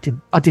you know what?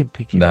 I didn't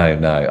pick you.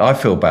 No. I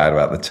feel bad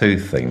about the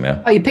tooth thing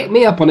now. Oh, you picked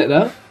me up on it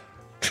though.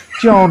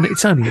 John,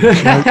 it's only a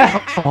joke.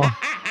 Come on.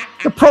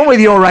 The problem with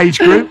your age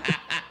group,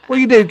 what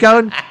you do? Go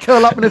and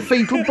curl up in a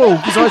fetal ball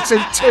because I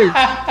said two.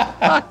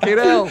 Fucking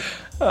hell.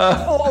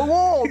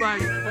 War,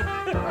 mate.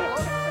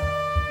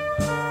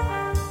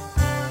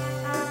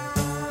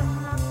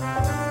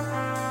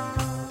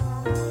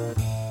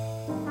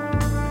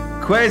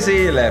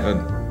 Quizzy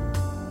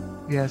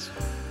 11. Yes.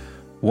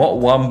 What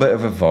one bit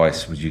of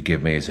advice would you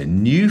give me as a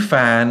new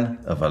fan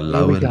of a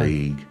lower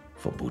league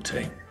football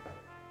team?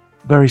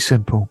 Very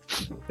simple.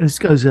 This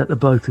goes out to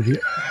both of you.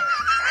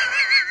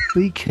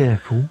 Be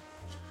careful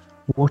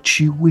what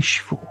you wish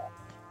for.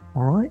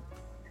 All right?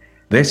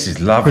 This is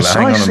lovely.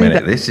 Hang on a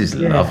minute. This is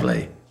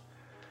lovely.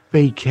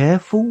 Be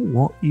careful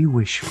what you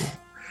wish for.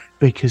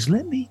 Because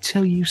let me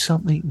tell you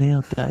something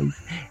now, Dave.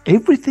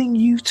 Everything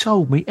you've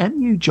told me,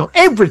 and you, John,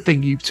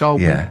 everything you've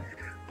told me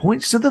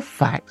points to the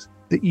fact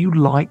that you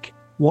like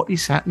what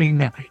is happening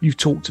now. You've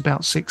talked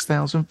about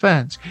 6,000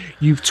 fans.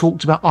 You've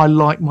talked about, I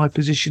like my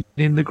position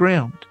in the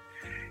ground.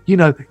 You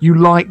know, you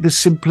like the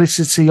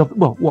simplicity of,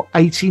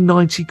 80,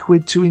 90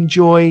 quid to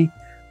enjoy,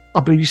 I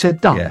believe you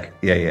said dunk.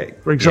 Yeah.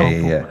 For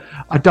example. Yeah.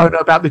 I don't know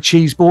about the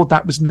cheese board.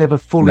 That was never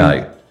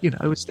fully,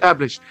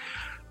 established.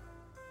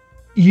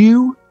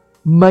 You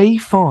may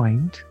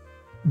find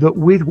that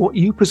with what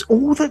you put,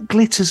 all that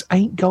glitters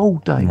ain't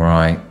gold, Dave.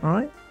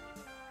 Right.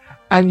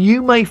 And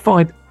you may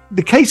find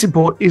the case in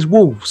point is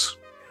Wolves.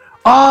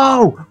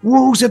 Oh,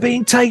 Wolves are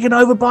being taken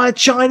over by a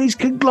Chinese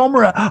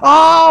conglomerate.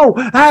 Oh,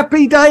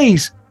 happy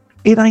days.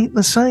 It ain't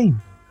the same.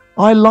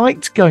 I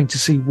liked going to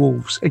see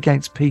Wolves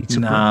against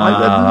Peterborough.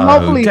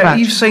 Lovely match.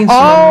 You've seen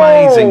some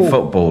amazing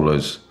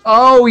footballers.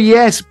 Oh,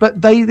 yes,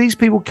 but these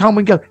people come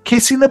and go.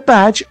 Kissing the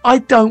badge, I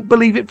don't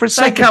believe it for a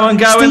second. They come and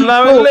go in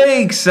lower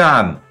league,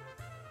 son.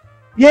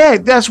 Yeah,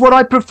 that's what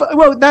I prefer.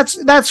 Well,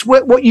 that's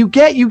what you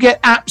get. You get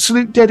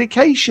absolute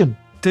dedication.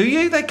 Do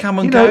you? They come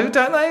and go,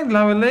 don't they?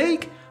 Lower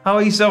league? Oh,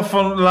 he's off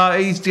on,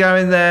 he's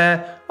going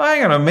there. Oh,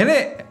 hang on a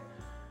minute.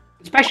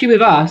 Especially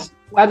with us.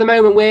 At the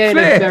moment,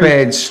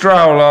 we're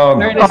stroll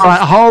on. All right,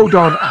 hold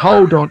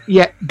on.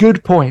 Yeah,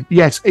 good point.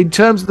 Yes, in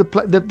terms of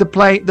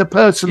the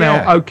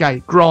personnel, okay,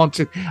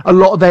 granted, a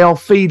lot of they are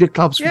feeder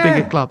clubs for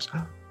bigger clubs.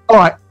 All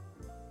right,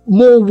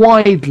 more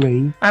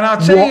widely. And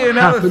I'll tell you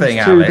another thing,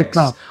 Alex.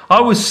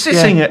 I was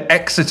sitting at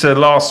Exeter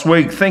last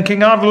week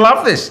thinking I'd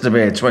love this to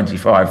be a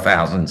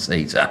 25,000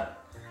 seater.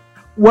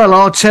 Well,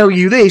 I'll tell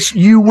you this: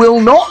 you will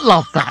not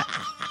love that.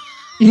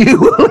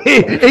 You will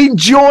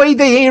enjoy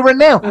the here and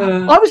now.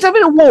 I was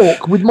having a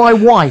walk with my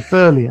wife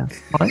earlier,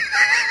 right?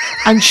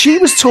 And she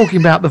was talking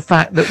about the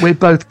fact that we're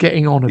both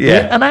getting on a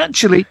bit. And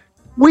actually,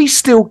 we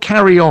still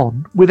carry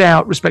on with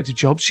our respective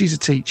jobs. She's a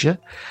teacher.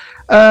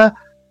 As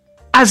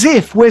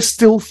if we're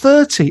still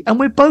 30 and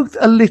we're both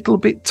a little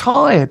bit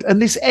tired.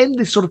 And this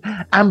endless sort of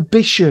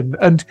ambition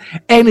and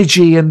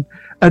energy and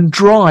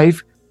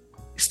drive,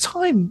 it's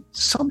time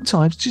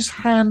sometimes just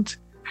hand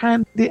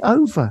it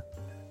over.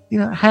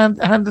 Hand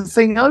the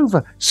thing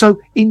over. So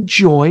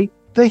enjoy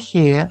the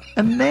here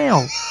and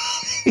now.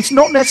 It's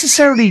not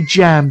necessarily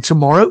jam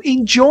tomorrow.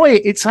 Enjoy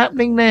it. It's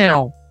happening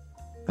now.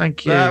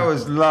 Thank you. That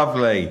was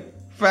lovely.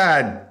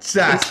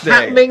 Fantastic. It's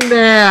happening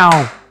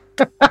now.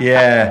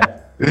 Yeah.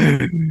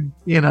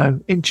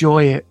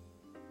 Enjoy it.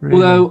 Really.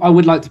 Although I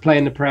would like to play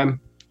in the Prem.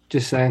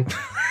 Just saying.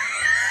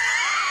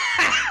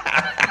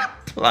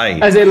 Play.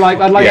 As in,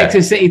 I'd like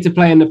Exeter City to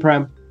play in the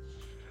Prem.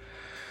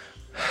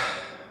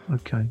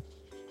 Okay.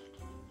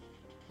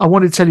 I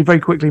want to tell you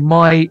very quickly,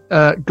 my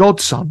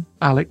godson,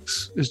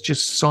 Alex, has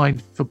just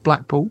signed for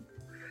Blackpool,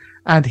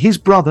 and his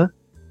brother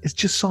has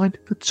just signed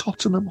for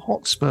Tottenham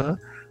Hotspur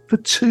for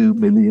 £2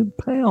 million.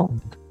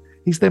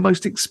 He's their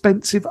most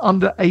expensive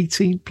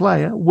under-18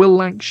 player. Will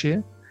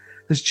Lancashire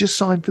has just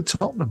signed for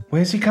Tottenham.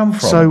 Where's he come from?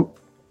 So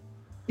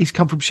he's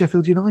come from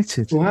Sheffield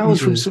United. Wow,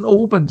 he's from St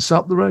Albans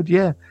up the road,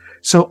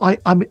 So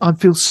I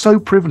feel so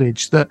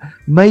privileged that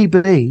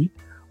maybe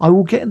I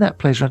will get in that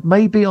pleasure.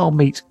 Maybe I'll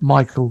meet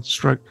Michael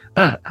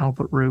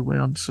Albert Roux. We're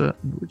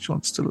uncertain which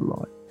one's still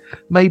alive.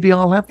 Maybe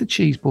I'll have the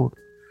cheese board.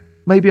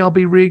 Maybe I'll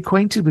be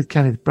reacquainted with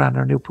Kenneth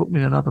Branagh and he'll put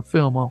me in another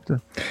film after.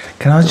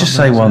 Can I just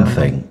say one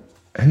thing?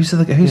 Who's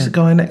the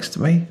guy next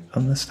to me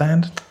on the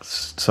stand?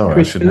 Sorry,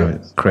 Chris, I should know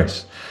it.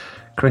 Chris.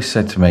 Chris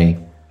said to me,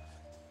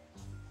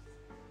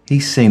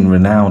 he's seen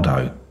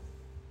Ronaldo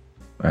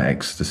at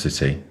Exeter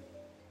City.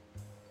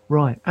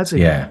 Right, has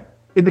he? Yeah.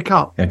 In the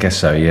cup? I guess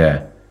so,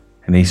 yeah.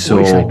 And he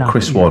saw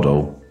Chris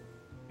Waddle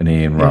and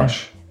Ian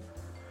Rush.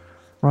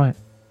 Right.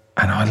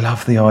 And I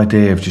love the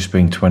idea of just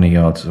being 20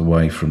 yards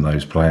away from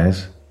those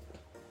players.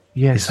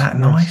 Yes. Is that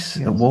nice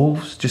at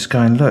Wolves? Just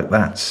going, look,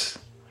 that's...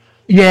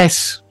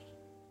 Yes.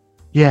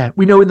 Yeah.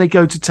 We know when they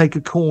go to take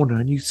a corner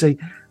and you say,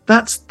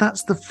 that's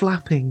the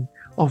flapping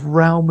of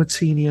Raul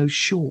Martinho's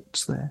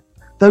shorts there.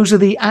 These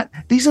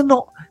are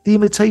not the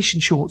imitation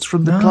shorts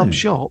from the club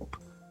shop.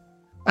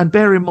 And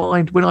bear in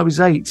mind, when I was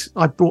 8,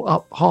 I brought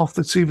up half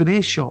the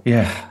souvenir shop.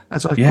 Yeah.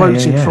 As I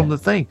quoted from the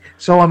thing.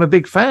 So I'm a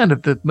big fan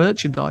of the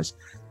merchandise.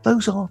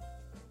 Those are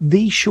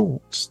the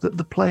shorts that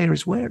the player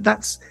is wearing.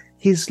 That's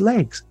his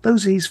legs.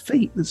 Those are his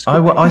feet.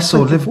 I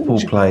saw Liverpool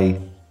play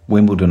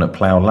Wimbledon at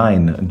Plough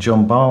Lane and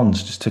John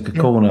Barnes just took a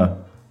corner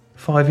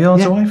 5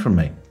 yards away from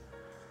me.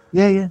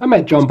 Yeah. I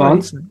met John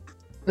Barnes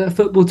at a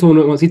football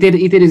tournament once. He did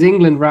his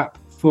England rap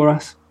for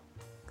us.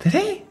 Did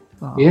he?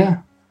 Oh.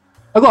 Yeah.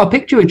 I got a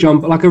picture of John,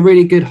 but like a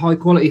really good high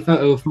quality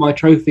photo of my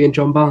trophy and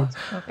John Barnes.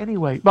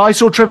 Anyway, but I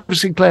saw Trevor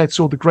Sinclair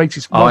saw the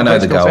greatest. Oh, I know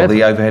the goal,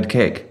 the overhead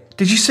kick.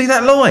 Did you see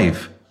that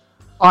live?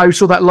 I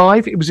saw that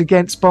live. It was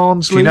against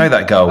Barnsley. Do you know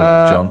that goal,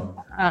 John?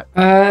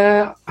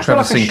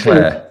 Trevor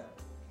Sinclair.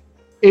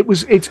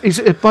 It's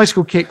a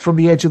bicycle kick from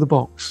the edge of the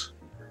box,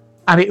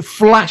 and it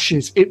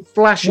flashes.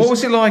 What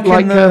was it like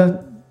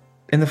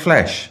in the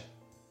flesh?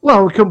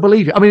 Well, I couldn't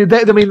believe it. I mean,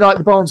 like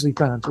the Barnsley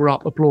fans were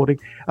up applauding.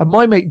 And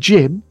my mate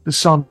Jim, the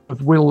son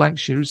of Will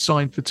Lancashire, who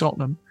signed for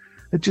Tottenham,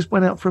 had just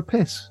went out for a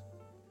piss.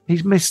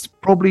 He's missed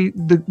probably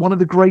one of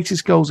the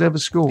greatest goals ever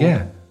scored.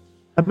 Yeah.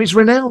 I mean, it's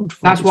renowned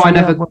for That's why I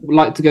never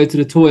like to go to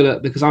the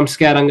toilet, because I'm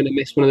scared I'm going to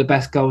miss one of the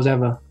best goals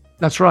ever.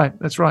 That's right.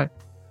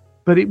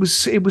 But it was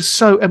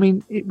so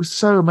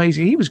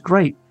amazing. He was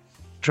great,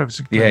 Trevor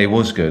Sinclair. Yeah, he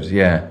was good.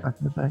 Yeah.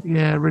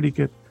 Yeah, really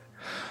good.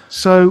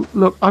 So,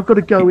 look, I've got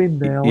to go in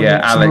now. Yeah,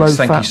 Alex,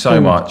 thank you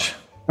so much.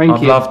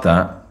 I've loved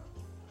that.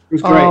 It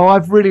was great. Oh,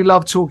 I've really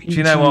loved talking to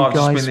you guys. Do you know what? I've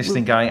just been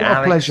listening going,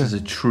 Alex is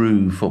a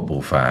true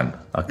football fan.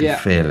 I can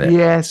feel it.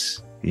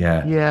 Yes.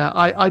 Yeah. Yeah,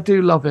 I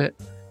do love it.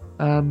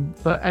 And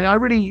I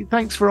really,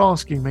 thanks for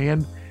asking me.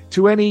 And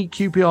to any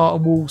QPR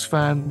and Wolves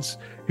fans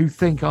who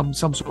think I'm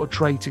some sort of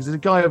traitor, there's a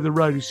guy over the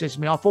road who says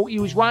to me, I thought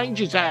you was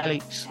Rangers,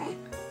 Alex.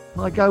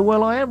 And I go,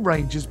 well, I am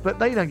Rangers, but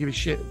they don't give a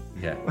shit.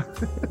 Yeah.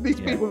 These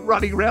people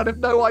running around have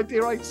no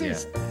idea I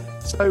exist. Yeah.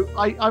 So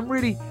I'm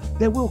really,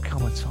 there will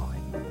come a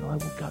time when I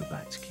will go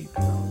back to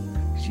QPR.